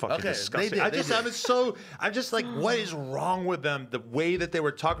sounded fucking Okay, they disgusting. did, I they just did. I'm just like, what is wrong with them? The way that they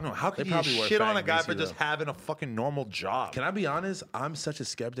were talking to him. How could They you probably were shit fat on a and guy greasy, for just though. having a fucking normal job? Can I be honest? I'm such a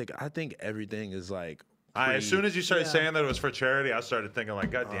skeptic. I think everything is like. As soon as you started saying that it was for charity, I started thinking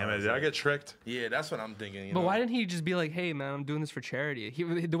like, God damn it, did I get tricked? Yeah, that's what I'm thinking. You but know? why didn't he just be like, "Hey man, I'm doing this for charity"?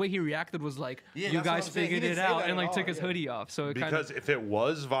 The way he reacted was like, Yeah, "You that's what guys I'm saying. He figured didn't it say out," that and at like all, took his yeah. hoodie off. So it kind Because of if it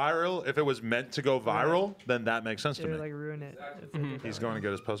was viral, if it was meant to go viral, then that makes sense They to would me. like ruin it. if they did He's that. going to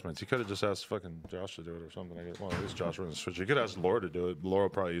get his Postmates. He could have just asked fucking Josh to do it or something. I guess. Well, at least Josh wouldn't switch. He could ask Laura to do it. Laura will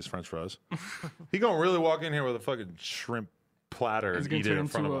probably use French fries. He gonna really walk in here with a fucking shrimp platter It's and gonna eat it turn in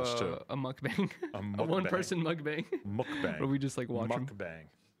front into of us too. a mukbang, a mukbang. one-person mukbang, Mukbang. where we just like watch them. Mukbang.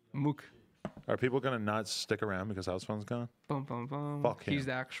 Muk. Are people gonna not stick around because house phone's gone? Bum bum bum. Fuck him. He's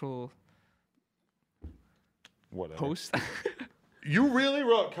the actual Whatever. host. You really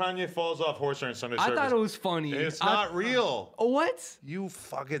wrote Kanye falls off horse during Sunday I service. thought it was funny. It's not real. What? You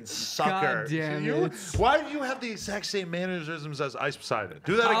fucking sucker. God damn You- it. Why do you have the exact same mannerisms as Ice Poseidon?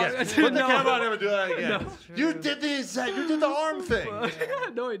 Do that again. dude, Put the no. camera on him and do that again. No. You did the arm thing.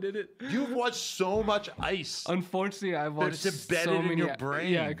 No, I didn't. You've watched so much Ice. Unfortunately, I've watched It's embedded so in many. your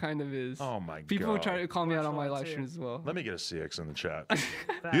brain. Yeah, it kind of is. Oh my People God. try to call me out on my Watch live too. streams as well. Let me get a CX in the chat.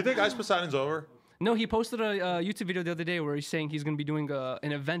 Do you think Ice Poseidon's over? No, he posted a YouTube video the other day where he's saying he's going to be doing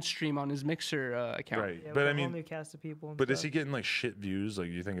an event stream on his Mixer account. Right. Yeah, But with I a whole mean, new cast of people. And but is stuff. he getting like shit views? Like,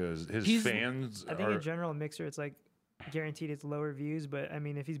 you think his He's- fans I think are... in general, Mixer, it's like guaranteed it's lower views. But I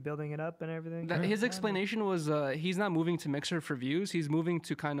mean, if he's building it up and everything, His explanation was he's not moving to Mixer for views. He's moving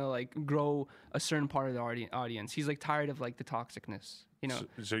to kind of like grow a certain part of the audience. He's like tired of like the toxicness, you know.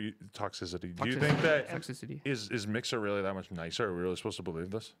 So toxicity. Do you think that toxicity? is Mixer really that much nicer? Are we really supposed to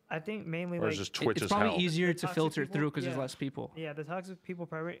believe this? I think mainly Or like is just Twitch It's as probably hell? easier The to toxic filter people? through because there's Yeah. less people. yeah, the toxic people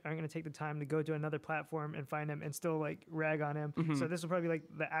probably aren't going to take the time to go to another platform and find him and still like rag on him. So this will probably be like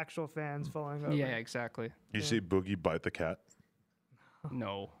the actual fans following over. Yeah, exactly. You see Boogie bite the cat?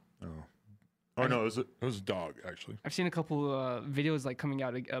 No. Oh no, it was a dog actually. I've seen a couple videos like coming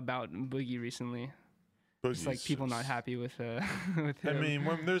out about Boogie recently. It's like people not happy with with I him. mean,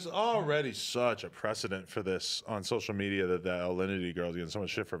 when there's already such a precedent for this on social media that the Alinity girl's getting so much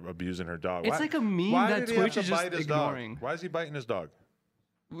shit for abusing her dog. It's like a meme why that did he have Twitch to is just bite his dog? ignoring. Why is he biting his dog?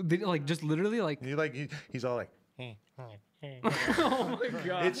 Like just literally like He's all like. oh my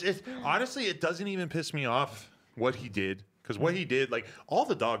god. It's honestly, it doesn't even piss me off what he did, because what he did, like, all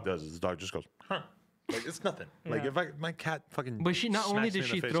the dog does is the dog just goes, huh. Like, it's nothing. Like, if my cat fucking. But she not only smacks me did in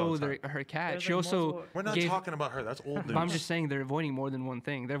the she face throw all the time. her cat, There's, she like, also multiple- We're not gave, talking about her. That's old news. But I'm just saying they're avoiding more than one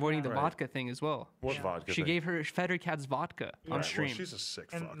thing. They're avoiding the Right. vodka thing as well. What vodka? She thing? fed her cat's vodka on Right, stream. Well, she's a sick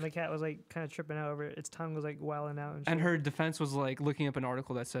And fuck. the cat was like kind of tripping out over it. Its tongue was like wilding out. And, And shit. her defense was like looking up an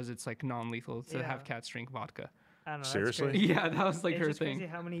article that says it's like non-lethal to Yeah. have cats drink vodka. I don't know. that's Seriously? crazy. Yeah, that was like It's her just crazy thing.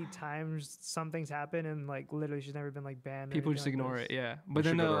 how many times something's happened and like literally she's never been like banned. or People just anything ignore like it, yeah. We But should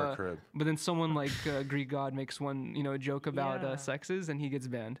then, go to our crib. but then someone like Greek God makes one, joke about Yeah. sexes, and he gets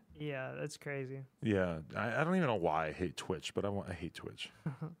banned. this. Yeah, that's crazy. Yeah, I don't even know why I hate Twitch, but I hate Twitch.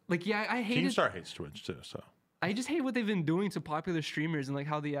 Like, yeah, I hate it. Keemstar hates Twitch too, so. I just hate what they've been doing to popular streamers and like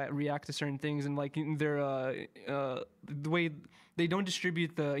how they react to certain things and like their the way they don't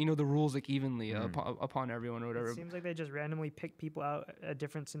distribute the the rules like evenly upon everyone or whatever. It seems like they just randomly pick people out at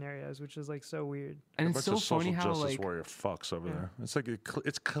different scenarios, which is like so weird. And A it's bunch so of funny social how justice like warrior fucks over there. It's like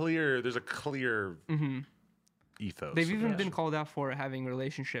it's clear. There's a clear ethos. they've of even that been shit. called out for having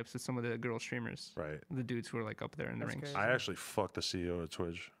relationships with some of the girl streamers. Right. The dudes who are like up there in the That's ranks. crazy. I actually fucked the CEO of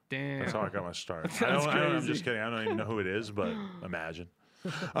Twitch. Damn. That's how I got my start. That's I'm crazy. just kidding. I don't even know who it is, but imagine.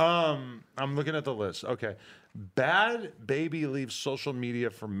 I'm looking at the list. Okay. Bad baby leaves social media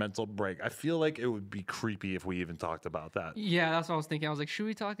for mental break. I feel like it would be creepy if we even talked about that. Yeah, that's what I was thinking. I was like, should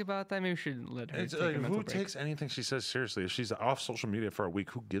we talk about that? Maybe we should let her It's take like, a mental who break. takes anything she says seriously? If she's off social media for a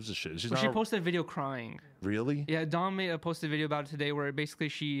week, who gives a shit? She's Well, she not posted a video crying. really. Yeah, Dom posted a video about it today where basically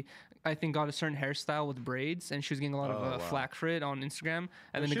she, I think, got a certain hairstyle with braids and she was getting a lot of flack for it on Instagram.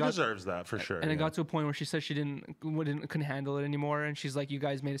 And then She it got, deserves that for sure. and it yeah. got to a point where she said she couldn't handle it anymore. And she's like, you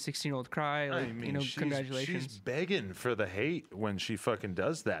guys made a 16-year-old cry. Like, I mean, congratulations. She's begging for the hate when she fucking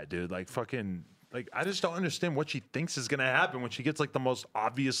does that, dude. Like fucking. Like, I just don't understand what she thinks is gonna happen when she gets like the most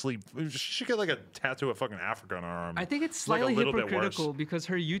obviously. She should get like a tattoo of fucking Africa on her arm. I think it's like, a slightly little bit worse. hypocritical because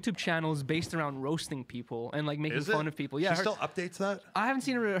her YouTube channel is based around roasting people and like making Is fun it? of people. Yeah, she her- still updates that. I haven't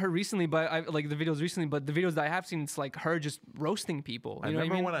seen her recently, but I like the videos recently. But the videos that I have seen, it's like her just roasting people. You I know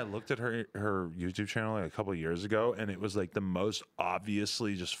remember what I mean? when I looked at her YouTube channel like a couple of years ago, and it was like the most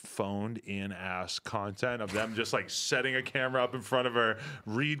obviously just phoned in ass content of them just like setting a camera up in front of her,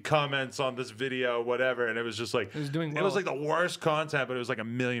 read comments on this video, whatever, and it was just like It was doing It was well. like the worst content, but it was like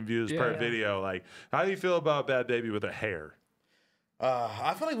 1 million views per Yeah. video. Like, how do you feel about Bad Baby with her hair?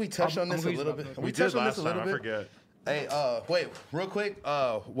 I feel like we touched on this a I'm little pleased bit. about We touched did on last this a time. little I bit. forget. Hey, wait, real quick.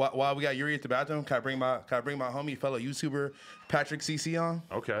 While we got Yuri at the bathroom, can I bring my homie, fellow YouTuber Patrick CC on?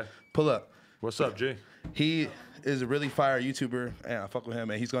 Okay. Pull up. What's up, G? He is a really fire YouTuber, and I fuck with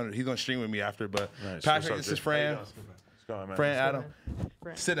him, and he's gonna stream with me after. But Nice. Patrick, What's this up, is G? Fran. What's going on, man? Fran, Adam.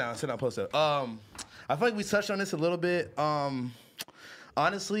 Fran. Sit down, post up. I feel like we touched on this a little bit.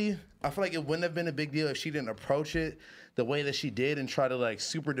 Honestly, I feel like it wouldn't have been a big deal if she didn't approach it the way that she did and try to like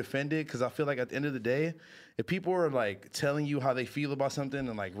super defend it, because I feel like at the end of the day, if people are like telling you how they feel about something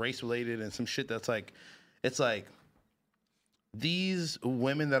and like race related and some shit that's like, it's like these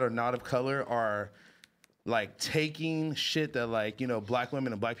women that are not of color are like taking shit that like, you know, black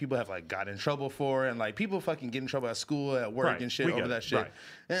women and black people have like got in trouble for, and like people fucking get in trouble at school, at work and shit over that shit. Right.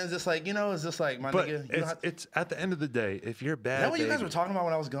 And it's just like, you know, it's just like, my But nigga. it's at the end of the day, if you're bad, Is that what you guys were talking about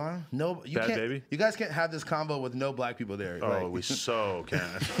when I was gone? No, you Bad can't. baby? You guys can't have this combo with no black people there. Oh, like, we so can.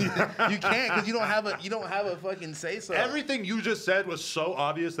 you can't, because you don't have a fucking say so. Everything you just said was so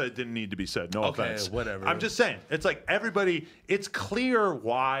obvious that it didn't need to be said. No Okay, offense. whatever. I'm just saying. It's like everybody. It's clear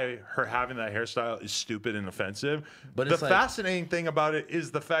why her having that hairstyle is stupid and offensive. But the it's like- fascinating thing about it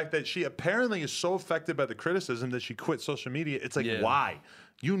is the fact that she apparently is so affected by the criticism that she quit social media. It's like, Yeah. why?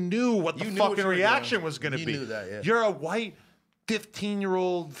 You knew what the You knew what fucking you were reaction doing. was going to You be. knew that, yeah. You're a white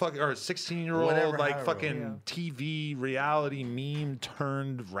 15-year-old fucking or 16-year-old Whatever, like however. fucking TV reality meme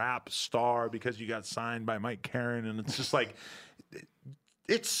turned rap star because you got signed by Mike Karen, and it's just like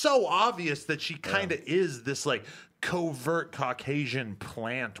it's so obvious that she kind of is this like covert Caucasian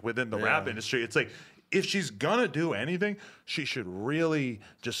plant within the rap industry. It's like if she's gonna do anything, she should really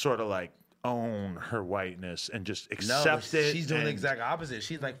just sort of like own her whiteness and just accept it. She's doing the and- exact opposite.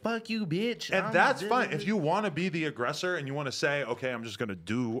 She's like, "Fuck you, bitch." and I'm that's this- fine. If you want to be the aggressor and you want to say, okay, I'm just going to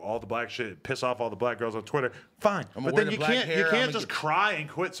do all the black shit, piss off all the black girls on Twitter, fine. I'ma But wear then the you black can't hair, you can't I'ma just cry and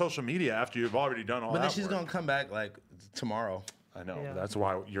quit social media after you've already done all But that then she's work. gonna come back like tomorrow. I know. Yeah. That's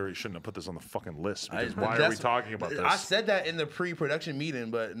why you shouldn't have put this on the fucking list. Because I- why are we that's- talking about this? I said that in the pre-production meeting,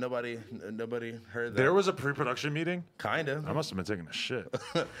 but nobody heard that. There was a pre-production meeting. Kinda. I must have been taking a shit.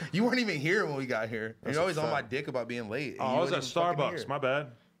 You weren't even here when we got here. That's You're a always on my fact. dick about being late. Oh, I was at Starbucks. My bad.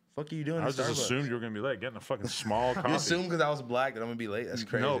 Fuck are you doing? I at was just Starbucks? assumed you were gonna be late, getting a fucking small coffee. You assume because I was black that I'm gonna be late? That's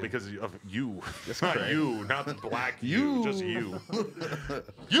crazy. No, because of you. That's not crazy. you, not the black you, just you.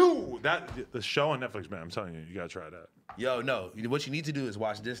 You. That the show on Netflix, man. I'm telling you, you gotta try that. Yo, no. What you need to do is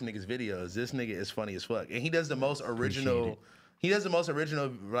watch this nigga's videos. This nigga is funny as fuck, and he does the most original. He does the most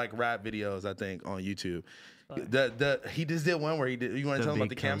original like rap videos I think on YouTube. He just did one where he did. You want to tell him about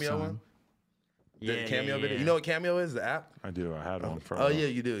the Big Cameo Co-song. one? The Yeah, Cameo yeah, video. yeah. You know what Cameo is? The app. I do. I had one for. Oh yeah,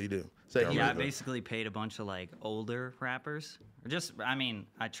 you do. You do. So he Yeah, I was- basically paid a bunch of like older rappers. Or just, I mean,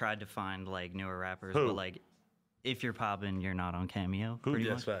 I tried to find like newer rappers, Who? but like, if you're popping, you're not on Cameo. Pretty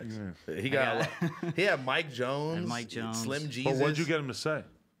Yes, much. facts. He got. A lot. He had Mike Jones. And Mike Jones. Slim Jesus. But what'd you get him to say?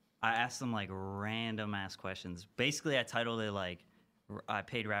 I asked them like random ass questions. Basically, I titled it like, I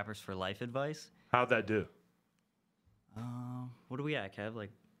paid rappers for life advice. How'd that do? What do we at, Kev?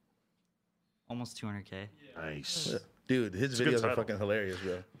 Like, almost 200K. Nice. Dude, his a good videos are title. fucking hilarious,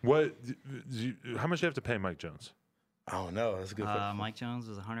 bro. What? How much do you have to pay Mike Jones? I don't know. That's a good. Mike Jones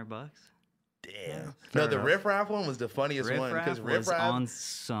was $100. Damn. Fair No, the enough. Riff Raff one was the funniest Riff one Raff because Riff was Raff on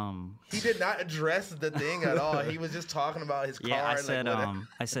some. he did not address the thing at all. He was just talking about his car. Yeah, I and, said, like,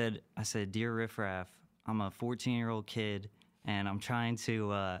 whatever. I said, dear Riff Raff, I'm a 14-year-old kid, and I'm trying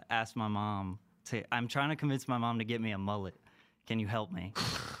to ask my mom I'm trying to convince my mom to get me a mullet. Can you help me?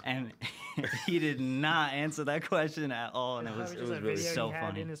 And he did not answer that question at all, and it was Probably just a really video so he had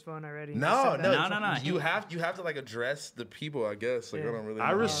funny. in his phone already. No, He said that. no, No. You have to like address the people, I guess. Like I Yeah. don't really.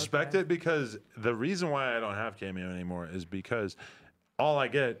 I know. respect it because the reason why I don't have Cameo anymore is because all I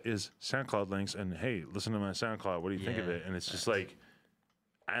get is SoundCloud links and hey, listen to my SoundCloud. What do you think of Yeah. it? And it's just like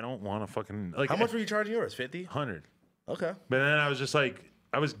I don't want to fucking like How much were you charging yours? 50. 100. Okay. But then I was just like,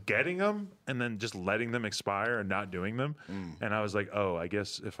 I was getting them and then just letting them expire and not doing them. And I was like, oh, I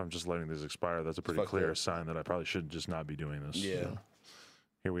guess if I'm just letting this expire, that's a pretty Fuck clear that. sign that I probably should just not be doing this. Yeah. So,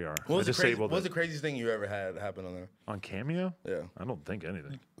 here we are. What was, I the, crazy, disabled what was it. the craziest thing you ever had happen on there? On Cameo? Yeah. I don't think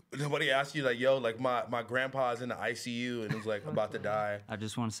anything. Nobody asked you like, yo, like my grandpa's in the ICU and was like about to die. I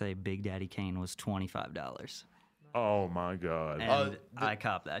just want to say Big Daddy Kane was $25. Oh my God. And I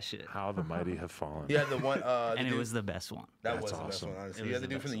copped that shit. How the mighty have fallen. Yeah, the one. And it was the best one. That That's was the best awesome. one, honestly. It You was had to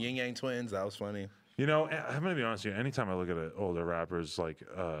the do from best the Yin Yang Twins. That was funny. You know, I'm gonna be honest with you. Anytime I look at older rappers like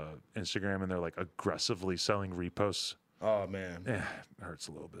Instagram and they're like aggressively selling reposts, Oh man, it hurts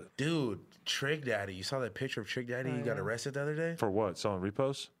a little bit. dude, Trick Daddy. You saw that picture of Trick Daddy? He got arrested the other day. For what? Selling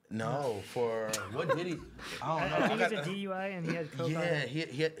reposts? No, for what did he? I don't know. I think I it's a got- DUI and he had coke on yeah, it.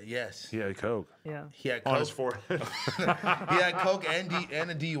 he had, yes. He had coke Yeah. He had on coke. his forehead. He had coke and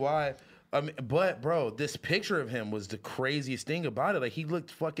a DUI. But bro, this picture of him was the craziest thing about it. Like he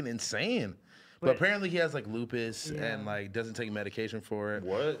looked fucking insane. But apparently he has like lupus Yeah. and like doesn't take medication for it.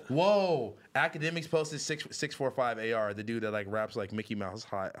 What? Whoa! Academics posted 645 AR, the dude that like raps like Mickey Mouse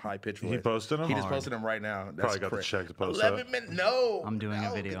high pitch voice. He posted him? He just Hard. posted him right now. That's Probably got the cra- check to post 11 that. minutes. No, I'm doing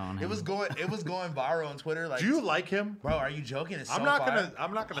a video on It him. was going viral on Twitter. Like, Do you like him? bro? Are you joking? It's I'm so not fire.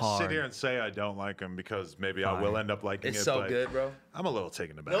 gonna Hard. sit here and say I don't like him because maybe I will end up liking It's it. so but good, bro. I'm a little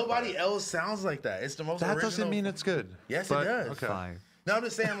taken aback. Nobody else sounds like that. It's the most. That original. doesn't mean it's good. Yes, but, it does. Okay. Fire. No, I'm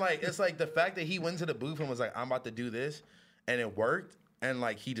just saying, like, it's like the fact that he went to the booth and was like, I'm about to do this, and it worked, and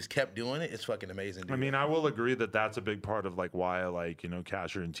like he just kept doing it. It's fucking amazing, dude. I mean, I will agree that that's a big part of like why I like,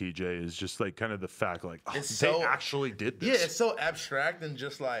 Casher and TJ is just like kind of the fact like It's they so- actually did this. Yeah, it's so abstract and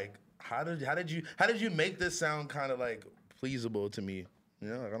just like, how did you make this sound kind of like pleasable to me?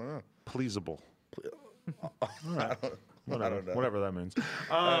 Like, I don't know. pleasable. I don't know. Whatever that means.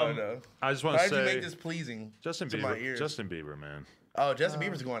 I don't know. I just want How to did you say make this pleasing Justin to my Bieber. ears? Justin Bieber, man. Oh, Justin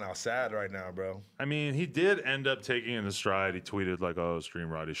Bieber's going out sad right now, bro. I mean, he did end up taking in the stride. He tweeted like, "Oh, stream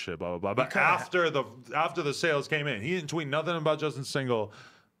Roddy shit, blah blah blah." But after the sales came in, he didn't tweet nothing about Justin's single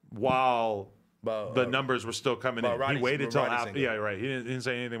while the numbers were still coming in. Roddy's- He waited till Roddy's after. single. Yeah, right. He didn't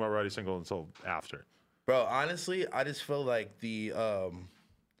say anything about Roddy's single until after. Bro, honestly, I just feel like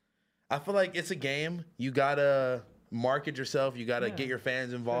I feel like it's a game. You gotta market yourself. You gotta get your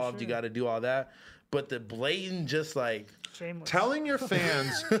fans involved. You gotta do all that. But the blatant, just like Shameless. Telling your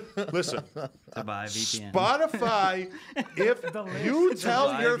fans, listen, To buy VPN. Spotify, if list. you To tell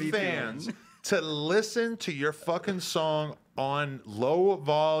buy your VPN. fans to listen to your fucking song on low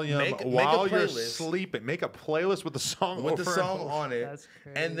volume Make a while you're playlist. sleeping, make a playlist with the song with the over and song over. on it, That's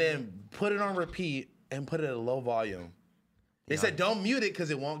and then put it on repeat and put it at a low volume. They said don't mute it because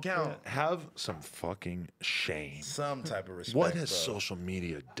it won't count. Have some fucking shame. Some type of respect. What has bro. social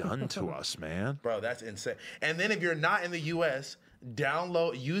media done to us, man? Bro, that's insane. And then if you're not in the US,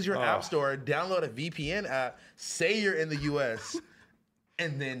 use your app store, download a VPN app, say you're in the US,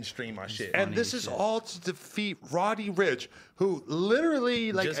 and then stream my shit. And this is all to defeat Roddy Ricch, who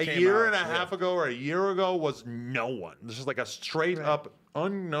literally like Just a came year out, and a half ago or a year ago was no one. This is like a straight up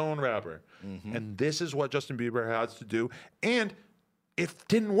unknown rapper. And this is what Justin Bieber has to do. And it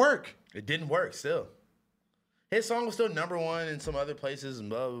didn't work. It didn't work still. His song was still number one in some other places and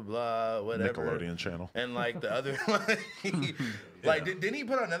blah, blah, blah, whatever. Nickelodeon channel. And like the other, didn't he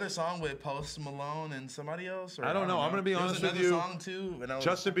put out another song with Post Malone and somebody else? Or I don't know. I'm gonna be There was honest with another you. song too. And I was,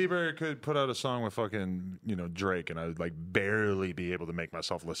 Justin Bieber could put out a song with fucking, Drake, and I would like barely be able to make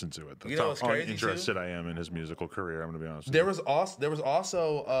myself listen to it. That's You know how what's crazy, uninterested I am in his musical career. I'm gonna be honest with there you. was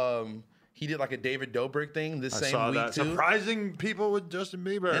also he did like a David Dobrik thing this I same saw week that. too. Surprising people with Justin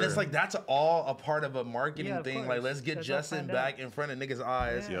Bieber. And it's like that's all a part of a marketing Yeah, of thing. course. Like let's get That's all Justin planned back out. in front of niggas'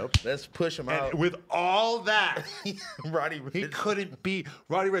 eyes. Yeah. Yep. Let's push him out. And with all that, Roddy he Ricch. couldn't beat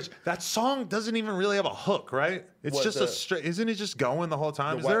Roddy Ricch. That song doesn't even really have a hook, right? It's What, just the- a straight. Isn't he just going the whole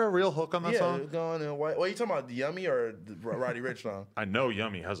time? the Is there white- a real hook on that Yeah, song? going in white. What are you talking about? The Yummy or the Roddy Ricch song? I know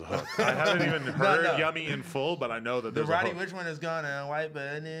Yummy has a hook. I haven't even heard no. Yummy in full, but I know that The there's Roddy a hook. Ricch one is gone and white,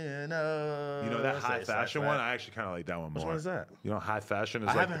 but no. You know that It's high like- it's like fashion that. one? I actually kind of like that one more. Which one is that? You know, high fashion is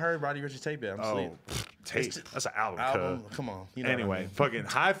I like haven't heard Roddy Rich's tape yet. I'm asleep. tape. That's an album. Album. cuz. Come on. You know what I Anyway, mean. fucking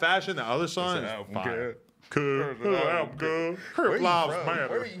high fashion. The other song an is album, fire. cuz. Cool. Album, cuz. Where Crip you lives from? matter.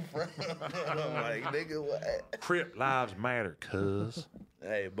 Where you from? I'm like, nigga, what? Crip lives matter, cuz.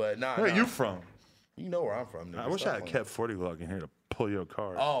 Hey, but nah. Where nah. you from? You know where I'm from, nigga. I wish Stop I had playing. kept 40 Glock in here to pull your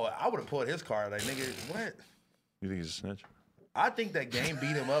card. Oh, I would have pulled his card. Like, nigga, what? You think he's a snitch? I think that Game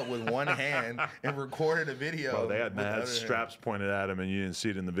beat him up with one hand and recorded a video. Bro, they had with the mad other straps pointed at him, and you didn't see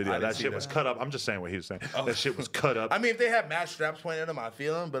it in the video. I didn't That see shit that. was cut up. I'm just saying what he was saying. That shit was cut up. I mean, if they had match straps pointed at him, I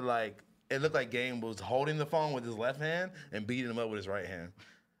feel him. But like, it looked like Game was holding the phone with his left hand and beating him up with his right hand.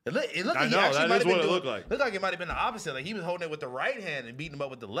 It looked I like he know, actually that might is have been what it doing- looked like. Looked like it might have been the opposite. Like he was holding it with the right hand and beating him up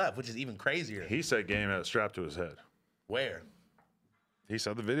with the left, which is even crazier. He said Game had a strap to his head. Where? He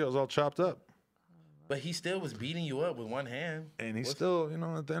said the video's all chopped up. But he still was beating you up with one hand. And he still,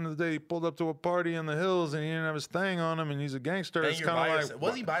 at the end of the day, he pulled up to a party in the hills and he didn't have his thing on him and he's a gangster. And It's you're kind by of like, yourself.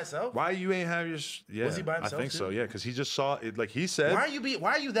 Was he by himself? why you ain't have your? Yeah, Was he by himself, I think so. too? Yeah, because he just saw it. Like he said,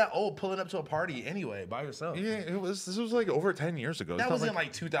 Why are you that old pulling up to a party anyway by yourself? Yeah, this was like over 10 years ago. That It's was not in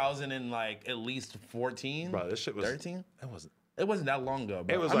like 2000 and like at least 14. Bro, this shit was 13. It wasn't. It wasn't that long ago.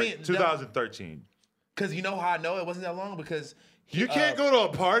 Bro. It was I like mean, 2013. Because you know how I know it wasn't that long? Because You can't go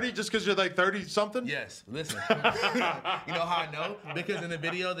to a party just because you're like 30 something. Yes, listen. You know how I know? Because in the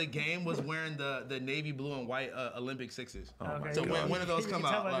video, the Game was wearing the navy blue and white Olympic sixes. Oh my So God. when do those You come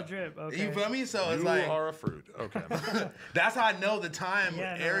can tell out? by the Like, drip, okay. You feel me? So it's You like are a fruit. Okay. that's how I know the time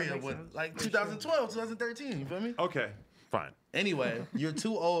Yeah, no, that area makes when sense. like For 2012, 2013. You feel me? Okay. Fine. Anyway, you're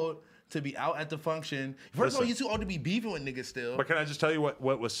too old to be out at the function. First of all, you too old to be beefing with niggas still. But can I just tell you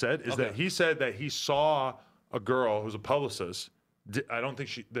what was said? Is that he said that he saw a girl who's a publicist. I don't think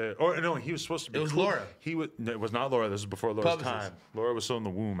he was supposed to be. It was cool. Laura. No, it was not Laura. This was before Laura's time. Laura was still in the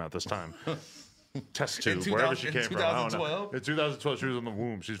womb at this time. Test tube, wherever she came from. I don't know. In 2012, she was in the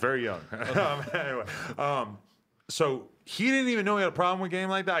womb. She's very young. Anyway, so he didn't even know he had a problem with a game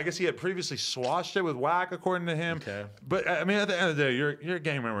like that. I guess he had previously swashed it with whack, according to him. Okay. But I mean, at the end of the day, you're a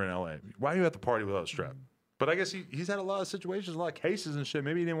gang member in LA. Why are you at the party without a strap? But I guess he's had a lot of situations, a lot of cases and shit.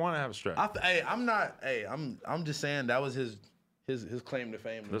 Maybe he didn't want to have a strap. I'm just saying that was his claim to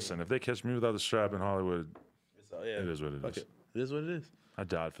fame. Listen, if they catch me without a strap in Hollywood, it is what it is. It is what it is. I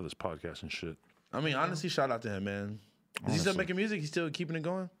died for this podcast and shit. I mean, honestly, shout out to him, man. Is he still making music? He's still keeping it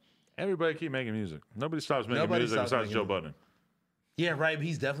going? Everybody keep making music. Nobody stops making music besides Joe Budden. Yeah, right. But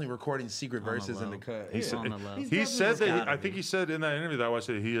he's definitely recording secret verses in the cut. He said that. I think he said in that interview that I watched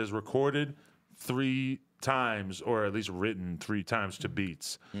that he has recorded 3 times, or at least written 3 times to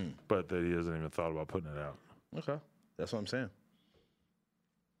beats, but that he hasn't even thought about putting it out. Okay, that's what I'm saying.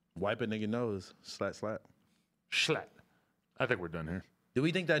 Wipe a nigga nose, slap. Schlat. I think we're done here. Do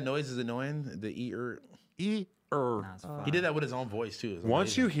we think that noise is annoying? The E-er. He did that with his own voice too.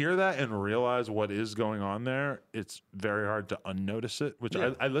 Once you hear that and realize what is going on there, it's very hard to unnotice it. Which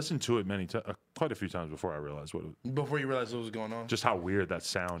I listened to it quite a few times before I realized before you realized what was going on. Just how weird that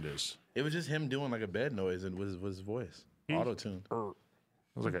sound is. It was just him doing like a bed noise and with his voice, auto tune. It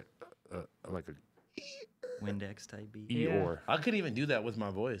was like a Windex type beat. Eeyore. I couldn't even do that with my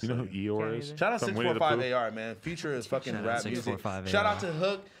voice. You know who Eeyore is? Shout out 645 AR, man. Future is fucking rap music. Shout out to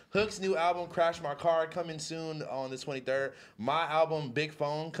Hook. Hook's new album, Crash My Car, coming soon on the 23rd. My album, Big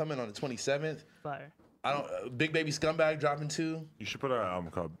Phone, coming on the 27th. Fire. Big Baby Scumbag dropping 2. You should put out an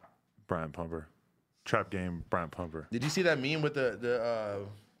album called Brian Pumper. Trap Game Brian Pumper. Did you see that meme with the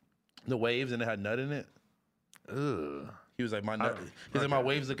waves and it had nut in it? Ugh. He was like, my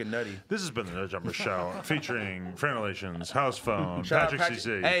waves looking nutty. This has been the No Jumper Show featuring Frenelations, House Phone, Patrick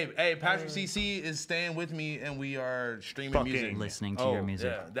CC. Hey, Patrick CC is staying with me and we are streaming music. Listening to your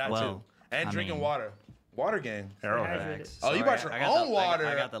music. Yeah, that too. And drinking water. Water gang. Arrowhead. Oh, you brought your own water.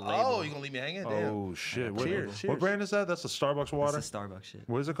 I got the label. Oh, you gonna leave me hanging? Damn. Oh shit! Cheers. What brand is that? That's the Starbucks water. It's the Starbucks shit.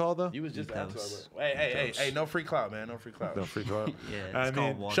 What is it called though? You was just at Starbucks. Hey! No free clout, man. No free clout. No free clout. Yeah, it's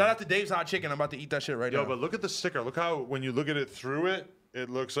called water. Shout out to Dave's Hot Chicken. I'm about to eat that shit right now. Yo, but look at the sticker. Look how when you look at it through it, it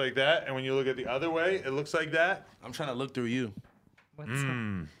looks like that, and when you look at the other way, it looks like that. I'm trying to look through you.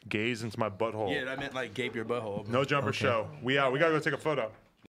 Gaze into my butthole. Yeah, that meant like gape your butthole. No Jumper Show. We out. We gotta go take a photo.